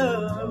 my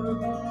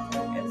love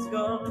has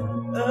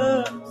gone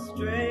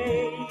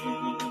astray.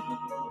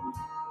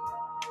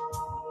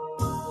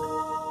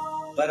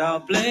 But I'll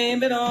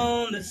blame it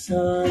on the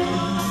sun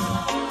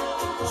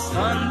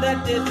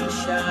that didn't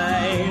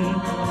shine.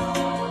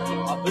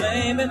 I'll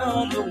blame it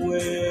on the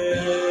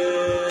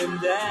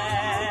wind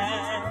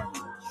and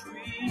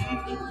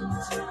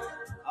trees.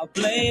 I'll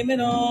blame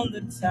it on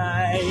the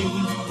time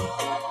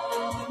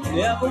it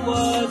never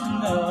was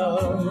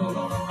enough.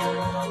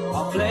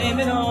 I'll blame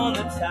it on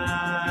the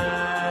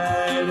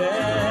tide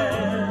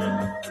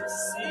and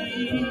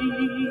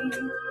sea.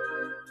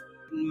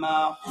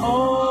 my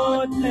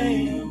heart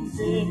blames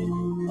it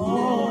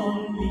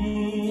on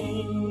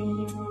me.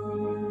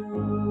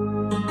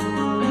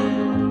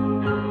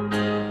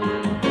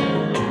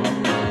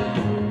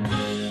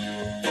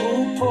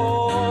 Who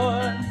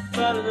poured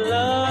the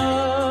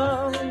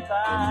love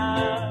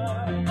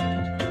out?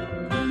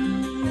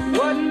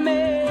 What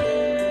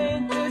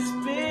made this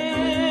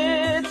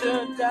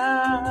bitter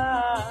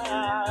doubt?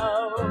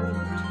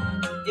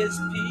 Is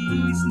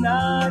peace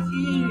not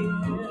here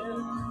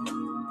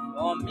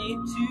for me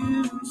to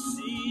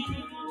see?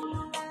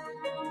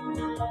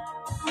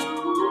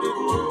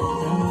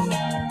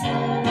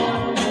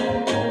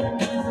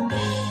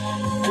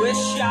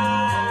 Wish I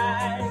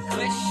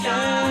could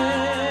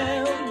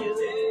tell you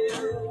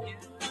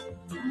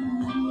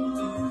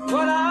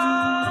what I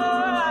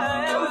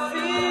am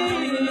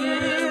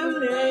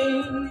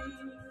feeling,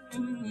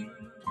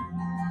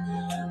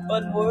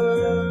 but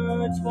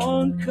words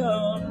won't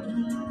come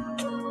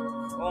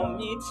for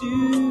me to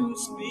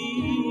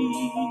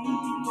speak.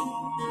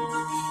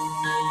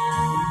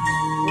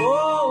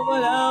 Oh,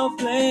 but I'll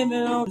blame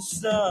it on the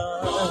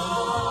sun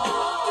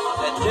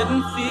that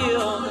didn't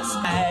feel the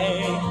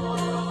sky.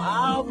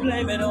 I'll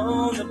blame it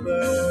on the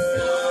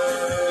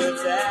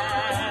birds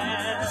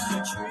and the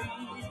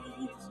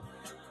trees.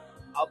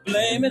 I'll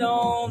blame it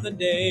on the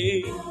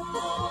day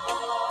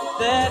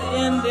that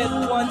ended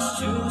once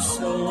too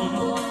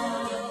soon.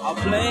 I'll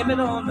blame it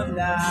on the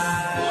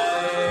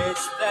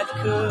nights that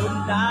could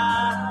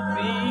not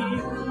be.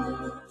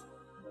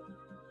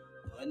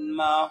 When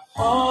my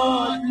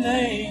heart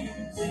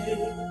blames it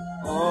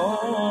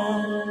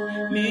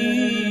on me.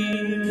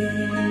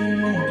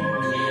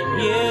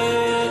 Yeah.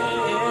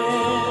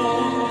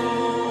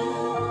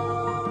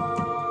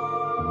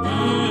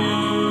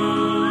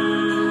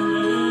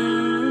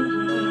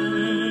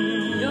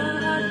 Your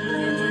heart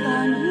blames it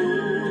on you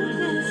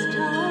this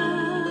time.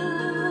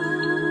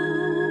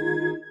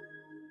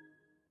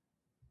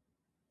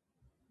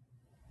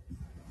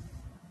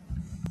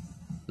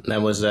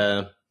 That was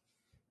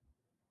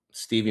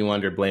Stevie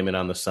Wonder, Blame It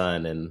on the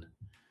Sun, and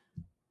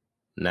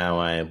now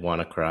I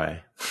want to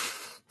cry.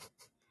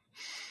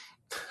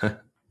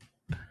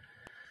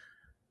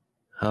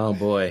 Oh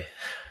boy.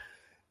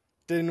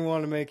 Didn't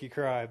want to make you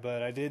cry,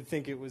 but I did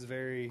think it was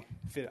very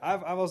fit.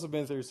 I've also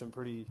been through some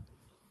pretty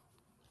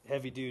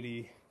heavy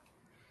duty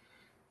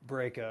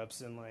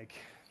breakups, and like,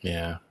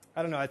 Yeah.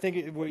 I don't know. I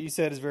think what you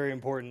said is very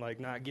important, like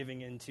not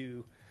giving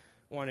into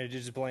wanting to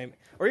just blame,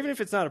 or even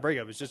if it's not a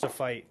breakup, it's just a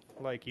fight.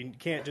 Like, you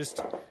can't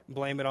just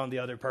blame it on the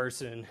other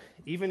person,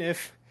 even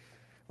if,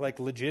 like,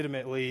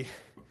 legitimately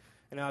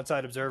an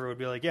outside observer would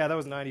be like, yeah, that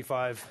was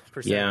 95%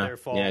 of their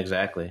fault. Yeah,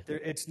 exactly.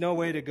 It's no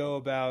way to go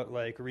about,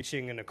 like,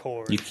 reaching an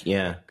accord.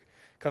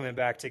 Coming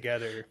back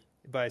together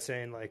by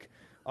saying, like,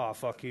 oh,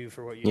 fuck you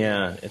for what you did.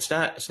 Yeah, that's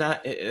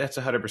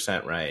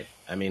 100% right.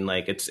 I mean,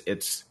 like,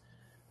 it's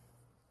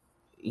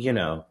you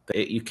know,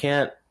 you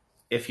can't,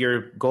 if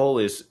your goal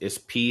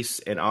is peace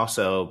and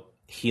also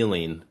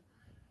healing,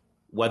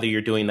 whether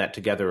you're doing that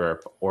together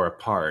or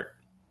apart,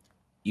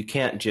 you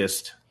can't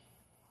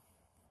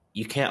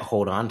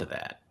hold on to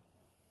that.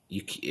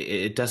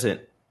 It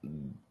doesn't,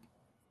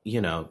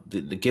 you know,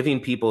 the giving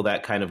people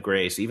that kind of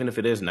grace, even if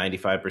it is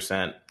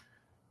 95%,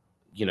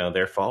 you know,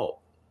 their fault.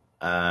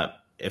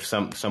 If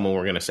someone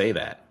were going to say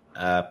that,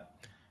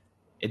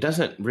 it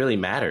doesn't really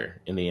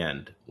matter in the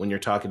end when you're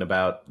talking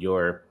about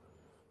your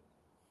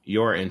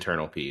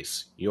internal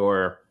peace,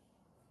 your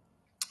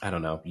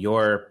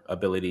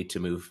ability to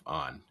move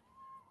on,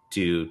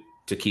 to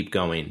keep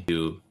going,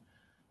 to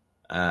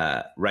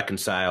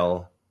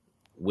reconcile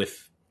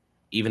with,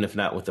 even if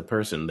not with the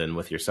person, then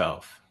with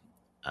yourself.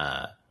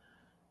 And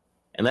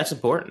that's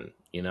important.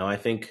 You know, I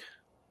think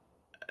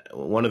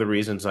one of the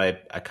reasons I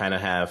kind of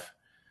have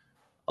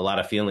a lot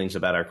of feelings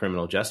about our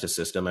criminal justice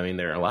system, I mean,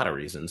 there are a lot of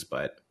reasons,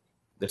 but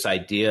this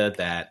idea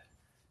that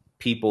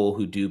people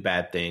who do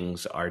bad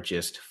things are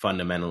just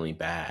fundamentally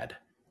bad,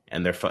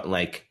 and they're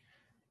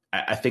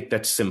I think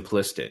that's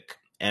simplistic,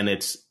 and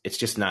it's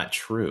just not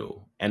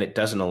true, and it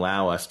doesn't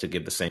allow us to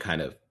give the same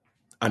kind of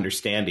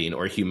understanding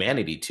or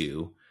humanity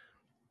to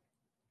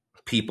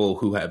people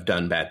who have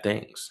done bad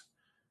things.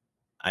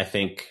 I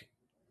think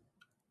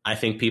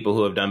people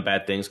who have done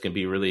bad things can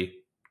be really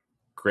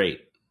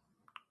great,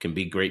 can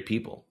be great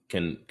people,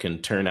 can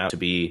turn out to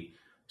be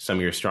some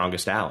of your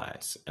strongest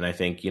allies. And I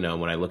think, you know,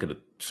 when I look at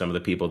some of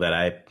the people that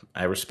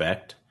I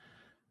respect,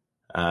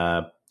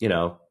 you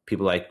know,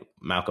 people like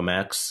Malcolm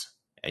X,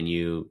 and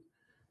you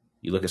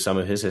look at some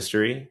of his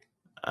history,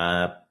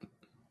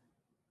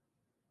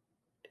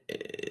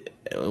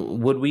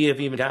 would we have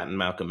even gotten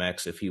Malcolm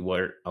X if he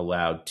were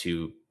allowed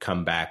to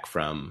come back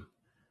from,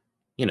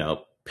 you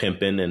know,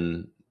 pimping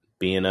and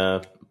being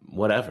a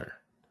whatever?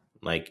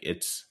 Like,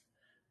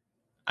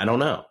 I don't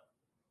know.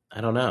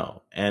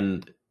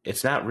 And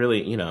it's not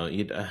really, you know,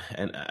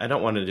 and I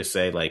don't want to just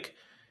say like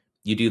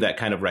you do that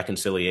kind of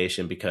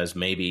reconciliation because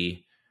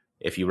maybe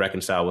if you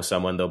reconcile with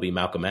someone, they'll be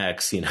Malcolm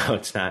X. You know,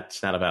 it's not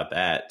about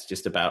that. It's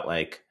just about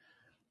like,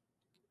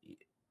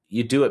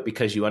 you do it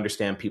because you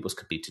understand people's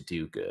capacity to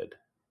do good.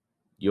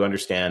 You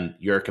understand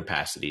your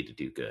capacity to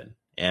do good.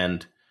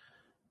 And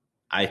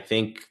I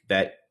think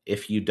that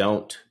if you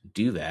don't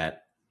do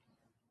that,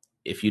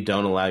 if you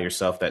don't allow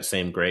yourself that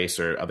same grace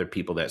or other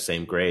people that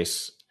same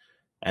grace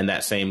and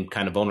that same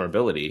kind of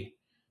vulnerability,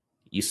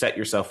 you set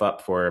yourself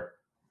up for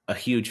a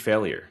huge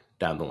failure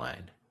down the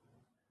line.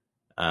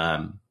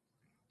 And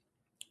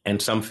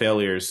some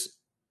failures,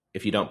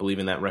 if you don't believe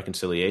in that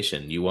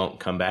reconciliation, you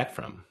won't come back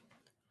from.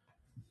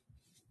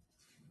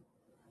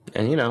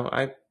 And, you know,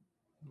 I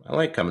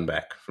like coming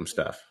back from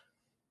stuff.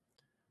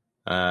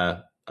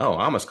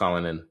 Alma's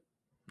calling in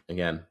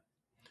again.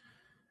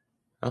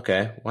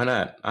 Okay, why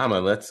not?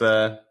 Alma, let's,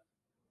 you're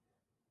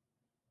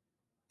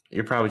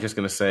probably just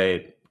going to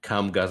say,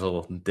 come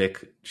guzzle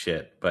dick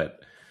shit, but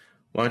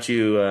why don't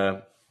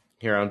you,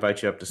 here, I'll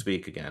invite you up to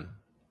speak again,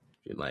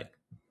 if you'd like.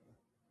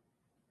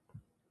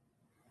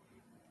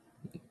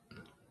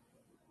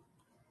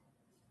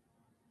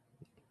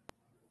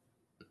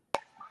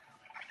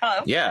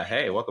 Hello. Yeah,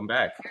 hey, welcome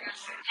back.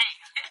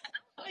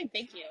 Hi,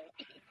 thank you.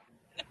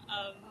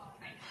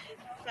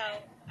 So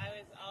I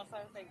was also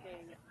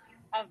thinking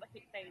of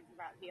things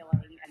about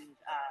healing and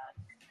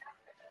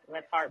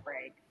with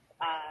heartbreak.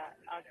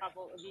 A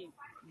couple, you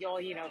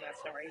know that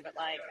story, but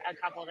like a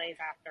couple days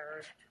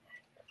after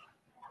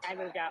I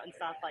moved out and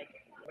stuff, like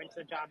went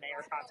to the John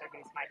Mayer concert.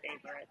 He's my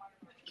favorite.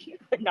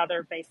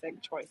 Another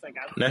basic choice, I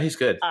guess. No, he's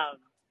good.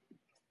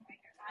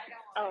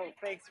 Oh,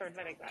 thanks for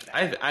admitting that.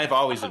 I've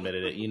always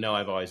admitted it. You know,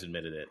 I've always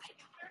admitted it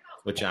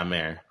with John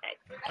Mayer.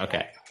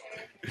 Okay.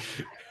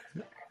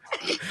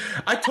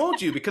 I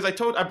told you because I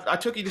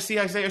took you to see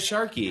Isaiah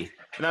Sharkey,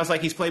 and I was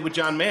like, he's played with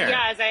John Mayer.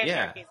 Yeah, Isaiah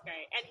Sharkey's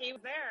great, and he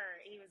was there.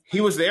 He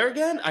was there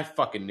again? I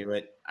fucking knew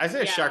it.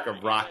 Isaiah Sharkey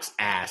rocks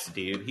ass,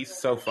 dude. He's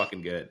so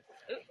fucking good.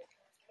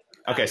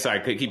 Okay,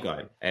 sorry. Keep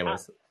going.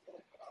 Anyways.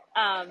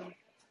 And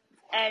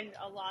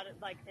a lot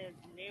of like his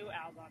new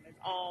album is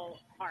all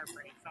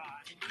heartbreak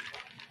songs.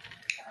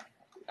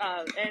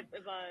 The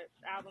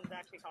album's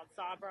actually called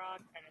Sob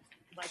Rock, and it's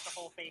like the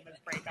whole famous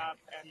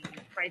breakups, and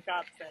it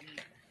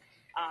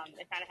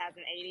kind of has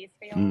an 80s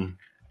feel.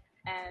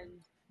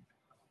 And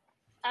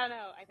I don't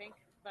know, I think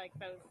like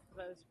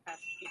those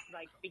past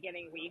like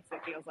beginning weeks,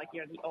 it feels like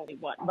you're the only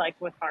one.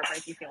 Like with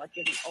heartbreak, you feel like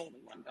you're the only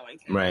one going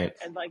through it.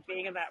 And like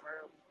being in that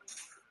room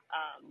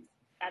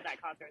at that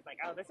concert, it's like,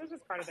 oh, this is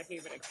just part of the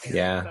human experience.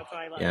 Yeah. That's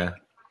why I love it.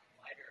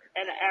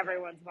 And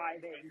everyone's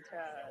vibing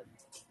to,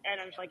 and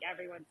I'm like,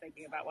 everyone's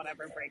thinking about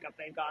whatever breakup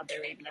they've gone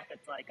through, even if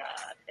it's like,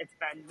 it's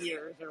been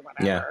years or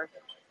whatever. Yeah.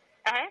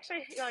 I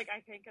actually, like, I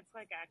think it's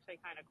like actually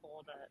kind of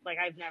cool to, like,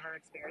 I've never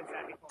experienced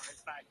that before,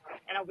 but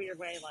in a weird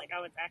way, like,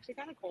 oh, it's actually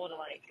kind of cool to,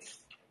 like,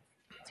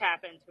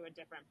 tap into a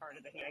different part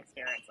of the human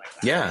experience like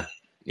that. Yeah.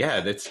 Yeah.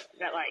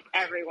 That, like,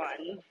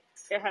 everyone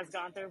it has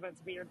gone through, but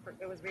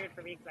it was weird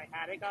for me because I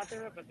hadn't gone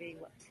through it, but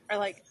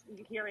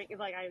hearing,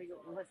 like, I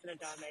listen to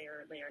John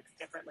Mayer lyrics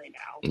differently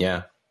now.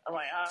 Yeah. I'm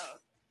like, oh,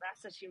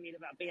 that's what you mean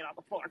about being on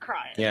the floor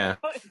crying. Yeah.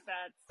 That's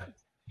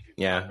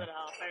something else.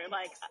 Or,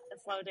 like,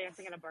 slow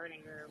dancing in a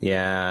burning room.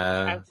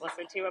 Yeah. I've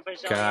listened to it,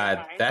 but God,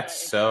 times,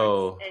 that's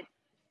so...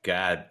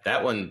 God,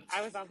 that one...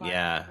 I was on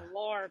the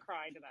floor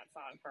crying to that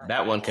song for a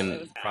that while. one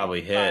can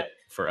probably hit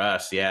for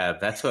us. Yeah,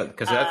 that's what...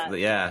 Because that's...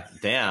 Yeah,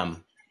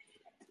 damn.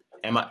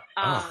 Am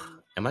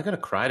I going to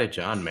cry to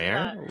John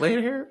Mayer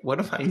later? What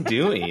am I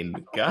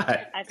doing?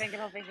 God. I think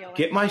it'll be healing.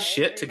 Get my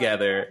shit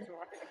together.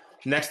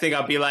 Next thing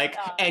I'll be like,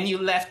 and you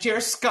left your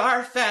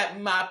scarf at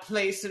my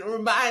place. It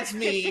reminds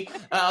me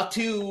all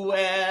too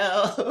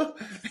well.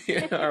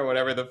 Or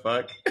whatever the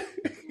fuck.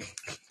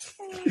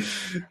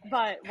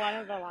 But one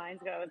of the lines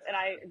goes, and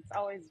it's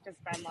always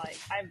just been like,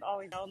 I've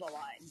always known the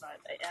line,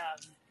 but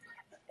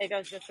it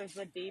goes, this is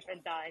the deep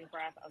and dying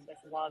breath of this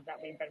love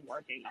that we've been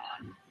working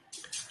on.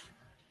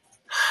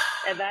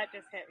 And that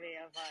just hit me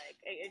of like,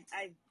 it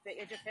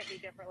just hit me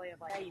differently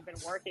of like, hey, you've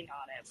been working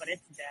on it, but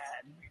it's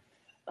dead.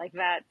 Like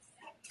that's,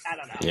 I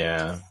don't know.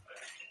 Yeah.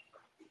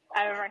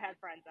 I remember I had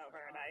friends over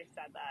and I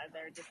said that, and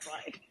they're just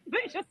like,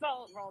 they just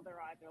all rolled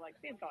their eyes. They're like,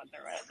 she's gone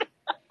through it.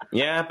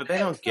 Yeah, but they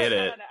don't get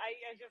it.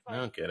 I just like, I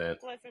don't get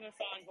it. Listen to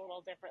songs a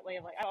little differently.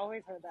 Like I've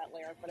always heard that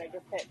lyric, but it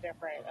just hit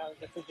different.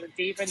 This is your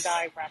deep and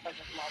dying breath of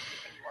this love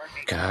you've been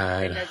working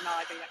on. And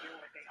acknowledging that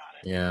you're working on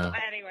it. Yeah.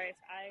 But anyways,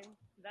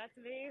 that's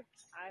me.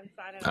 I'm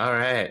signing off. All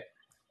right.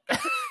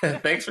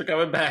 Thanks for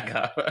coming back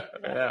up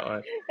that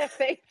one.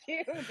 Thank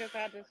you. Just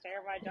had to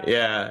share my John.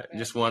 Yeah,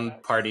 just one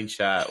parting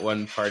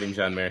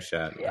John Mayer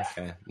shot. Yeah.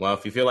 Okay. Well,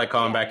 if you feel like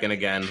calling back in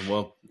again,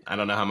 I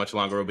don't know how much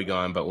longer we'll be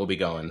going, but we'll be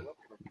going.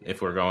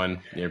 If we're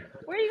going, where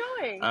are you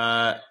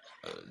going?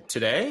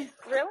 Today?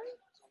 Really?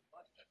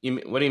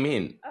 What do you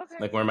mean? Okay.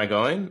 Like, where am I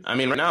going? I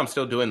mean, right now I'm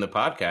still doing the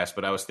podcast,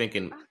 but I was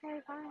thinking.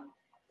 Okay, fine.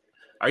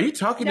 Are you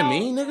talking to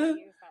me, nigga?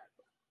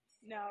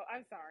 No,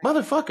 I'm sorry.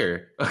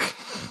 Motherfucker.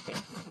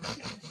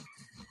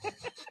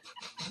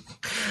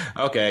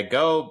 Okay,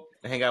 go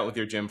hang out with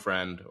your gym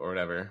friend or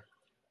whatever.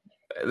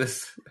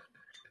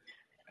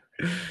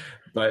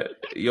 But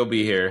you'll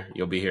be here.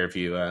 You'll be here if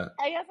you. I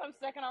guess I'm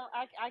sticking around.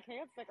 I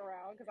can't stick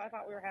around because I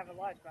thought we were having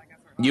lunch. But I guess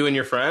we're not. You and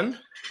your friend?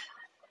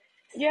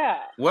 Yeah.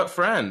 What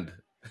friend?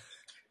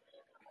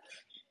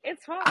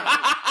 It's fine.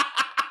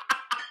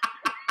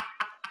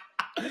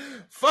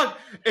 Fuck,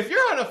 if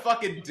you're on a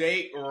fucking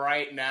date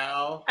right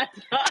now,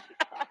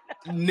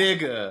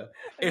 nigga,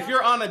 if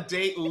you're on a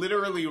date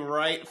literally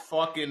right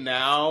fucking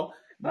now,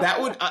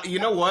 that would, you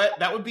know what?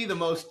 That would be the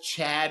most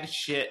Chad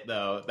shit,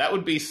 though. That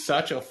would be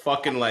such a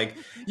fucking, like,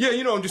 yeah,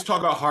 you know, I'm just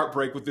talking about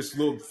heartbreak with this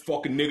little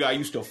fucking nigga I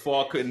used to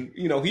fuck, and,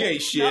 you know, he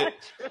ain't shit.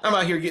 I'm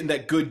out here getting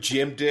that good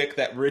gym dick,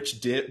 that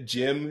rich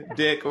gym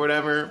dick or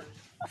whatever.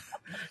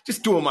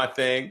 Just doing my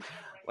thing.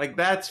 Like,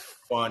 that's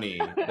funny.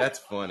 That's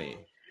funny.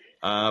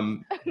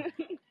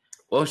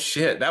 Well,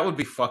 shit, that would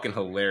be fucking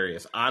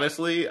hilarious.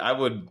 Honestly,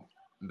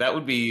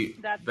 that'd be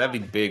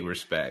big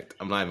respect.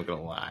 I'm not even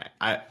gonna lie.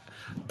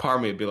 Part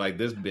of me would be like,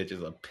 this bitch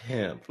is a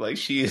pimp. Like,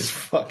 she is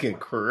fucking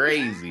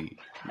crazy.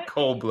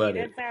 Cold-blooded.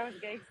 You did say I was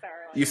gangster.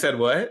 You said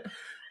what?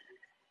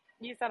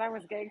 You said I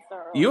was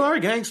gangster. You are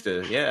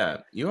gangster, yeah.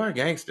 You are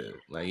gangster.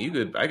 Like,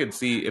 I could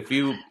see if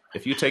you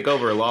take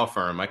over a law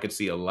firm, I could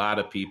see a lot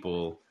of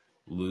people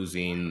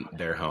losing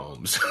their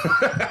homes.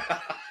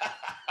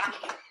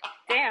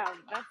 Damn,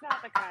 that's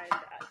not the kind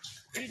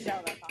that you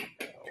know that's not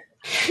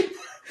true.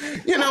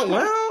 You know,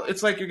 well,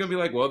 it's like you're gonna be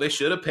like, well, they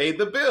should have paid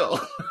the bill.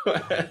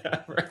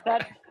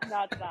 That's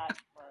not that.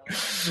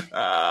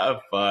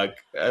 Fuck.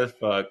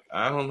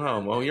 I don't know.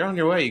 Well, you're on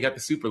your way. You got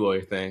the super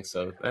lawyer thing,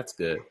 so that's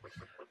good.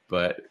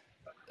 But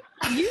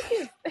You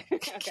can.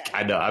 Okay.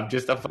 I know. I'm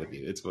fucking with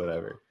you. It's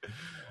whatever.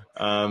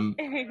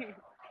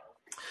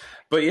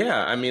 But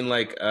yeah, I mean,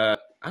 like, I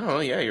don't know.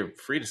 Yeah, you're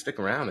free to stick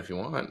around if you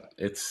want.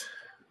 It's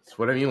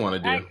whatever you want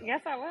to do. I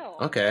guess I will.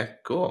 Okay,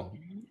 cool.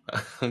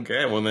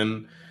 Okay, well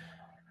then,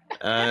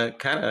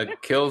 kind of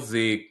kills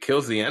the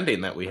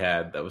ending that we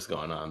had that was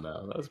going on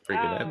though. That was a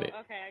pretty good ending.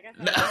 Okay, I guess.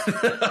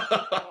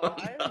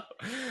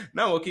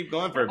 No, we'll keep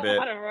going for a I bit.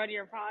 want to run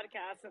your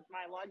podcast with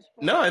my lunch.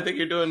 No, I think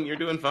you're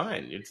doing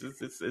fine.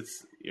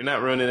 It's you're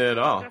not ruining it at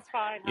all. That's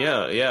fine.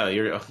 Yeah.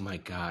 You're. Oh my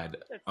god.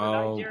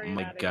 Oh Nigerian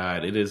my dad god.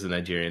 of me. It is a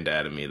Nigerian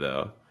dad of me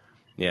though.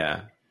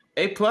 Yeah.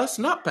 A+,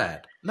 not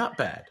bad. Not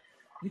bad.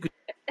 You could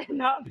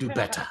Not do bad.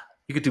 better.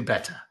 You could do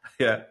better.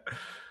 Yeah.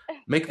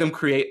 Make them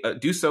create,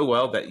 do so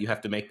well that you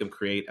have to make them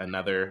create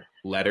another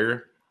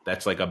letter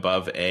that's like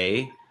above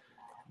A,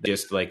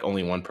 just like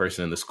only one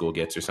person in the school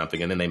gets or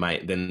something. And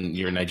then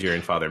your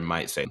Nigerian father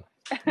might say,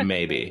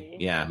 maybe.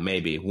 Yeah,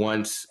 maybe.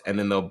 Once, and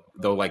then they'll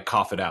like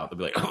cough it out. They'll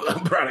be like, oh,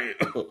 I'm proud of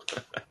you.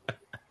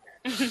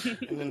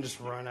 And then just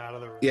run out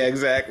of the room. Yeah,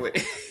 exactly.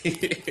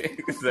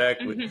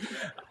 Exactly.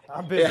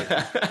 I'm busy.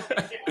 Yeah.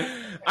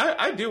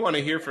 I do want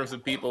to hear from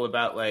some people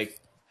about, like,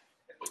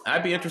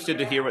 I'd be interested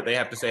to hear what they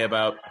have to say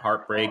about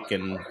heartbreak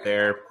and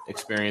their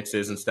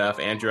experiences and stuff.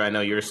 Andrew, I know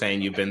you're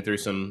saying you've been through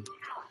some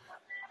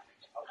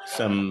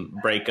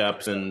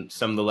breakups and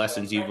some of the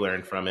lessons you've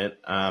learned from it.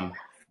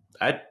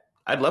 I'd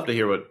love to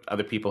hear what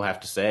other people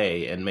have to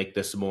say and make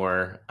this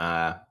more,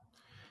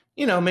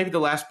 maybe the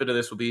last bit of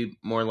this will be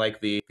more like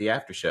the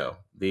after show.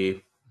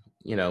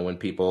 When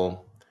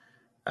people,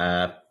 we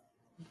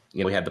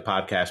had the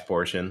podcast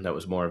portion that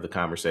was more of the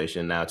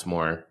conversation. Now it's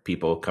more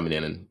people coming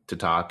in and to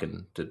talk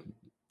and to,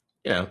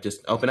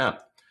 just open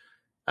up.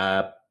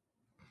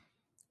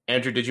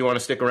 Andrew, did you want to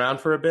stick around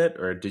for a bit,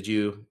 or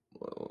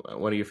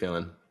what are you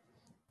feeling?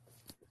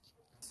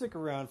 Stick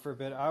around for a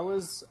bit.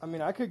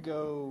 I could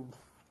go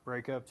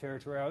breakup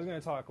territory. I was going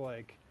to talk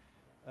like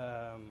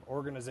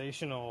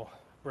organizational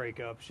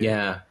breakup shit.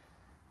 Yeah.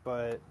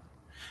 But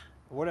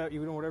whatever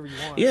you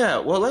want. Yeah,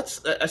 well,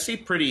 I see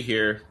Pretty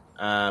here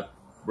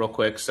real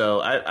quick, so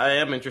I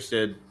am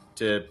interested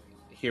to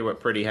hear what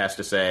Pretty has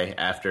to say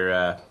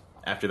after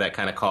that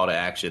kind of call to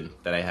action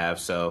that I have.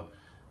 So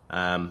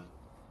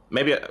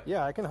maybe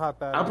I can hop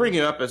back. I'll bring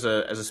you up as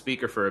a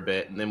speaker for a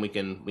bit, and then we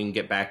can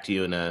get back to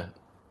you in a.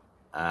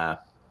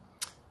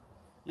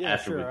 Yeah,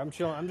 sure. I'm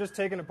chilling. I'm just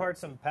taking apart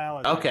some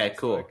pallets. Okay,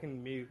 cool. So I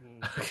can mute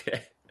and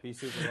be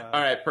super loud.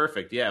 All right,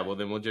 perfect. Yeah, well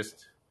then we'll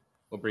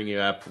bring you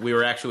up. We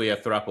were actually a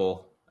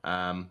throuple.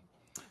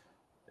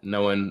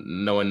 No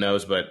one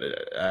knows,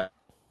 but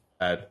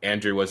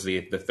Andrew was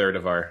the third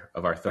of our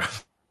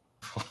throuple.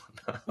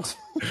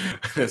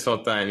 This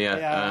whole time, yeah.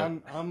 Yeah,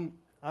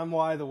 I'm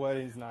why the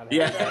wedding's not happening.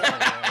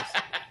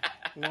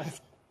 Yeah.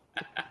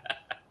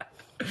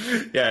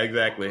 Yeah,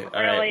 exactly. All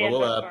Really right.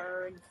 Well, into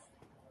birds.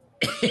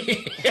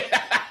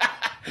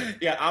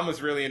 Yeah,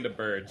 Alma's really into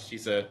birds.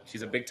 She's a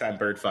big time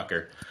bird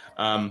fucker.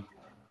 All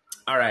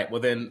right.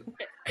 Well then,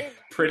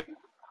 Pretty.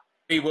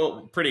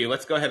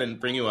 Let's go ahead and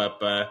bring you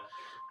up.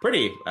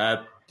 Pretty.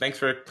 Thanks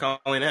for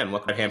calling in.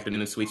 Welcome to Hampton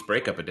and Suites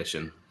Breakup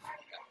Edition.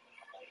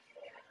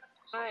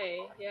 Hi.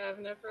 Yeah, I've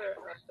never.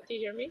 Do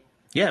you hear me?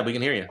 Yeah, we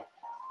can hear you.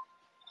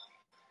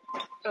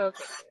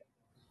 Okay.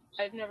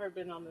 I've never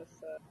been on this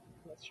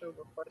show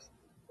before, so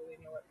I don't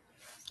really know what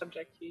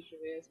subject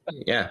usually is. But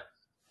Yeah.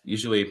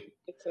 Usually.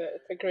 it's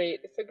a great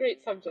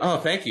subject. Oh,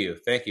 thank you.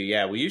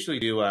 Yeah, we usually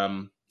do.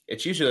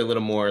 It's usually a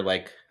little more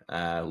like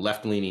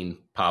left-leaning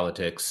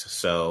politics.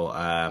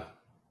 So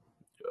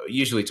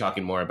usually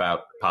talking more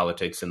about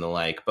politics and the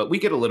like. But we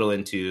get a little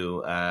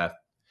into. I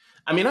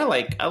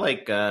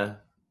like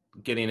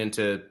getting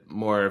into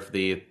more of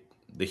the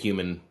the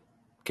human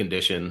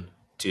condition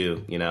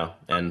too, you know,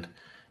 and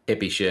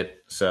hippie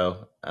shit.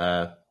 So,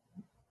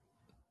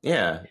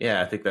 yeah,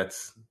 I think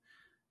that's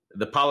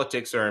the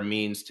politics are a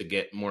means to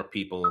get more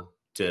people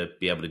to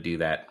be able to do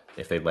that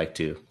if they'd like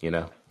to, you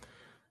know.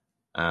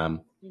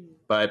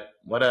 But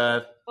what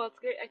Well, it's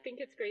great. I think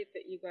it's great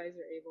that you guys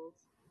are able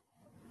to.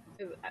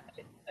 Because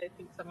I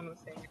think someone was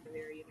saying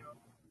earlier, you know,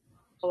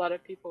 a lot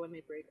of people when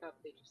they break up,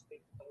 they just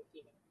think like,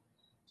 you know,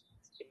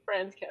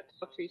 friends can't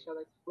talk to each other,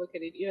 look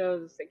at it, you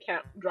know, they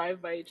can't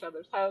drive by each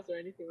other's house or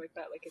anything like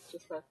that. Like it's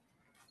just a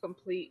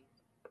complete,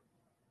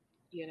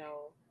 you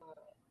know,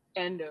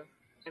 end of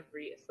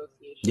every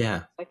association.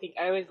 Yeah. I think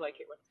I always like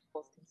it when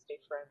people can stay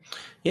friends.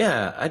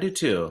 Yeah, I do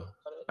too.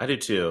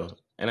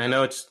 And I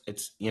know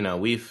it's you know,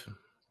 we've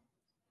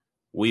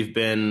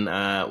been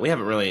we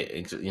haven't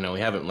really, you know, we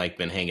haven't like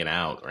been hanging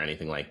out or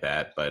anything like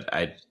that, but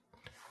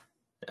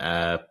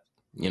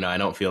you know, I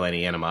don't feel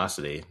any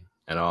animosity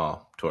at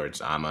all towards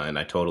Amma, and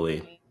I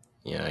totally,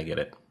 yeah, I get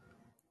it.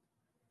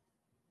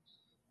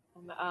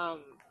 And I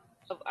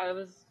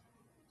was,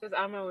 because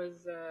Amma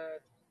was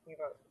talking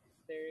about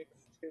lyrics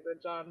to the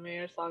John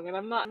Mayer song, and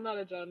I'm not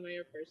a John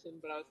Mayer person,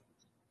 but I was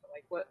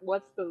like,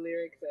 what's the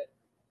lyric that,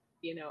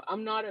 you know,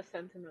 I'm not a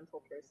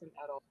sentimental person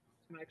at all.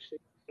 I'm actually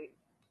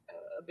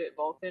a bit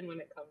Vulcan when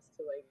it comes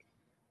to like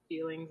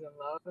feelings and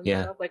love and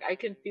stuff. Like I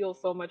can feel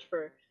so much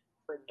for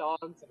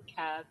dogs and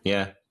cats.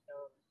 Yeah. And, you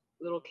know,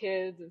 little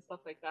kids and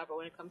stuff like that. But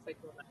when it comes to like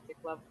romantic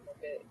love, I'm a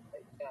bit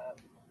like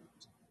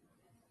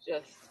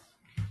just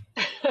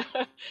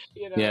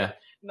you know,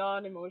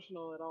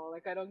 non-emotional at all.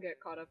 Like I don't get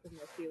caught up in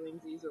my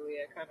feelings easily.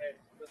 I kind of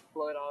just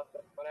blow it off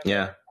and whatever.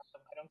 Yeah.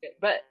 I don't get.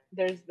 But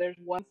there's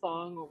one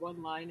song or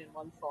one line in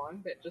one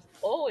song that just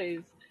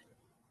always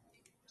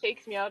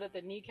takes me out at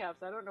the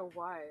kneecaps. I don't know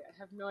why. I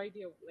have no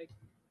idea. Like,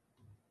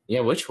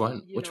 yeah, which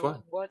one?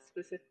 What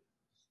specific?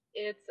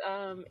 It's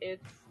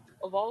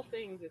of all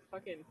things, it's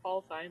fucking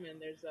Paul Simon.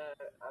 There's a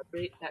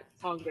great that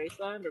song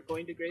Graceland or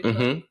Going to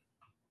Graceland.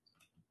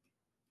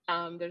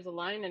 Mm-hmm. There's a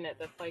line in it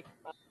that's like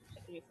I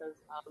think it says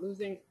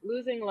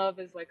losing love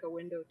is like a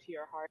window to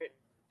your heart.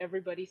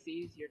 Everybody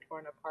sees you're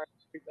torn apart.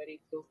 Everybody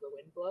feels the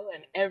wind blow,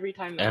 and every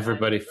time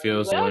everybody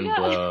feels the wind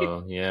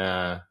blow.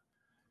 Yeah.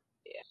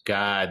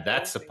 God,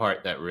 that's the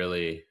part that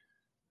really,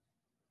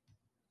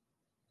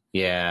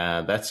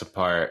 yeah, that's the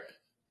part.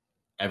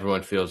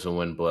 Everyone feels the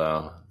wind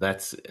blow.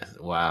 That's,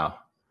 wow.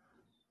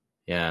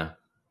 Yeah.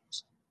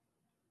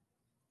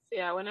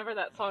 Yeah, whenever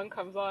that song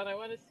comes on, I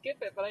want to skip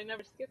it, but I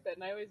never skip it.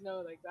 And I always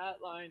know, like,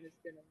 that line is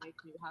going to make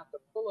me have to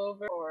pull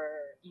over or,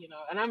 you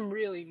know, and I'm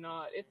really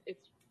not,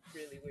 it's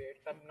really weird.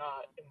 I'm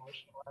not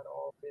emotional at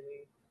all,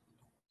 really,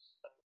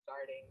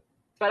 starting.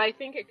 But I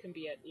think it can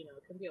be, it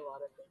can be a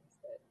lot of things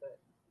that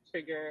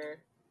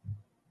trigger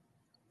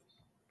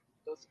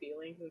those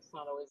feelings. It's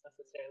not always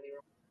necessarily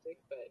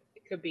romantic, but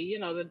it could be, you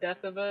know, the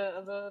death of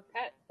a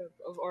pet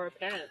or a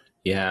parent.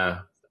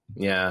 Yeah.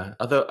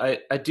 Although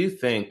I do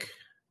think,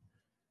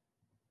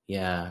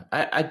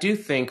 I do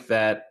think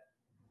that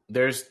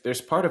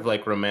there's part of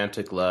like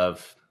romantic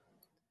love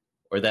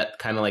or that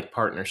kind of like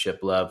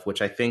partnership love,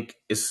 which I think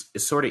is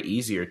sort of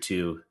easier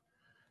to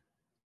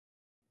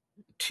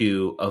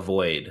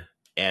avoid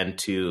and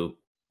to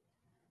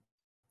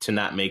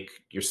not make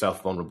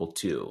yourself vulnerable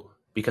to.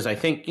 Because I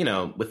think, you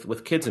know,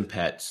 with kids and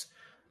pets,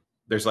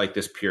 there's like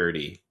this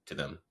purity to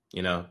them,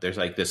 you know, there's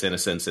like this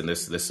innocence and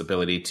this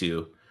ability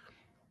to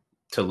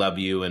love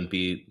you and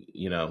be,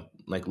 you know,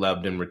 like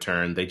loved in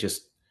return. They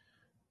just,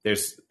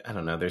 it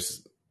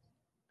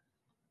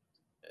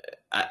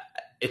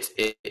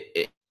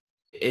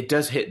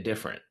does hit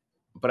different.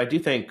 But I do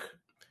think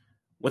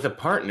with a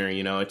partner,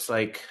 you know, it's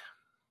like,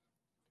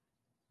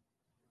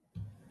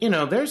 you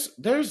know,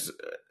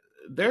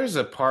 there's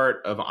a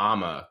part of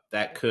Amma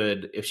that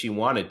could, if she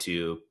wanted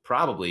to,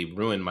 probably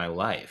ruin my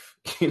life.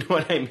 You know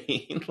what I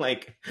mean?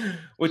 Like,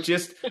 with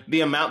just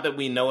the amount that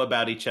we know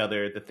about each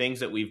other, the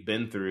things that we've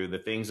been through, the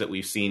things that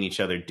we've seen each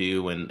other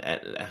do, and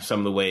some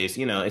of the ways,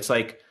 you know, it's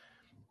like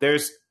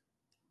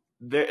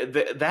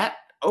that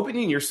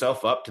opening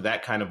yourself up to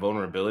that kind of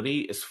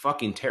vulnerability is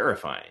fucking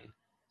terrifying.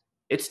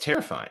 It's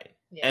terrifying.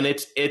 Yeah. And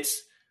it's,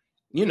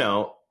 you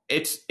know,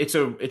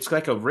 it's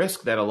like a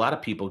risk that a lot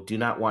of people do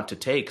not want to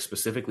take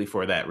specifically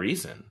for that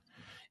reason,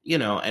 you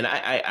know, and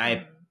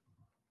I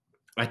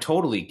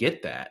totally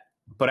get that,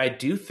 but I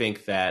do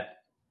think that,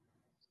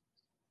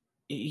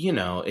 you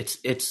know,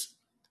 it's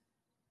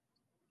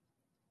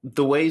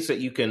the ways that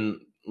you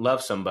can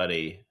love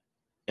somebody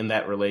in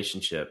that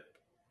relationship.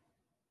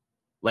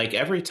 Like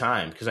every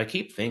time, because I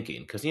keep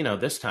thinking, because, you know,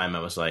 this time I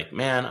was like,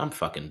 man, I'm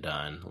fucking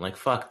done. Like,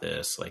 fuck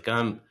this. Like,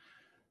 I'm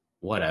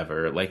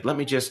whatever. Like, let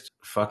me just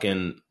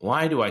fucking,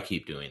 why do I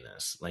keep doing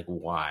this? Like,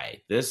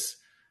 why?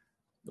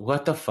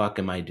 What the fuck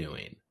am I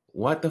doing?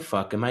 What the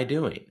fuck am I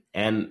doing?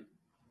 And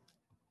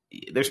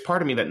there's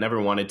part of me that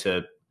never wanted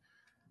to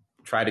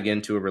try to get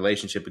into a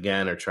relationship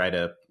again or try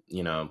to,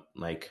 you know,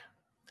 like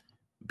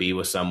be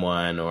with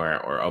someone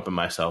or open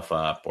myself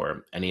up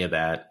or any of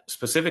that,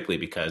 specifically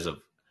because of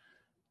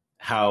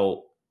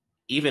how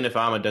even if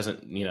Amma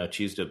doesn't,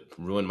 choose to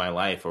ruin my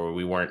life, or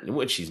we weren't,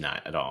 which she's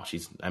not at all.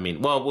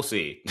 We'll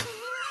see.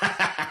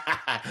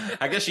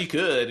 I guess she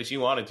could if she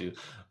wanted to,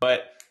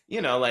 but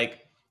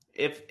like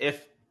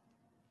if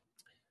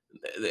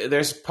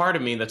there's part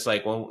of me that's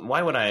like, well,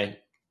 why would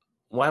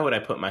I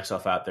put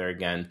myself out there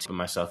again to put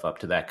myself up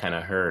to that kind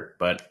of hurt?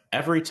 But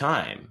every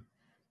time,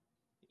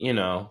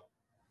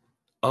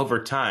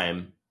 over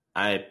time,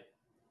 I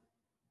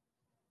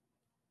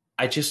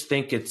just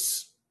think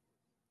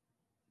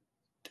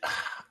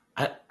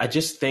I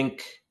just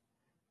think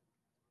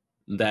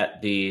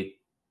that the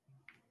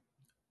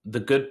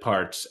good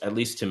parts, at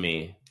least to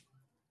me,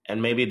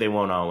 and maybe they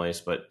won't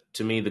always, but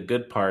to me, the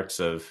good parts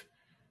of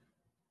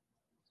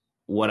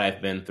what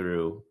I've been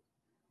through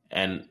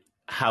and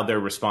how they're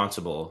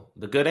responsible,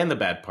 the good and the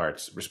bad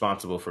parts,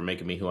 responsible for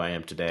making me who I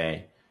am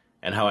today,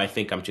 and how I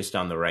think I'm just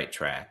on the right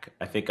track.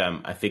 I think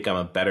I'm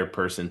a better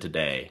person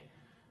today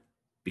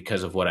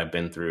because of what I've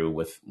been through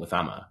with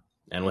Amma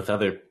and with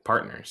other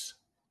partners.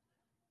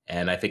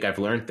 And I think I've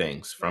learned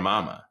things from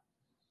Amma.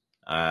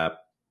 I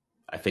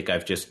think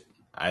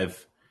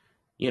I've,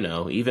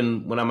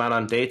 even when I'm out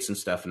on dates and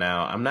stuff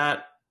now, I'm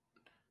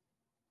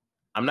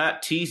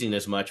not teasing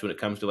as much when it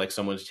comes to like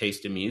someone's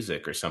taste in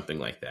music or something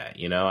like that.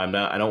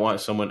 I don't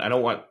want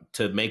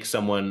to make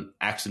someone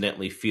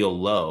accidentally feel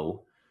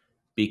low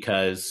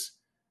because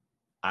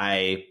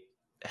I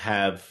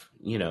have,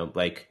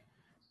 like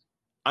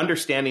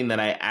understanding that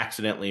I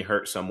accidentally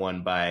hurt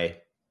someone by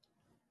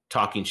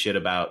talking shit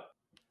about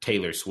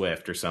Taylor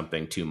Swift or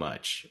something too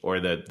much, or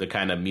the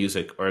kind of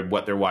music or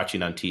what they're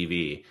watching on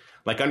TV,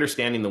 like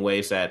understanding the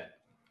ways that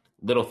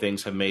little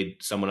things have made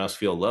someone else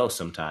feel low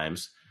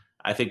sometimes.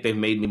 I think they've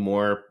made me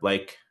more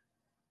like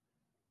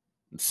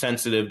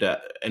sensitive to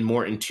and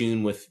more in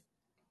tune with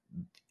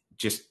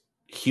just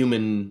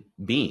human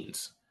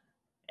beings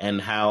and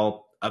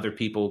how other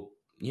people,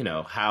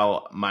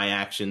 how my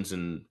actions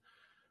and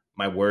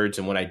my words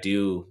and what I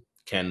do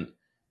can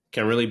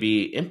really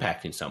be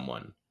impacting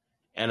someone.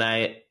 And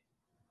I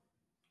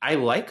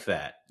like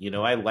that,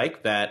 I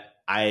like that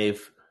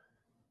I've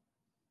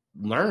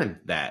learned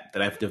that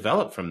I've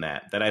developed from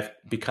that I've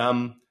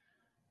become,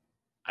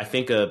 I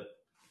think I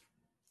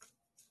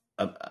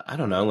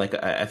don't know, like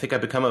I think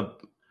I've become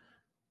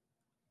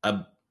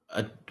a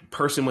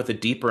person with a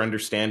deeper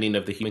understanding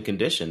of the human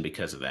condition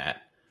because of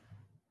that.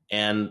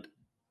 And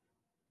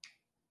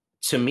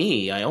to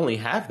me, I only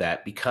have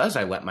that because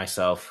I let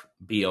myself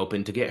be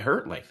open to get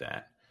hurt like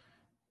that.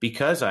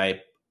 Because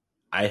I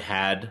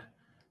had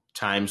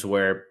times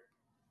where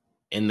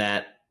in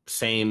that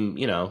same,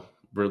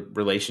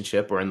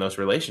 relationship or in those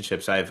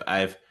relationships,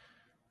 I've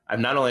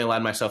not only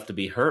allowed myself to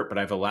be hurt, but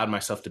I've allowed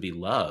myself to be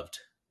loved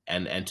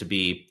and to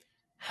be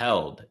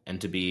held and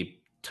to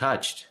be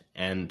touched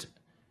and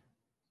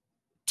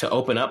to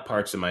open up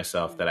parts of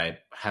myself that I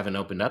haven't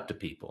opened up to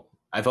people.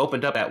 I've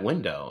opened up that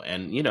window,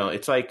 and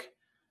it's like,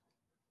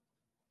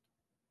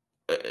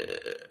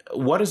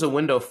 what is a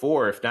window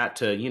for if not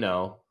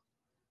to,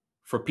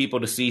 for people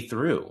to see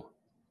through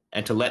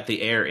and to let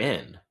the air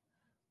in?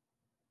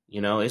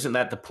 Isn't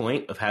that the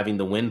point of having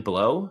the wind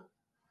blow?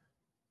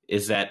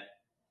 Is that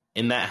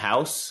in that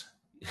house,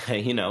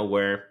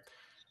 where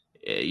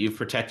you've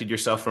protected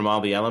yourself from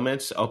all the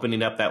elements,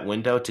 opening up that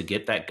window to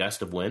get that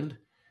gust of wind,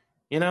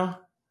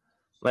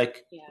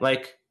 like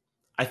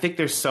I think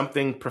there's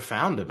something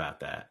profound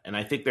about that. And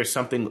I think it's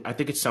something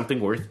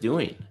worth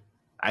doing.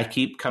 I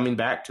keep coming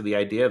back to the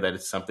idea that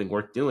it's something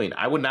worth doing.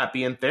 I would not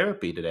be in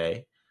therapy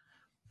today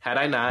had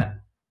I not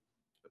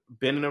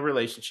been in a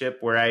relationship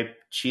where I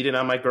cheated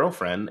on my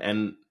girlfriend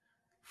and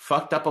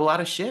fucked up a lot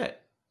of shit.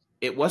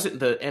 It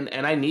wasn't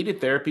and I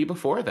needed therapy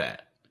before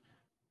that,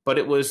 but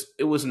it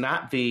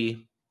wasn't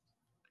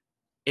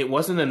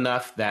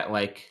enough that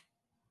like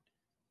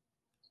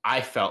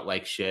I felt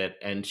like shit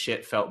and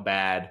shit felt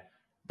bad.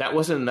 That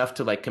wasn't enough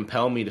to like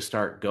compel me to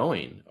start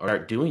going or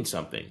start doing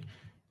something.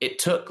 It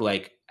took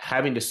like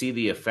having to see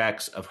the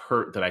effects of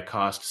hurt that I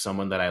caused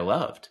someone that I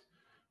loved.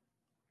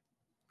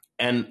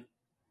 And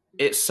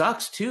it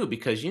sucks too,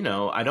 because,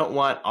 I don't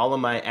want all of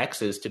my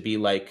exes to be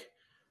like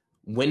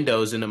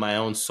windows into my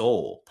own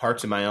soul,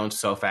 parts of my own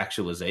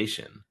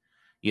self-actualization.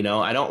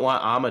 I don't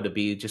want Amma to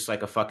be just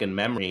like a fucking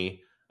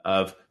memory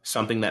of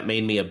something that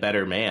made me a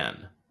better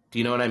man. Do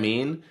you know what I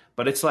mean?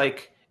 But it's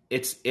like,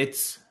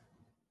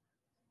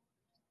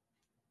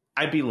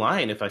 I'd be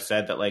lying if I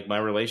said that like my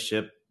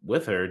relationship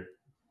with her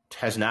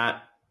has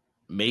not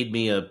made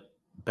me a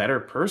better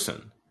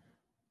person.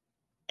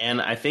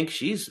 And I think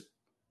she's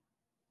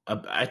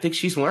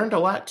learned a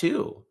lot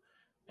too.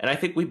 And I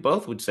think we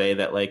both would say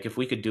that like, if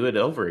we could do it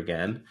over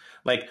again,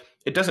 like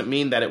it doesn't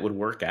mean that it would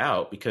work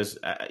out because,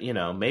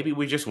 maybe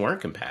we just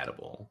weren't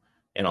compatible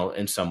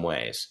in some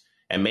ways.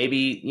 And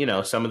maybe,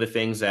 some of the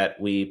things that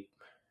we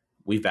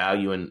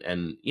value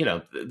and,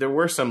 there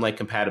were some like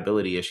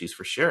compatibility issues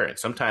for sure. And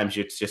sometimes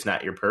it's just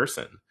not your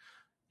person,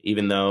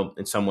 even though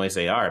in some ways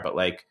they are. But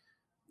like,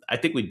 I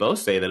think we'd both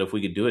say that if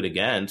we could do it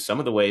again, some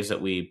of the ways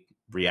that we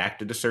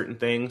reacted to certain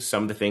things,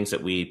 some of the things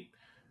that we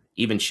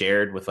even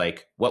shared with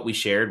like what we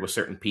shared with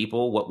certain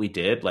people, what we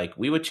did, like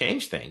we would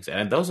change things.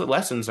 And those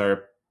lessons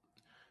are,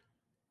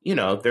 you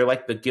know, they're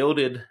like the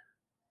gilding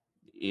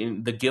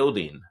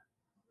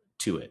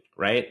to it,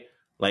 right?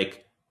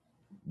 Like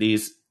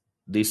these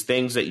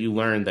things that you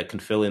learn that can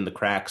fill in the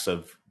cracks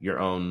of your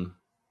own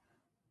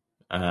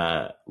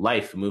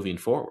life moving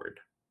forward.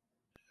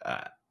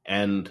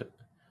 And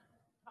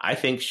I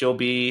think she'll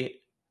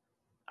be,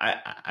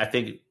 I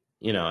think,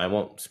 you know, I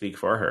won't speak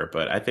for her,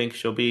 but I think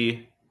she'll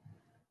be,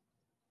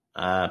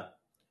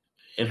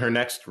 in her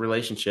next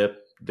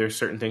relationship, there's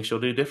certain things she'll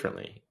do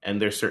differently. And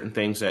there's certain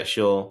things that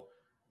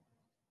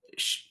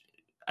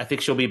I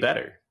think she'll be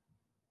better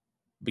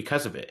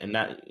because of it. And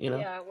that, you know.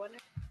 Yeah,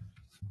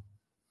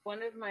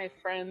 one of my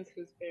friends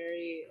who's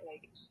very,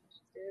 like,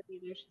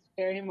 you know, she's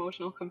very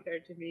emotional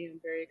compared to me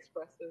and very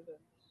expressive. And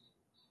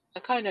I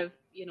kind of,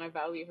 you know, I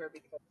value her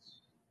because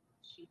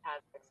she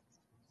has access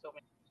to so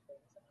many things.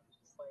 And I'm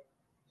just like,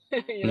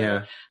 you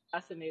know,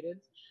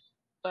 fascinated.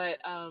 But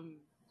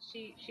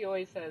she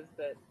always says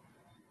that,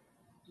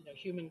 you know,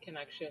 human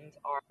connections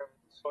are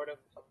sort of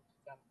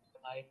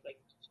life. Like,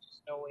 there's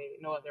just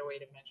no other way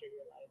to measure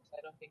your life. So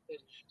I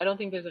don't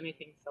think there's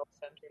anything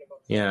self-centered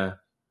about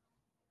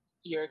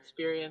your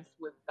experience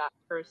with that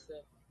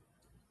person,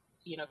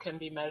 you know, can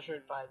be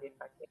measured by the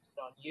effect they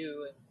put on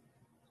you. And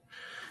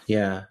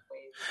yeah.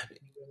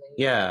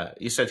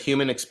 You said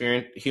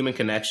human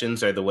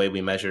connections are the way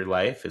we measure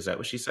life. Is that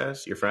what she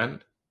says? Your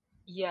friend?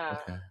 Yeah.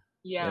 Okay.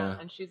 Yeah.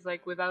 And she's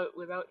like, without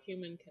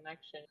human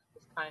connection,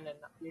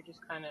 you're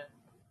just kind of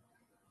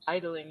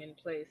idling in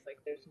place. Like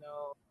there's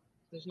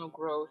no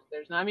growth.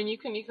 I mean, you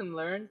can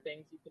learn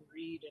things, you can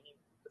read and you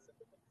can listen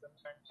to things and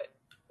learn, but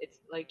it's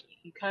like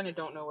you kind of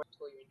don't know where to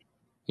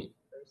you're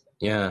person.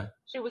 Yeah.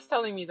 She was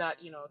telling me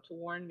that, you know, to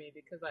warn me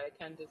because I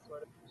tend to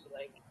sort of be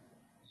like,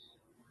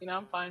 you know,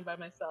 I'm fine by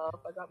myself.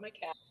 I got my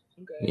cat.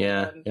 I'm good.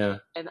 Yeah.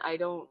 And I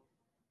don't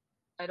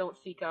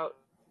seek out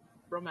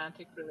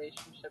romantic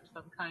relationships.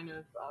 I'm kind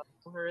of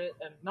over it,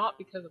 and not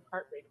because of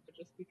heartbreak, but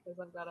just because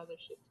I've got other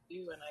shit to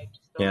do, and I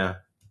just don't.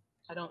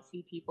 I don't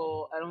see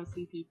people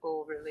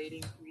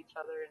relating to each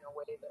other in a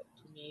way that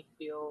to me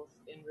feels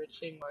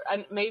enriching,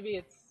 and maybe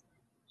it's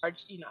our,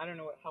 you know, I don't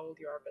know how old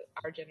you are, but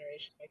our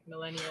generation, like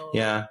millennial,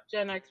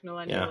 Gen X,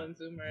 millennial, and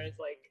Zoomers,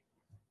 like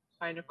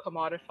kind of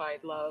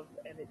commodified love,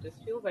 and it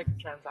just feels like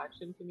a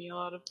transaction to me a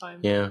lot of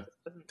times. Yeah. It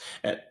just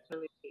doesn't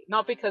really,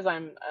 not because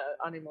I'm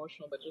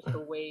unemotional, but just the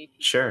way.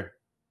 Sure.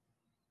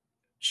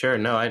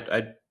 No,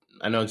 I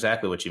know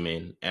exactly what you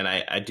mean, and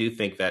I do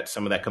think that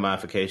some of that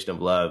commodification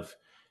of love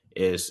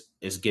is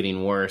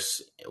getting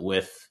worse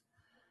with,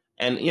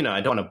 and you know, I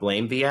don't want to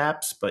blame the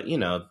apps, but you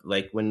know,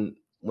 like when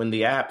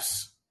the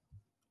apps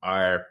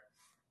are,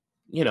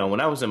 you know, when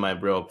I was in my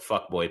real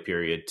fuckboy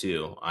period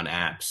too on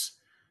apps,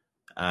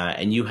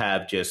 and you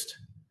have just,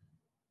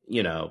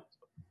 you know,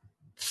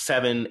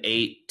 7,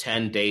 8,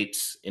 10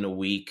 dates in a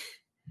week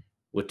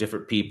with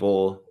different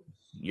people.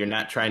 You're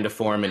not trying to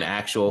form an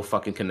actual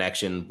fucking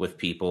connection with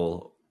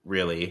people,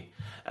 really.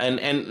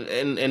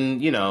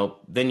 And you know,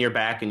 then you're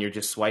back and you're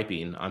just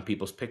swiping on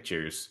people's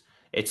pictures.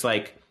 It's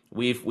like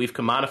we've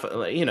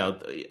commodified, you know,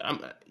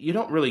 you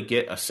don't really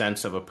get a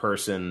sense of a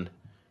person.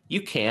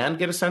 You can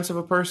get a sense of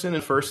a person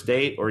in first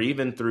date or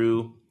even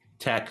through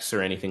texts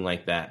or anything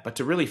like that. But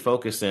to really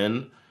focus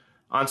in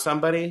on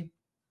somebody,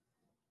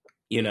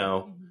 you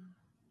know,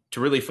 to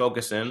really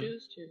focus in,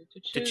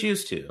 to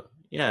choose to.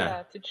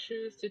 Yeah, to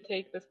choose to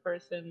take this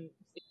person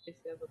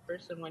seriously as a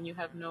person when you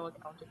have no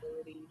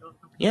accountability, you don't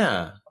have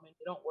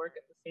you don't work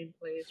at the same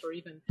place or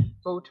even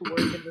go to work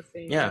in the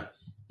same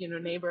you know,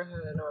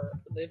 neighborhood or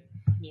live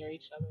near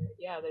each other.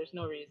 Yeah, there's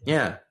no reason.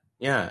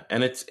 Yeah,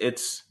 and it's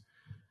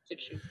to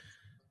choose.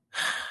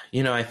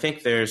 You know, I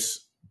think that's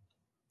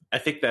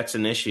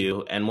an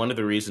issue, and one of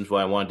the reasons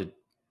why I wanted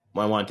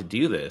to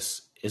do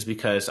this is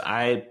because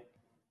I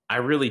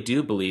really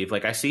do believe,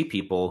 like I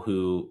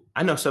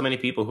know so many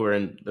people who are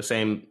in the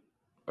same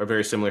or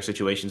very similar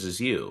situations as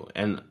you.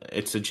 And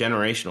it's a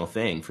generational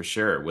thing for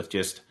sure with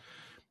just,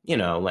 you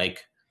know,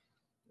 like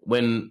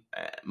when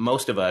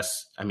most of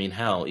us, I mean,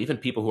 hell, even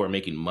people who are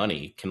making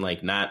money can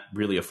like not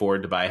really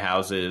afford to buy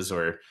houses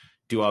or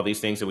do all these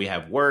things. And we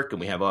have work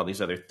and we have all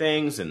these other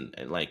things and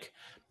like,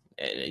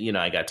 you know,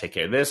 I got to take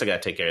care of this. I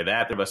got to take care of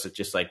that. The rest is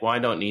just like, well, I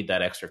don't need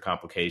that extra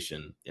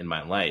complication in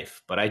my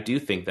life. But I do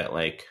think that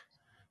like,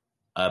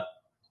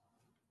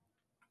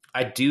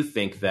 I do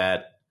think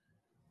that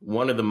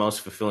one of the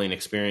most fulfilling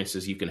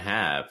experiences you can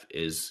have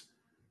is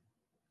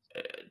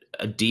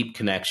a deep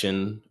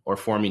connection or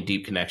forming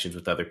deep connections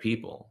with other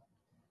people.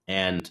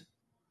 And,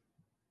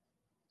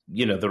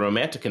 you know, the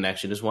romantic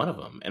connection is one of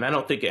them. And I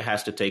don't think it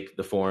has to take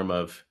the form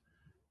of,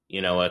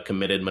 you know, a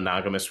committed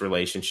monogamous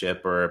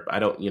relationship or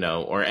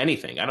or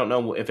anything. I don't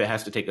know if it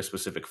has to take a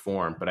specific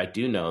form, but I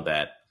do know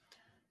that,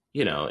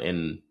 you know,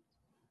 in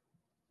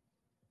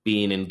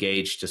being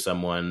engaged to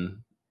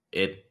someone,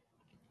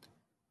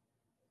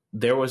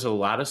 there was a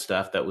lot of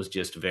stuff that was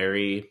just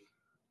it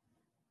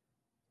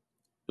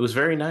was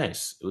very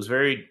nice.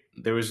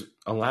 There was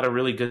a lot of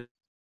really good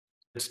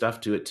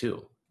stuff to it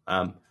too.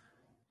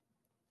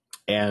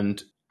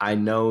 And I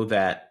know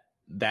that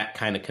that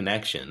kind of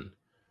connection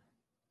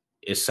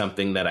is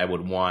something that I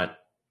would want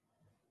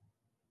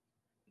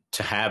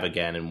to have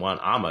again and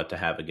want Amma to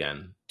have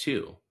again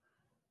too.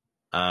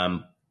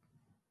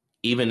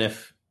 Even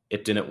if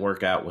it didn't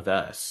work out with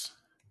us.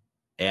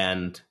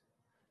 And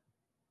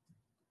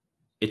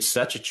it's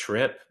such a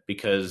trip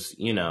because,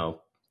 you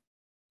know,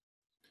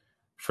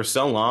 for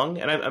so long,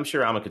 and I'm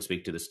sure Amma could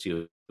speak to this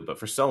too, but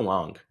for so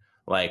long,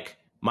 like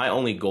my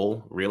only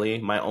goal really,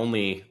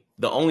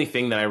 the only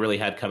thing that I really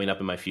had coming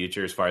up in my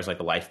future as far as like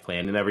a life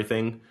plan and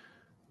everything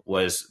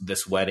was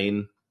this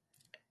wedding.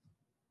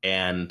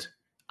 And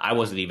I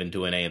wasn't even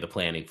doing any of the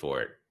planning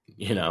for it,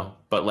 you know,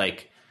 but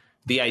like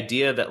the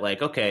idea that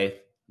like, okay,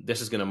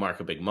 this is going to mark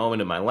a big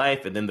moment in my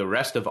life. And then the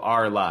rest of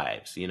our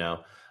lives, you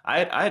know,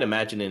 I'd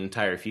imagine an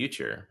entire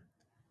future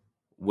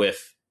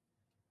with,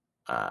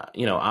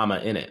 you know, Amma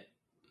in it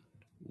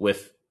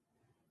with,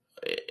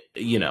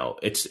 you know,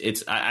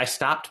 I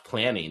stopped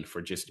planning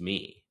for just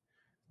me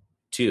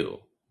too.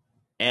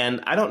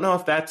 And I don't know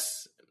if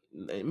that's,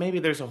 maybe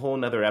there's a whole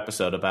nother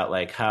episode about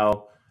like,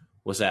 how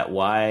was that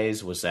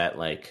wise? Was that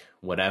like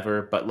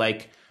whatever? But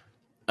like,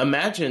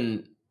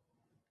 imagine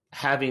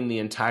having the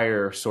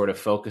entire sort of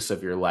focus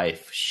of your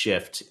life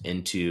shift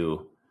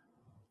into,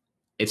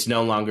 it's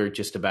no longer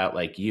just about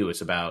like you,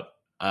 it's about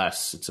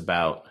us. It's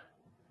about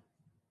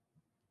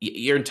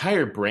your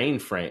entire brain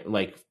frame,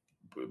 like,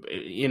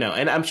 you know,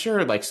 and I'm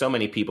sure like so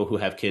many people who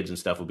have kids and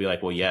stuff will be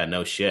like, well, yeah,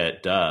 no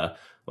shit, duh.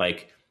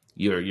 Like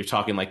you're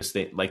talking like this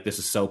thing, like this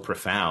is so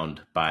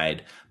profound,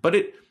 Bide. But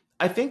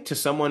I think to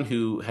someone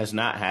who has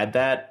not had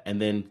that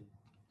and then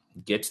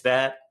gets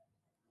that,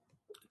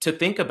 to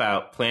think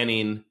about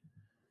planning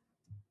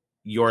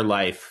your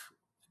life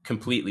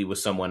completely with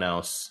someone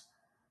else,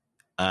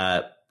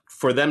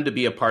 for them to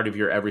be a part of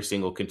your every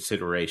single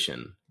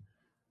consideration,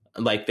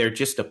 like they're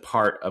just a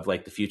part of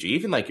like the future.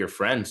 Even like your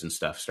friends and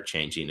stuff start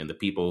changing, and the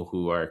people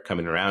who are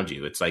coming around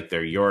you, it's like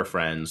they're your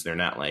friends. They're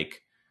not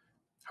like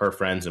her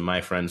friends and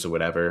my friends or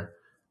whatever.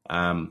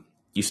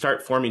 You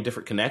start forming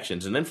different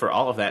connections, and then for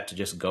all of that to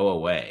just go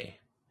away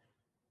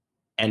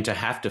and to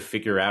have to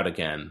figure out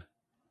again,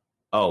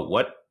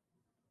 oh,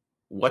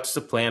 what's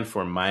the plan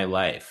for my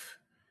life?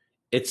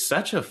 It's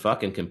such a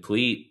fucking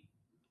complete,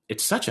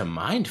 it's such a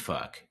mind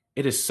fuck.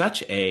 It is so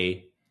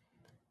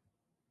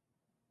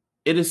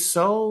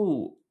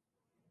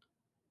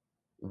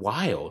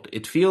wild.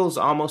 It feels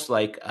almost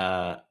like,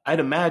 I'd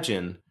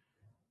imagine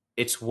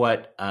it's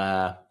what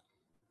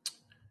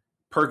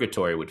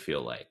purgatory would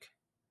feel like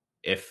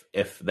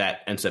if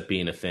that ends up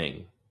being a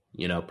thing.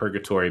 You know,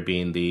 purgatory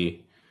being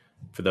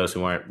for those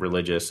who aren't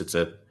religious,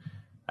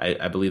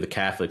 I believe the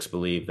Catholics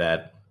believe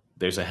that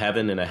there's a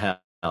heaven and a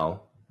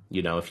hell.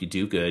 You know, if you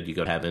do good, you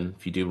go to heaven.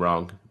 If you do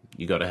wrong,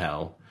 you go to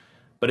hell.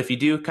 But if you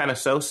do kind of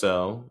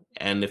so-so,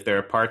 and if there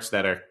are parts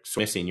that are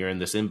missing, you're in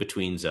this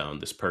in-between zone,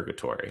 this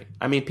purgatory.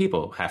 I mean,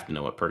 people have to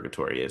know what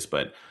purgatory is,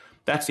 but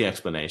that's the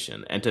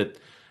explanation. And to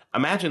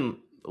imagine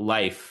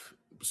life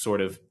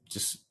sort of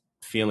just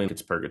feeling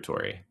it's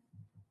purgatory.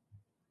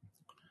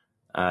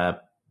 I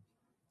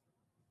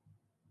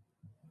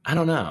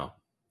don't know.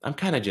 I'm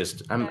kind of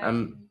just,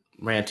 I'm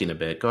ranting a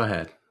bit. Go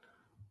ahead.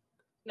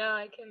 No,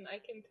 I can.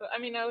 I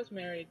mean, I was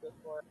married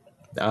before.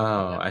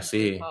 Oh, I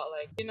see. Thought,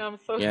 like, you know, I'm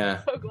so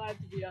glad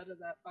to be out of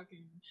that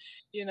fucking,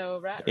 you know,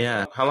 rat.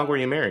 Yeah. How long were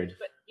you married?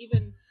 But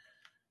even,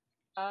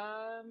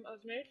 I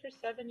was married for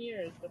 7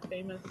 years. The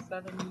famous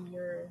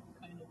 7-year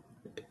kind of.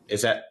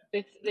 Is that?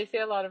 They say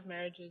a lot of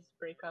marriages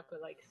break up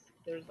at like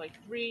there's like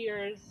 3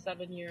 years,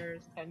 7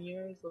 years, 10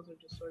 years. Those are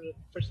just sort of,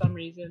 for some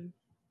reason,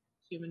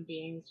 human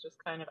beings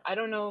just kind of. I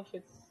don't know if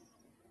it's.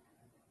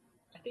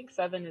 I think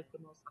 7 is the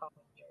most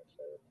common year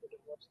for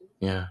divorces.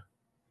 Yeah.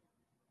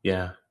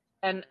 Yeah.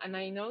 And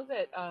I know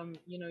that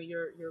you know,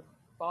 your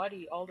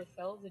body, all the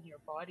cells in your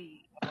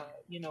body,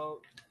 you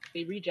know,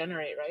 they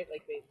regenerate, right?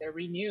 Like they're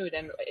renewed,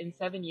 and in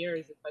 7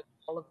 years, it's like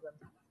all of them.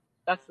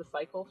 That's the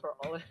cycle for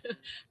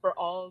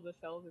all the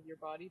cells of your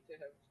body to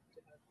have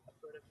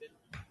sort of been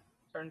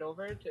turned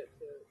over to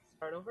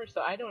start over.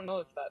 So I don't know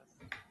if that's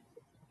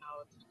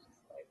how it's just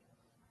like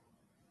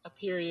a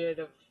period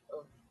of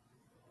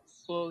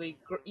slowly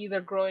either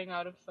growing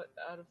out of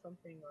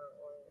something or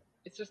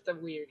it's just a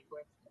weird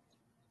coincidence.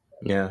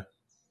 Yeah.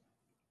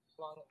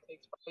 Long it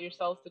takes for your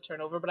cells to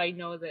turn over, but I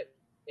know that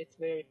it's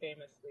very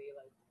famously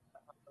like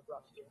a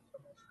rough year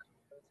for most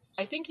people.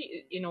 I think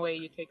in a way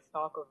you take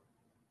stock of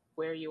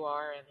where you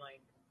are and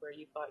like where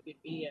you thought you'd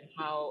be and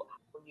how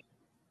you've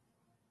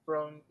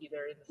grown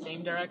either in the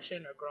same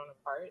direction or grown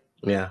apart.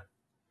 Yeah.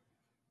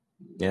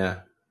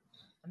 Yeah.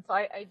 And so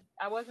I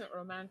wasn't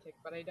romantic,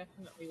 but I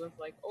definitely was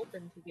like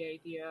open to the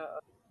idea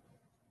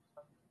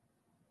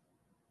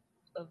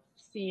of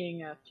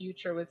seeing a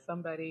future with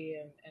somebody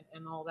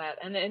and all that.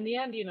 And in the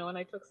end, you know, when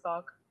I took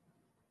stock,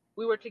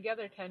 we were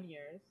together 10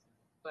 years,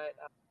 but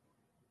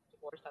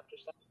divorced after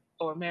 7,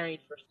 or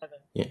married for 7.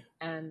 Yeah.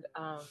 And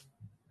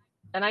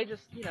I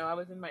just, you know, I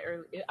was in my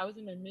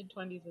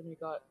mid-20s when we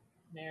got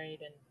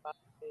married, and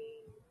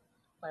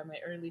by my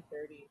early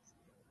 30s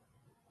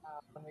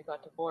when we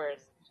got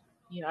divorced.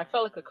 I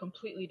felt like a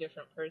completely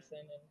different person,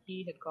 and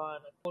he had gone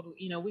a totally,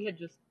 we had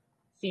just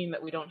seen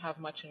that we don't have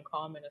much in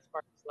common as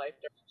far as life.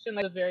 It's been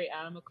like a very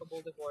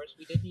amicable divorce.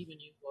 We didn't even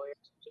use lawyers.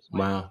 We just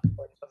went to Wow. the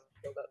courthouse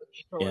and filled out the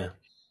paperwork.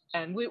 Yeah.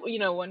 And we,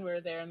 when we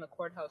were there in the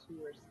courthouse, we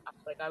were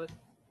like, I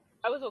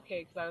was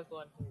okay because I was the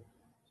one who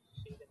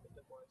initiated the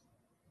divorce.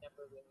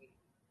 Never really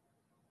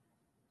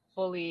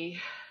fully.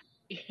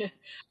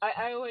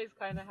 I always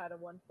kind of had a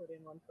 1 foot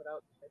in, 1 foot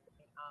out type of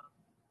thing.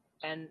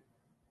 And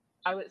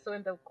I was so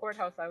in the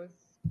courthouse. I was,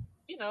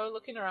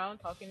 looking around,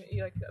 talking.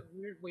 Like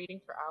we were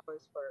waiting for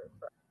hours for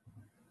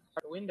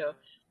the window,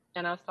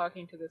 and I was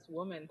talking to this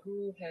woman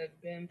who had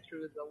been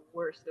through the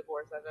worst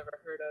divorce I've ever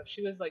heard of.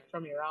 She was like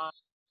from Iran.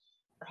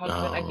 Her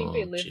husband, I think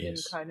they lived in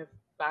kind of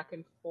back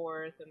and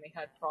forth, and they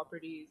had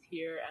properties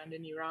here and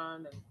in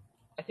Iran, and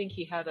I think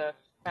he had a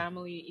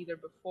family either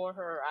before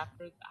her or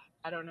after.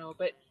 I don't know,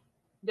 but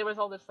there was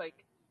all this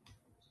like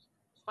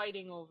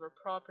fighting over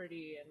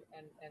property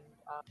and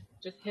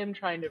just him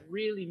trying to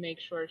really make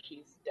sure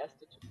she's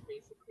destitute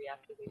basically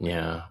after they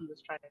he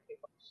was trying to take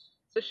off.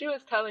 So she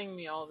was telling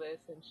me all this,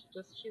 and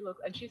she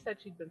looked, and she said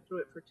she'd been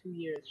through it for 2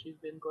 years. She's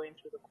been going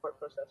through the court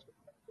process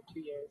for 2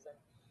 years,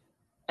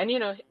 and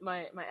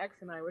my ex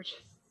and I were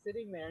just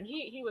sitting there, and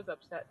he was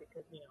upset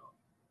because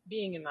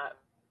being in that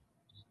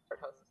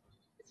courthouse,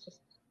 it's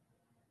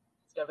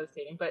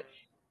devastating. But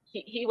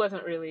he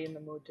wasn't really in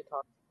the mood to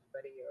talk to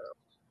anybody, or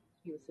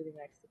he was sitting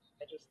next to me.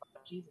 I just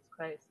thought, Jesus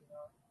Christ,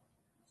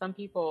 some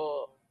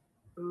people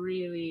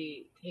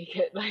really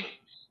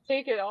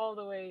take it all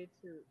the way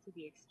to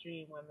the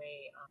extreme when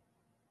they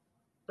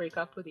break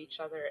up with each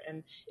other.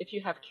 And if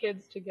you have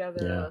kids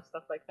together or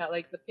stuff like that,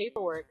 like the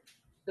paperwork,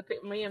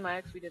 me and my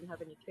ex, we didn't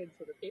have any kids,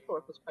 so the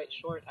paperwork was quite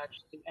short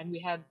actually, and we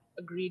had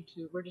agreed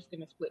to, we're just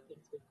going to split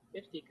things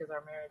 50-50 because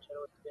our marriage had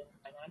always been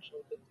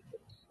financially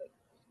 50-50, like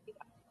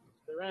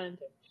the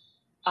rent,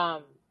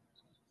 and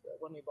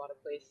when we bought a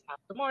place, half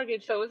the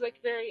mortgage. So it was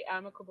like very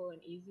amicable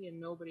and easy, and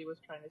nobody was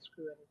trying to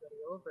screw anybody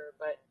over.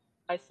 But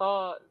I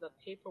saw the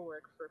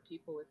paperwork for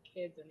people with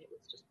kids, and it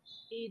was just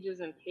pages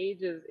and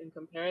pages in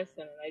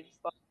comparison. And I just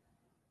thought,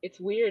 it's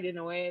weird in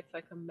a way. It's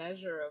like a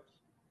measure of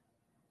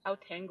how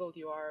tangled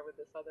you are with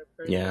this other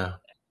person, and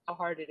how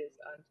hard it is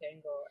to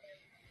untangle.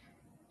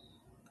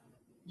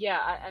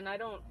 And I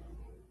don't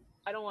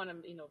want to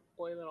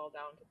boil it all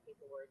down to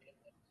paperwork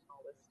and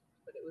all this,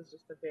 but it was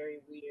just a very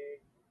weird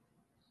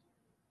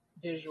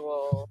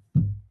visual,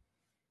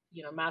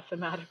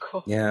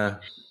 mathematical.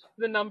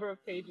 The number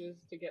of pages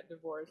to get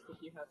divorced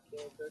if you have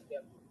kids, or if you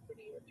have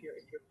property, or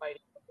if you're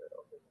fighting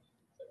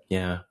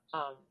over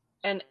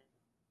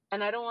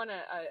and I don't want to,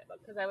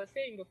 because I was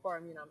saying before,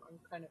 I'm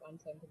kind of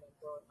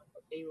unsentimental and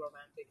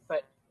aromantic,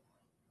 but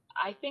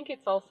I think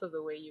it's also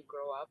the way you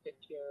grow up,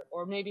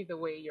 or maybe the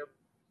way you're,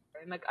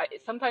 and like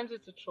sometimes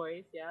it's a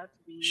choice, to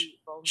be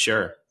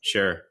vulnerable,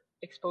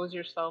 expose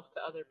yourself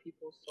to other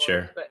people's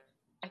stories, but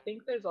I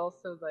think there's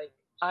also like,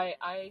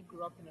 I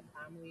grew up in a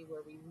family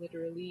where we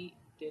literally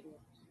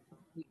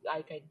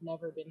I'd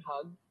never been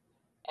hugged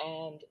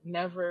and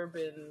never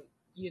been,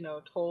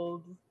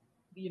 told,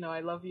 I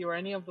love you or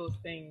any of those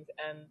things.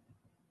 And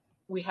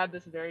we had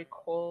this very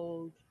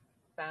cold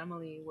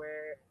family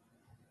where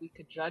we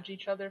could judge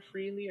each other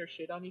freely or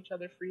shit on each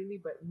other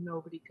freely, but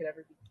nobody could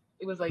ever be.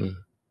 It was like,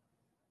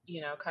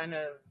 kind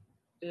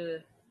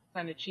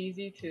of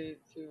cheesy to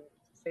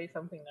say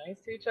something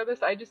nice to each other.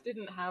 So I just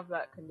didn't have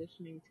that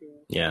conditioning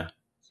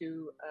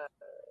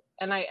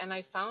and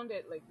I found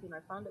it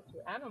I found it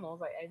through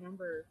animals. I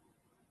remember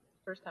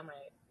the first time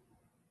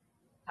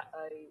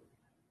I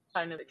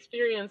kind of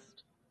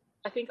experienced,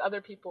 I think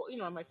other people,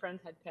 my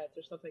friends had pets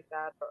or stuff like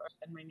that,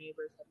 and my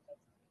neighbors had pets.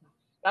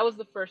 That was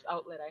the first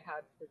outlet I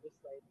had for just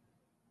like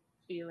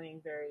feeling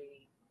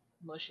very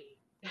mushy.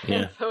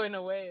 So in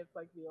a way, it's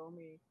like the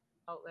only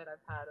outlet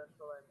I've had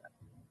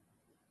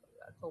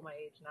until my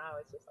age now.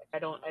 It's just like I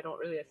don't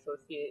really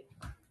associate.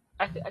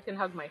 I can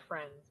hug my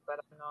friends,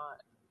 but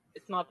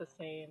it's not the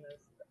same as,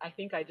 I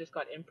think I just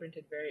got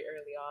imprinted very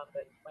early on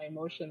that my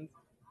emotions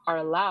are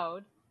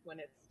allowed when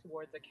it's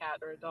towards a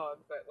cat or a dog,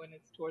 but when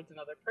it's towards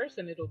another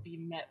person, it'll be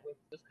met with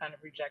this kind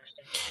of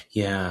rejection.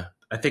 Yeah,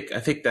 I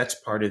think that's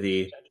part of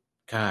the,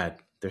 God,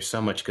 there's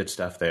so much good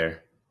stuff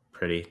there.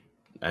 Pretty.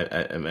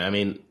 I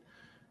mean,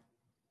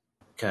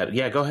 God,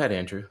 yeah, go ahead,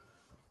 Andrew.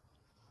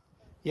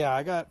 Yeah,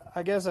 I got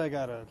a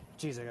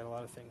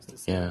lot of things to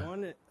say. Yeah.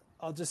 One,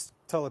 I'll just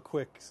tell a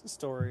quick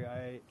story.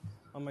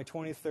 On my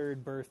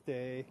 23rd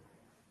birthday,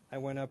 I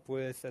went up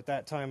with, at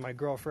that time, my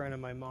girlfriend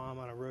and my mom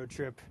on a road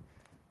trip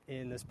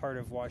in this part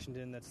of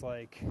Washington that's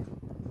like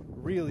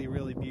really,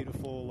 really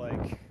beautiful,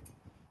 like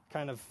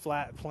kind of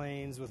flat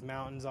plains with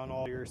mountains on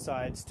all your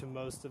sides to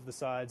most of the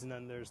sides, and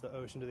then there's the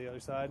ocean to the other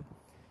side.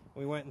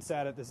 We went and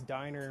sat at this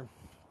diner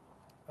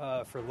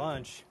for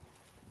lunch,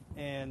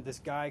 and this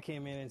guy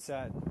came in and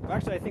sat,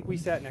 actually I think we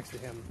sat next to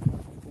him.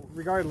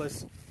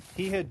 Regardless,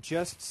 he had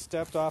just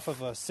stepped off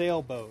of a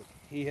sailboat.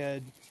 He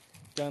had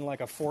done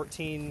like a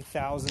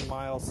 14,000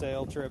 mile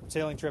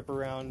sailing trip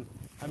around,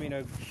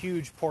 a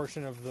huge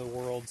portion of the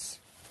world's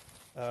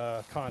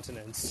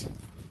continents.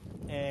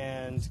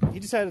 and he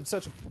just had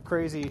such a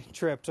crazy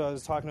trip. So I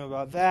was talking to him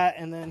about that,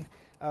 and then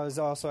I was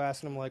also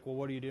asking him, like, well,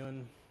 what are you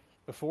doing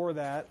before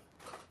that?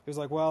 He was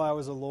like, well, I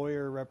was a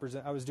lawyer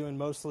I was doing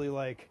mostly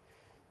like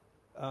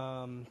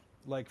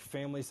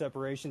family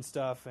separation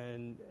stuff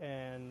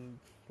and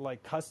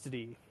like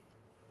custody.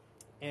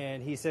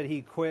 And he said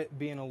he quit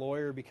being a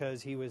lawyer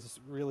because he was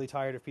really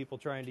tired of people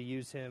trying to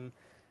use him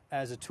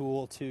as a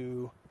tool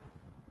to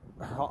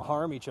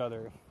harm each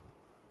other.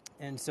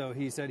 And so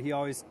he said he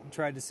always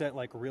tried to set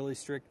like really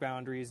strict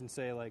boundaries and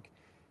say, like,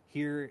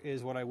 here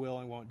is what I will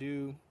and won't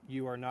do.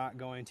 You are not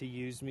going to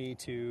use me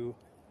to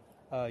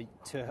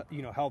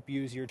help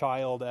use your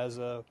child as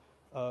a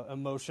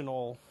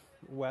emotional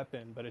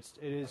weapon. But it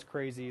is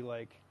crazy,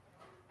 like,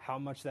 how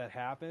much that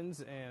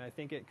happens. And I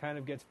think it kind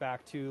of gets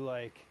back to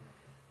like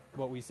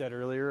what we said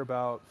earlier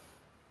about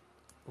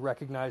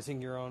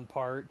recognizing your own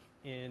part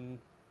in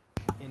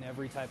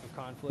every type of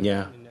conflict,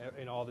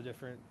 in all the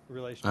different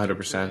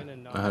relationships.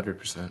 100%.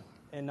 100%.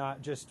 And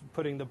not just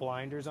putting the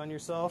blinders on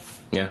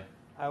yourself. Yeah.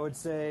 I would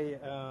say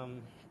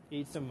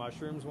eat some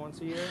mushrooms once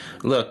a year.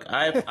 Look,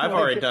 I've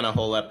already done a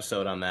whole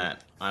episode on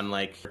that, on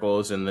like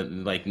circles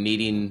and like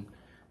needing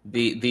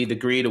the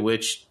degree to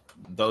which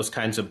those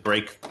kinds of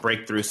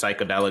breakthrough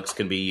psychedelics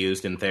can be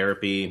used in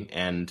therapy,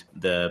 and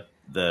the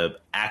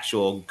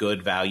actual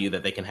good value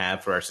that they can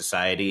have for our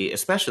society,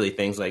 especially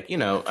things like,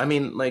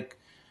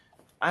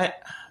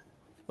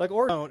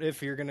 or don't,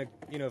 if you're gonna,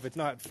 if it's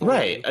not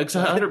right,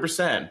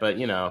 100%. But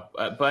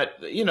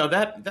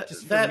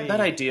that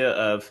idea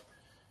of,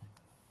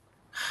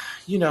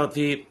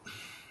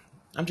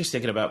 I'm just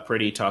thinking about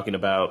Pretty talking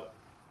about,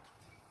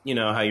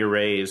 how you're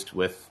raised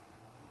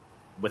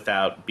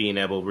without being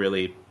able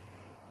really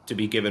to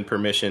be given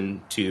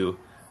permission to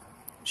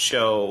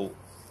show,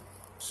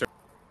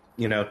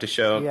 to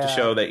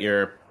show that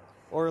you're,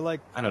 or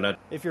like, I don't know,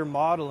 if you're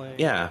modeling,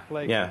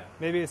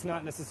 maybe it's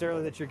not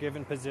necessarily that you're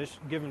given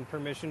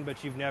permission, but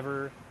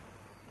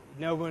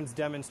no one's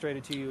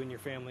demonstrated to you in your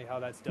family how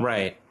that's done.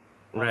 Right.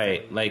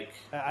 Like,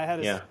 I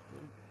had a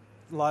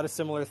lot of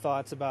similar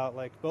thoughts about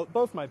like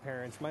both my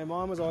parents. My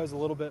mom was always a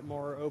little bit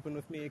more open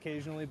with me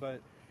occasionally,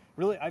 but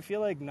really I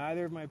feel like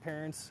neither of my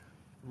parents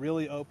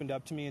really opened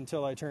up to me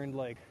until I turned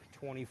like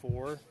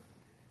 24.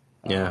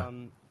 Yeah.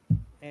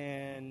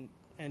 And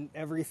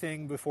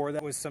everything before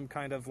that was some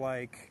kind of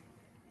like,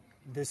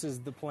 this is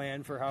the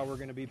plan for how we're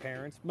going to be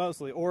parents,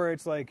 mostly. Or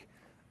it's like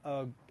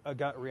a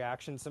gut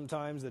reaction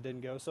sometimes that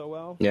didn't go so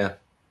well. Yeah.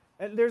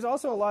 And there's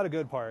also a lot of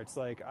good parts.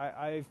 Like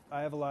I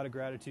have a lot of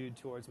gratitude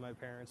towards my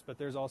parents, but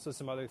there's also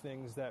some other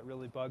things that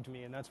really bugged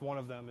me. And that's one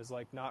of them, is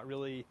like not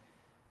really,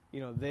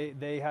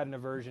 they had an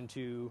aversion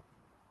to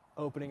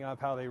opening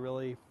up how they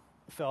really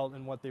felt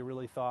and what they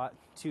really thought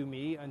to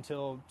me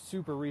until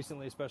super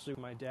recently, especially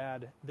with my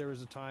dad. There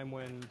was a time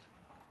when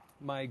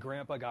my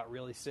grandpa got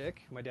really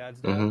sick, my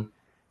dad's dad. Mm-hmm.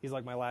 He's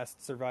like my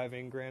last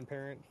surviving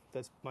grandparent.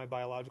 That's my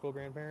biological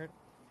grandparent.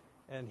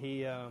 And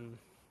he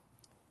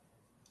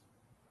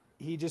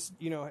just,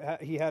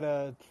 he had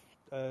a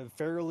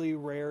fairly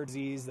rare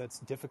disease that's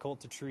difficult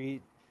to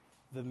treat.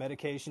 The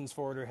medications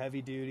for it are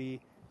heavy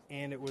duty.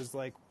 And it was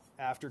like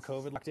after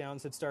COVID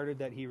lockdowns had started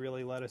that he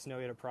really let us know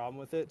he had a problem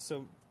with it.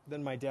 So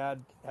then my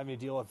dad having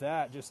to deal with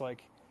that, just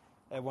like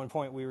at one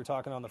point we were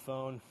talking on the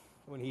phone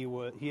when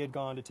he had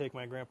gone to take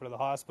my grandpa to the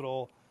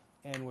hospital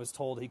and was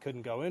told he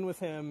couldn't go in with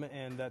him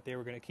and that they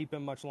were going to keep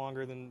him much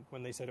longer than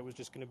when they said it was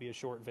just going to be a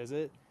short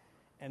visit.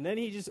 And then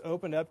he just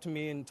opened up to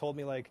me and told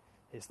me like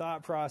his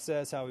thought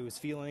process, how he was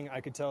feeling.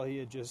 I could tell he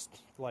had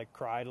just like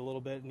cried a little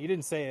bit, and he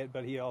didn't say it,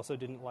 but he also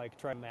didn't like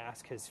try to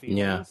mask his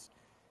feelings.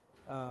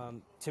 Yeah.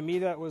 To me,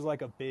 that was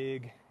like a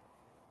big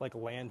like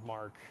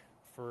landmark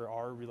for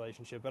our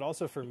relationship, but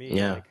also for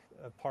me, like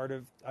a part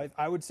of,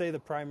 I would say the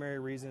primary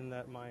reason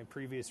that my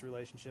previous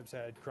relationships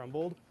had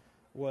crumbled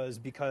was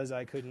because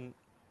I couldn't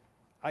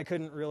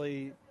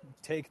really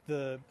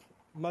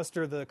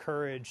muster the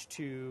courage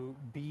to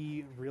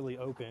be really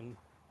open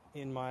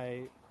in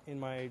my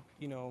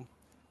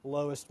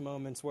lowest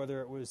moments,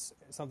 whether it was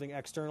something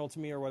external to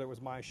me or whether it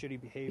was my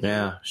shitty behavior.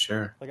 Yeah,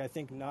 sure. Like I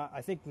think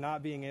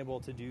not being able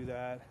to do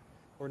that,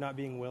 or not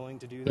being willing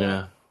to do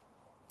that,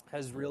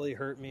 has really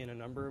hurt me in a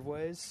number of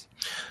ways.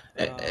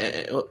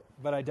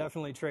 But I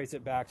definitely trace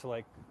it back to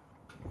like,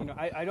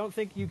 I don't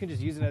think you can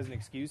just use it as an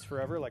excuse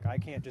forever. Like I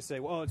can't just say,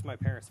 well, it's my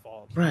parents'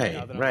 fault. Right.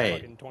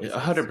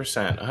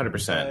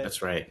 100%.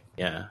 That's right.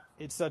 Yeah.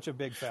 It's such a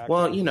big factor.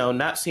 Well,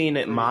 not seeing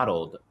it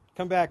modeled.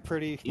 Come back,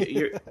 Pretty.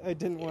 I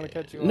didn't want to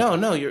cut you off.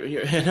 No,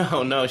 you're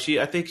no.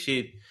 I think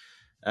she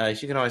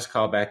can always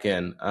call back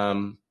in.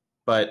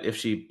 But if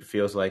she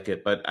feels like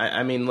it, but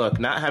I mean, look,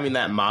 not having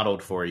that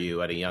modeled for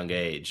you at a young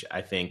age,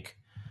 I think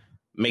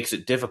makes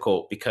it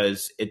difficult,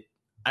 because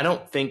I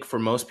don't think for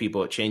most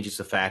people it changes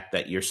the fact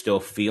that you're still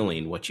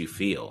feeling what you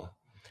feel.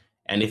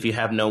 And if you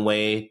have no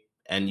way,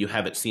 and you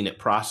haven't seen it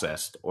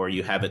processed, or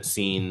you haven't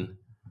seen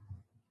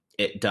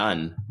it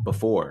done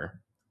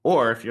before,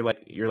 or if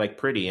you're like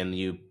Pretty and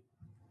you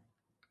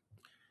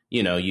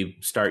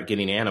start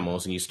getting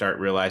animals and you start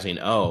realizing,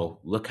 oh,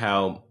 look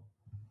how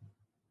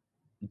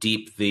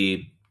deep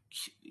the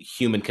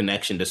human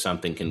connection to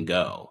something can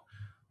go.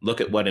 Look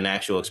at what an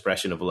actual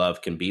expression of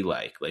love can be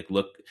like. Like,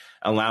 look,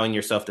 allowing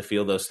yourself to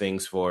feel those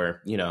things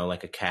for, you know,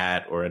 like a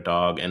cat or a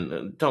dog.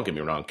 And don't get me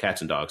wrong,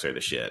 cats and dogs are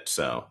the shit.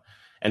 So,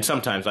 and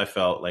sometimes I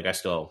felt like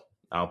I'll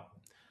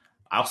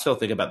still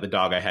think about the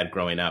dog I had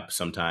growing up.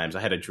 Sometimes I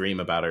had a dream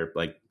about her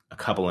like a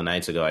couple of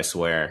nights ago, I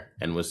swear,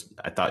 and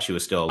I thought she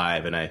was still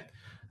alive. And I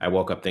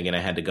woke up thinking I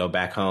had to go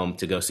back home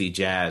to go see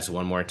Jazz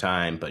one more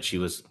time. But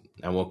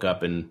I woke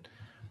up and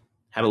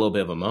had a little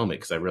bit of a moment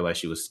because I realized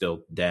she was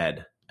still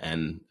dead.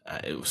 And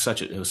it was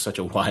such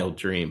a wild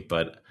dream.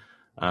 But,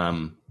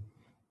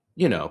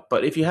 you know,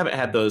 but if you haven't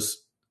had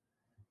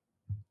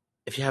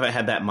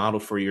that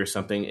modeled for you or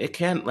something, it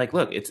can, like,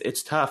 look,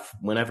 it's tough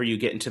whenever you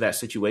get into that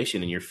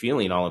situation and you're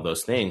feeling all of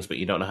those things, but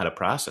you don't know how to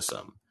process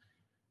them,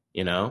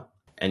 you know,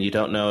 and you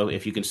don't know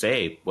if you can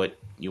say what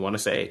you want to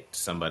say to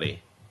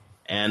somebody.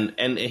 And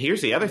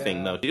here's the other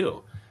thing though,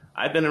 too.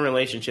 I've been in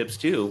relationships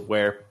too,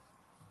 where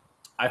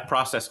I've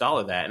processed all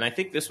of that. And I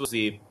think this was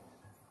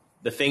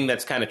the thing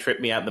that's kind of tripped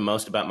me out the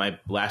most about my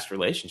last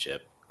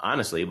relationship,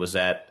 honestly, was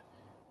that,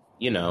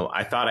 you know,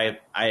 I thought I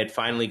had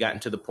finally gotten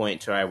to the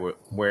point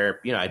where,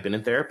 you know, I'd been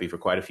in therapy for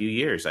quite a few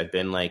years. I'd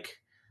been like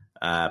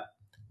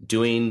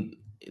doing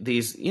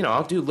these, you know,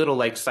 I'll do little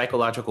like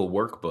psychological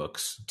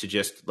workbooks to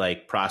just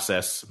like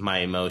process my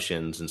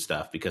emotions and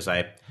stuff, because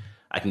I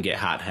can get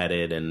hot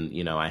headed, and,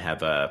 you know, I have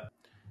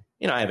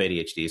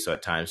ADHD. So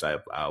at times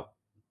I'll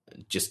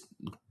just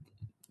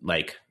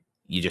like,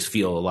 you just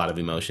feel a lot of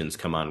emotions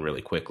come on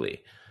really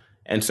quickly.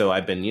 And so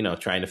I've been, you know,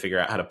 trying to figure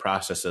out how to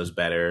process those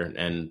better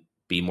and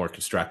be more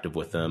constructive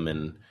with them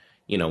and,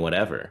 you know,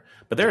 whatever.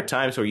 But there are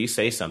times where you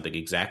say something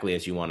exactly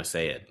as you want to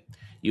say it.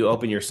 You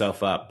open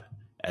yourself up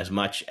as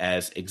much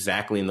as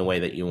exactly in the way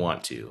that you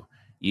want to.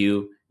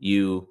 You've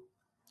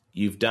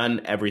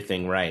done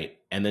everything right,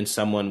 and then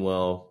someone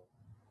will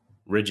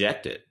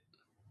reject it.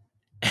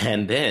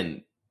 And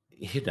then,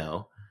 you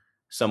know,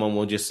 someone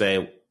will just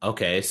say,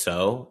 okay,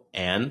 so,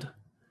 and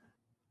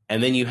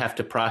then you have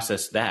to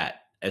process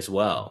that as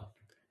well,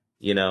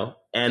 you know?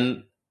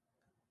 And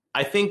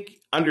I think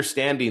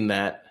understanding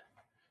that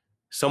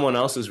someone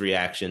else's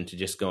reaction to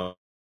just going,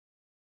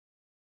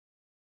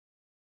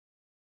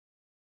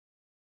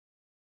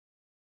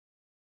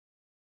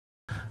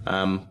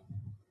 I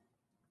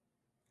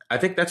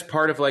think that's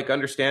part of like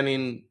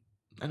understanding,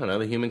 I don't know,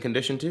 the human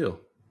condition too,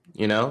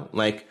 you know,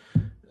 like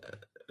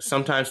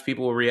sometimes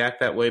people will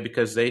react that way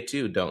because they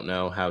too don't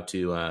know how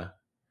to,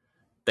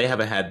 they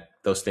haven't had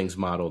those things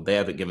modeled. They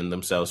haven't given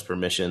themselves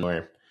permission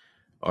or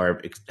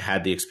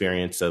had the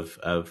experience of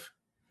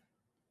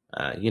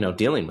you know,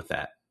 dealing with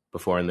that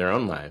before in their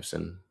own lives.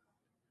 And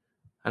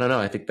I don't know,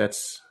 I think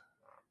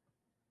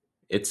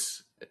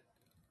it's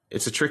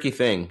a tricky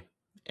thing,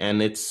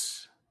 and it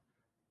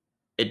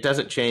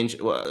doesn't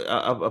change. Well,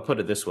 I'll put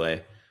it this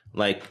way.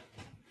 Like,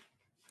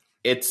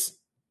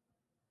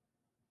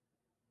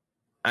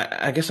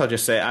 I guess I'll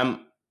just say I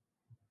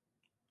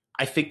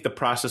think the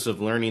process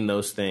of learning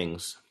those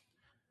things,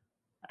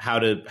 how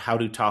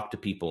to talk to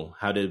people,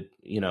 how to,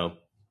 you know,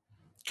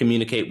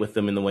 communicate with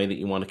them in the way that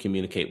you want to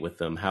communicate with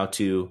them, how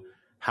to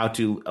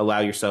allow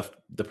yourself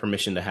the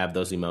permission to have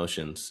those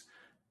emotions.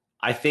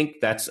 I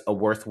think that's a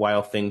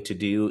worthwhile thing to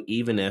do,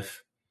 even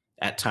if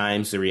at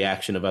times the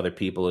reaction of other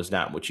people is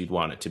not what you'd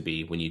want it to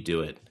be when you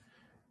do it.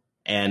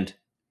 And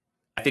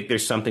I think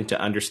there's something to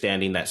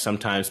understanding that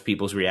sometimes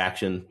people's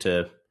reaction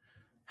to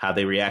how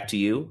they react to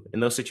you in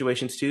those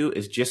situations too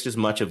is just as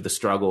much of the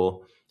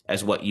struggle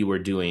as what you were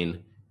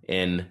doing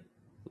in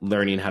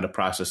learning how to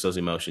process those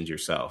emotions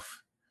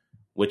yourself.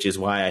 Which is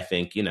why I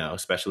think, you know,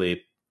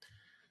 especially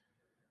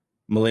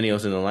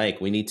millennials and the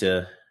like, we need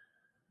to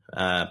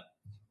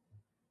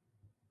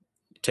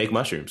take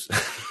mushrooms.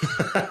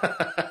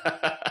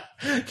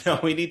 No,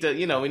 we need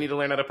to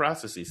learn how to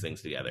process these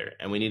things together,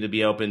 and we need to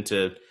be open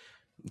to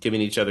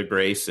giving each other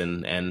grace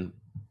and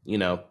you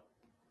know,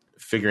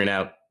 figuring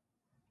out,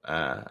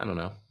 I don't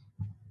know,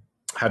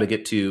 how to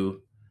get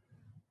to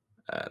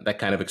that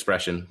kind of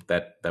expression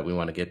that we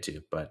want to get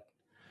to. But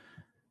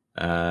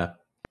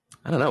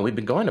I don't know. We've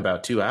been going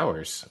about 2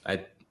 hours.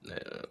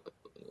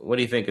 What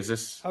do you think? Is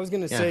this? I was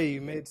going to say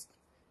you made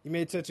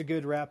such a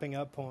good wrapping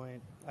up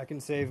point. I can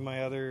save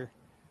my other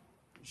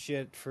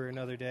shit for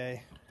another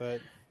day,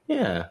 but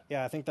yeah,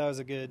 I think that was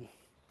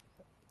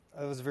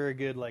very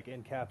good, like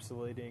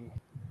encapsulating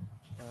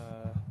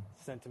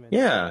sentiment.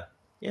 Yeah.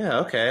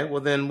 Okay.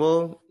 Well, then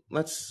we'll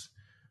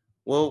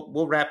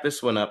wrap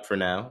this one up for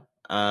now.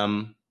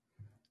 I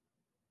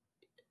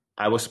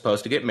was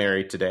supposed to get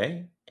married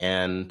today,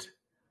 and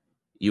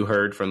you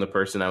heard from the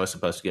person I was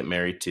supposed to get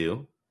married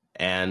to,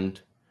 and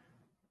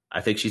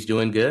I think she's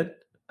doing good.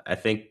 I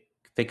think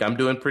I'm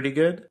doing pretty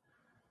good.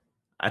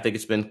 I think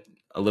it's been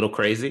a little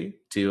crazy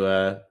to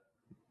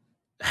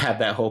have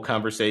that whole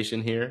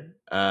conversation here.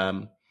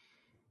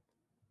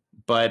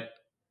 But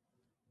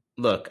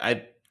look,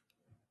 I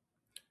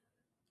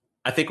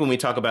think when we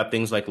talk about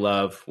things like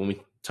love, when we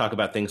talk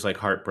about things like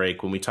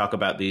heartbreak, when we talk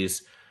about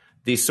these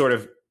sort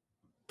of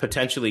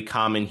potentially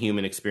common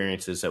human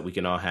experiences that we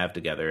can all have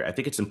together. I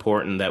think it's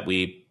important that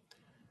we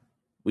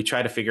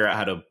try to figure out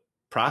how to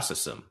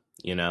process them,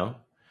 you know?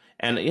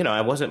 And, you know,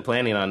 I wasn't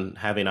planning on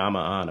having Amma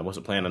on. I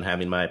wasn't planning on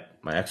having my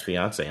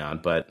ex-fiance on,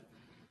 but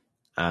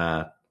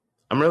I'm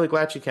really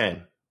glad she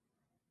came.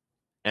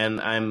 And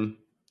I'm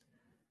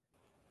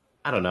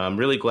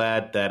really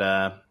glad that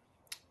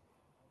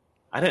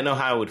I didn't know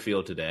how I would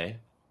feel today.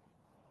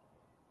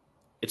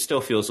 It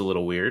still feels a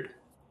little weird.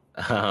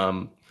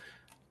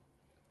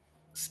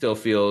 Still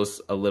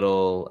feels a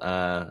little,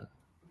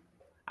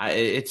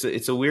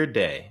 it's a weird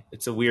day.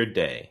 It's a weird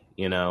day,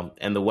 you know,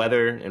 and the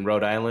weather in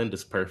Rhode Island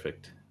is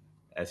perfect,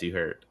 as you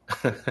heard.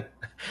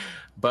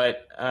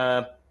 But,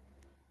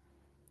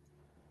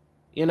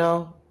 you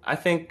know, I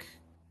think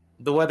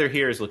the weather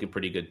here is looking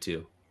pretty good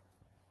too.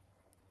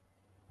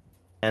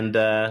 And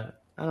I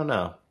don't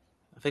know.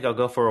 I think I'll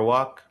go for a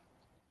walk.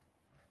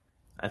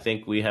 I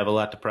think we have a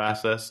lot to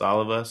process, all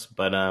of us,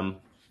 but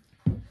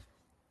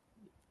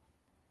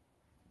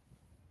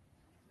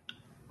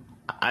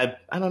I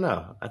don't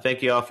know. I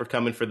thank you all for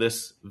coming for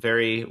this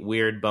very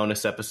weird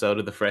bonus episode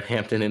of the Fred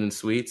Hampton Inn and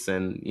Suites.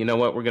 And you know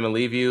what? We're going to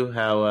leave you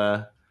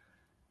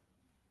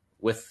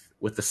with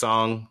the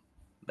song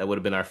that would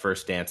have been our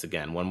first dance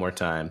again, one more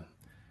time.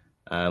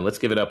 Let's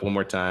give it up one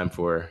more time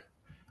for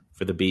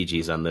the Bee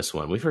Gees on this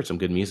one. We've heard some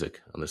good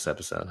music on this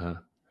episode, huh?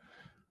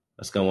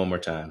 Let's go one more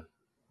time.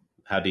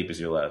 How Deep Is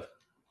Your Love?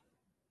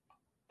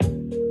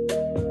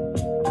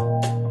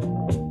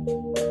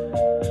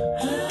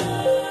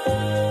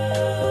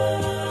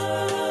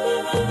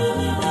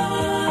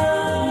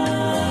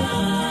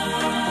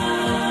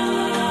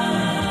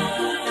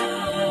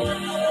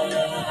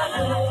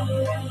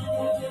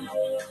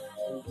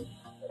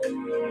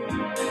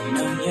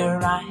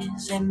 Your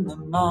eyes in the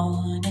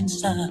morning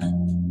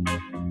sun,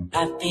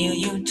 I feel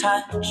you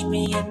touch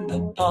me in the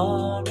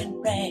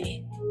pouring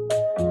rain.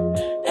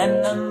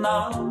 And the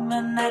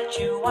moment that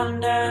you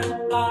wander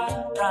far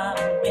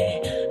from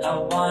me, I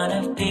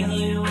wanna feel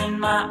you in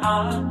my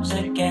arms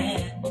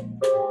again.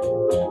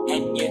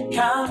 And you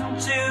come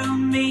to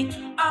me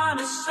on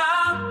a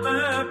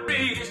summer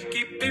breeze,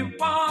 keep me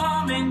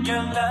warm in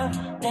your love,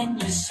 then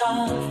you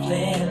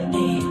softly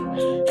leave.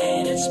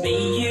 And it's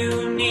me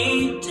you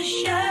need to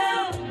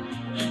show.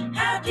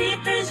 How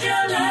deep is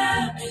your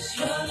love? Is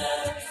your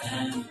love?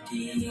 How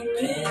deep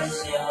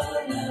is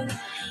your love?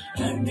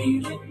 I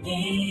really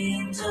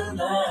need to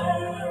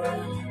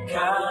learn.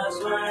 'Cause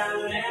we're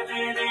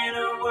living in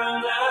a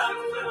world of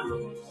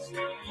fools,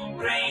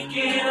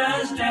 breaking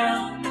us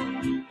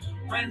down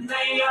when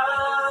they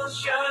all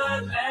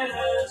should let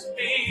us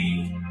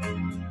be.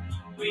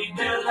 We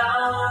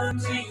belong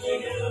to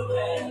you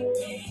and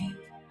me.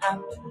 I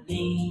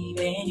believe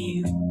in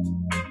you.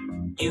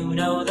 You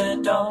know the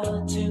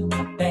door to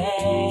my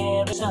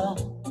very soul.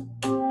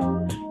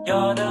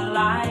 You're the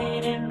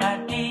light in my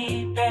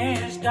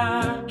deepest,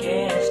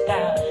 darkest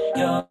doubt.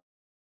 You're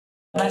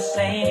my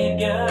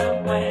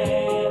savior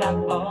when I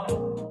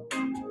fall.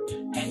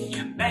 And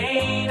you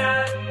may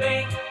not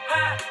think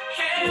I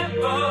care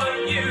for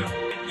you.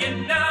 You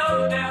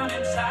know down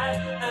inside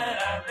that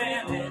I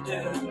really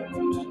do.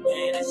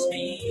 And it's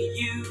me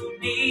you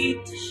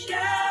need to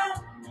show.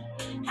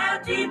 How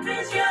deep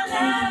is your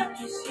love?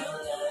 Is your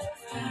love?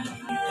 How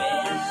deep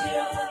is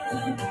your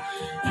love?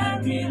 I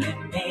really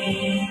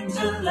need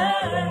to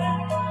learn.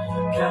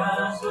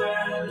 'Cause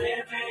we're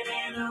living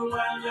in a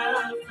world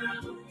of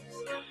fools,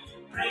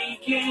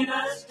 breaking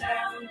us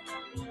down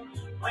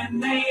when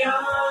they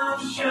all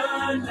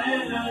should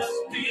let us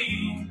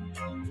be.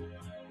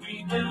 We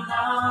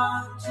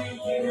belong to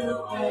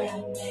you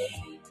and me.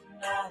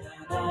 Na na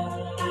na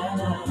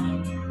na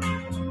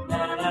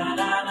na na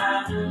na na.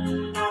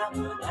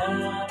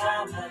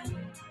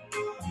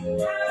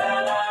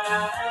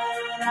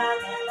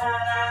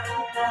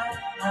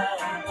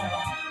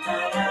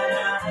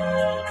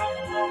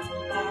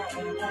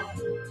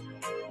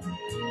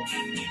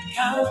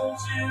 Come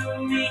to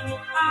me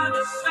on a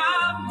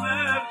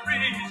summer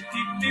breeze,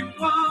 keep me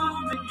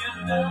warm in your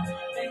love,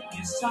 make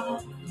you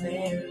softly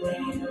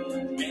rain.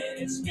 And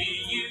it's me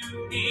you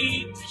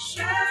need to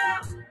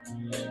show.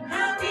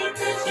 How deep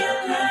is your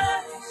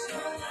love?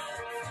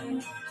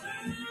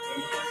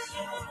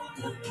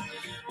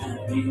 I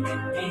really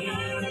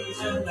need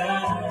to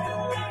learn.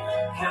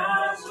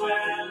 'Cause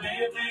we're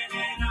living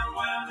in a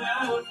world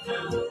of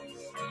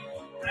fools,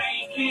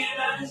 breaking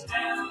us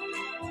down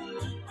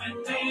when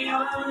they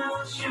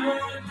all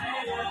should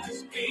let us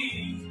be.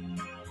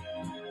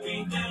 We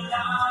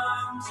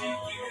belong to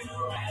you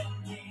and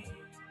me.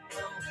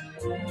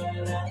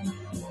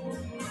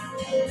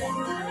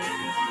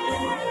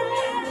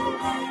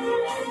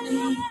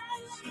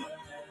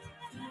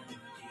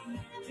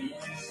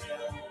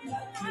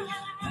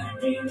 I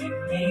really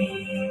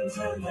need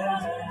to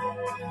learn.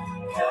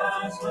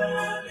 'Cause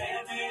we're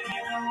living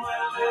in a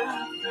world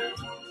of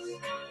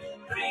fools,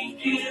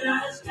 breaking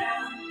us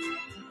down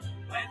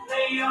when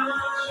they all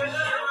should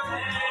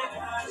let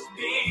us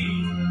be.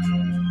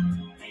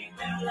 We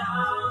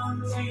belong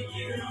to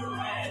you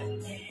and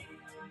me.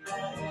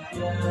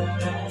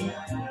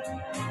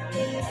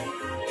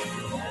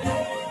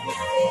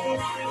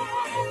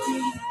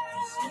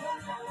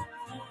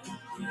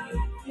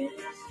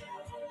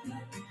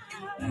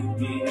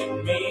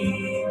 Didn't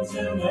mean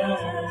to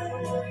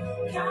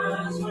run,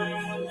 'cause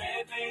we're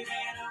living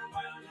in a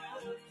world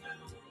of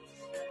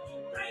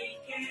fools,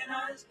 breaking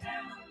us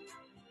down.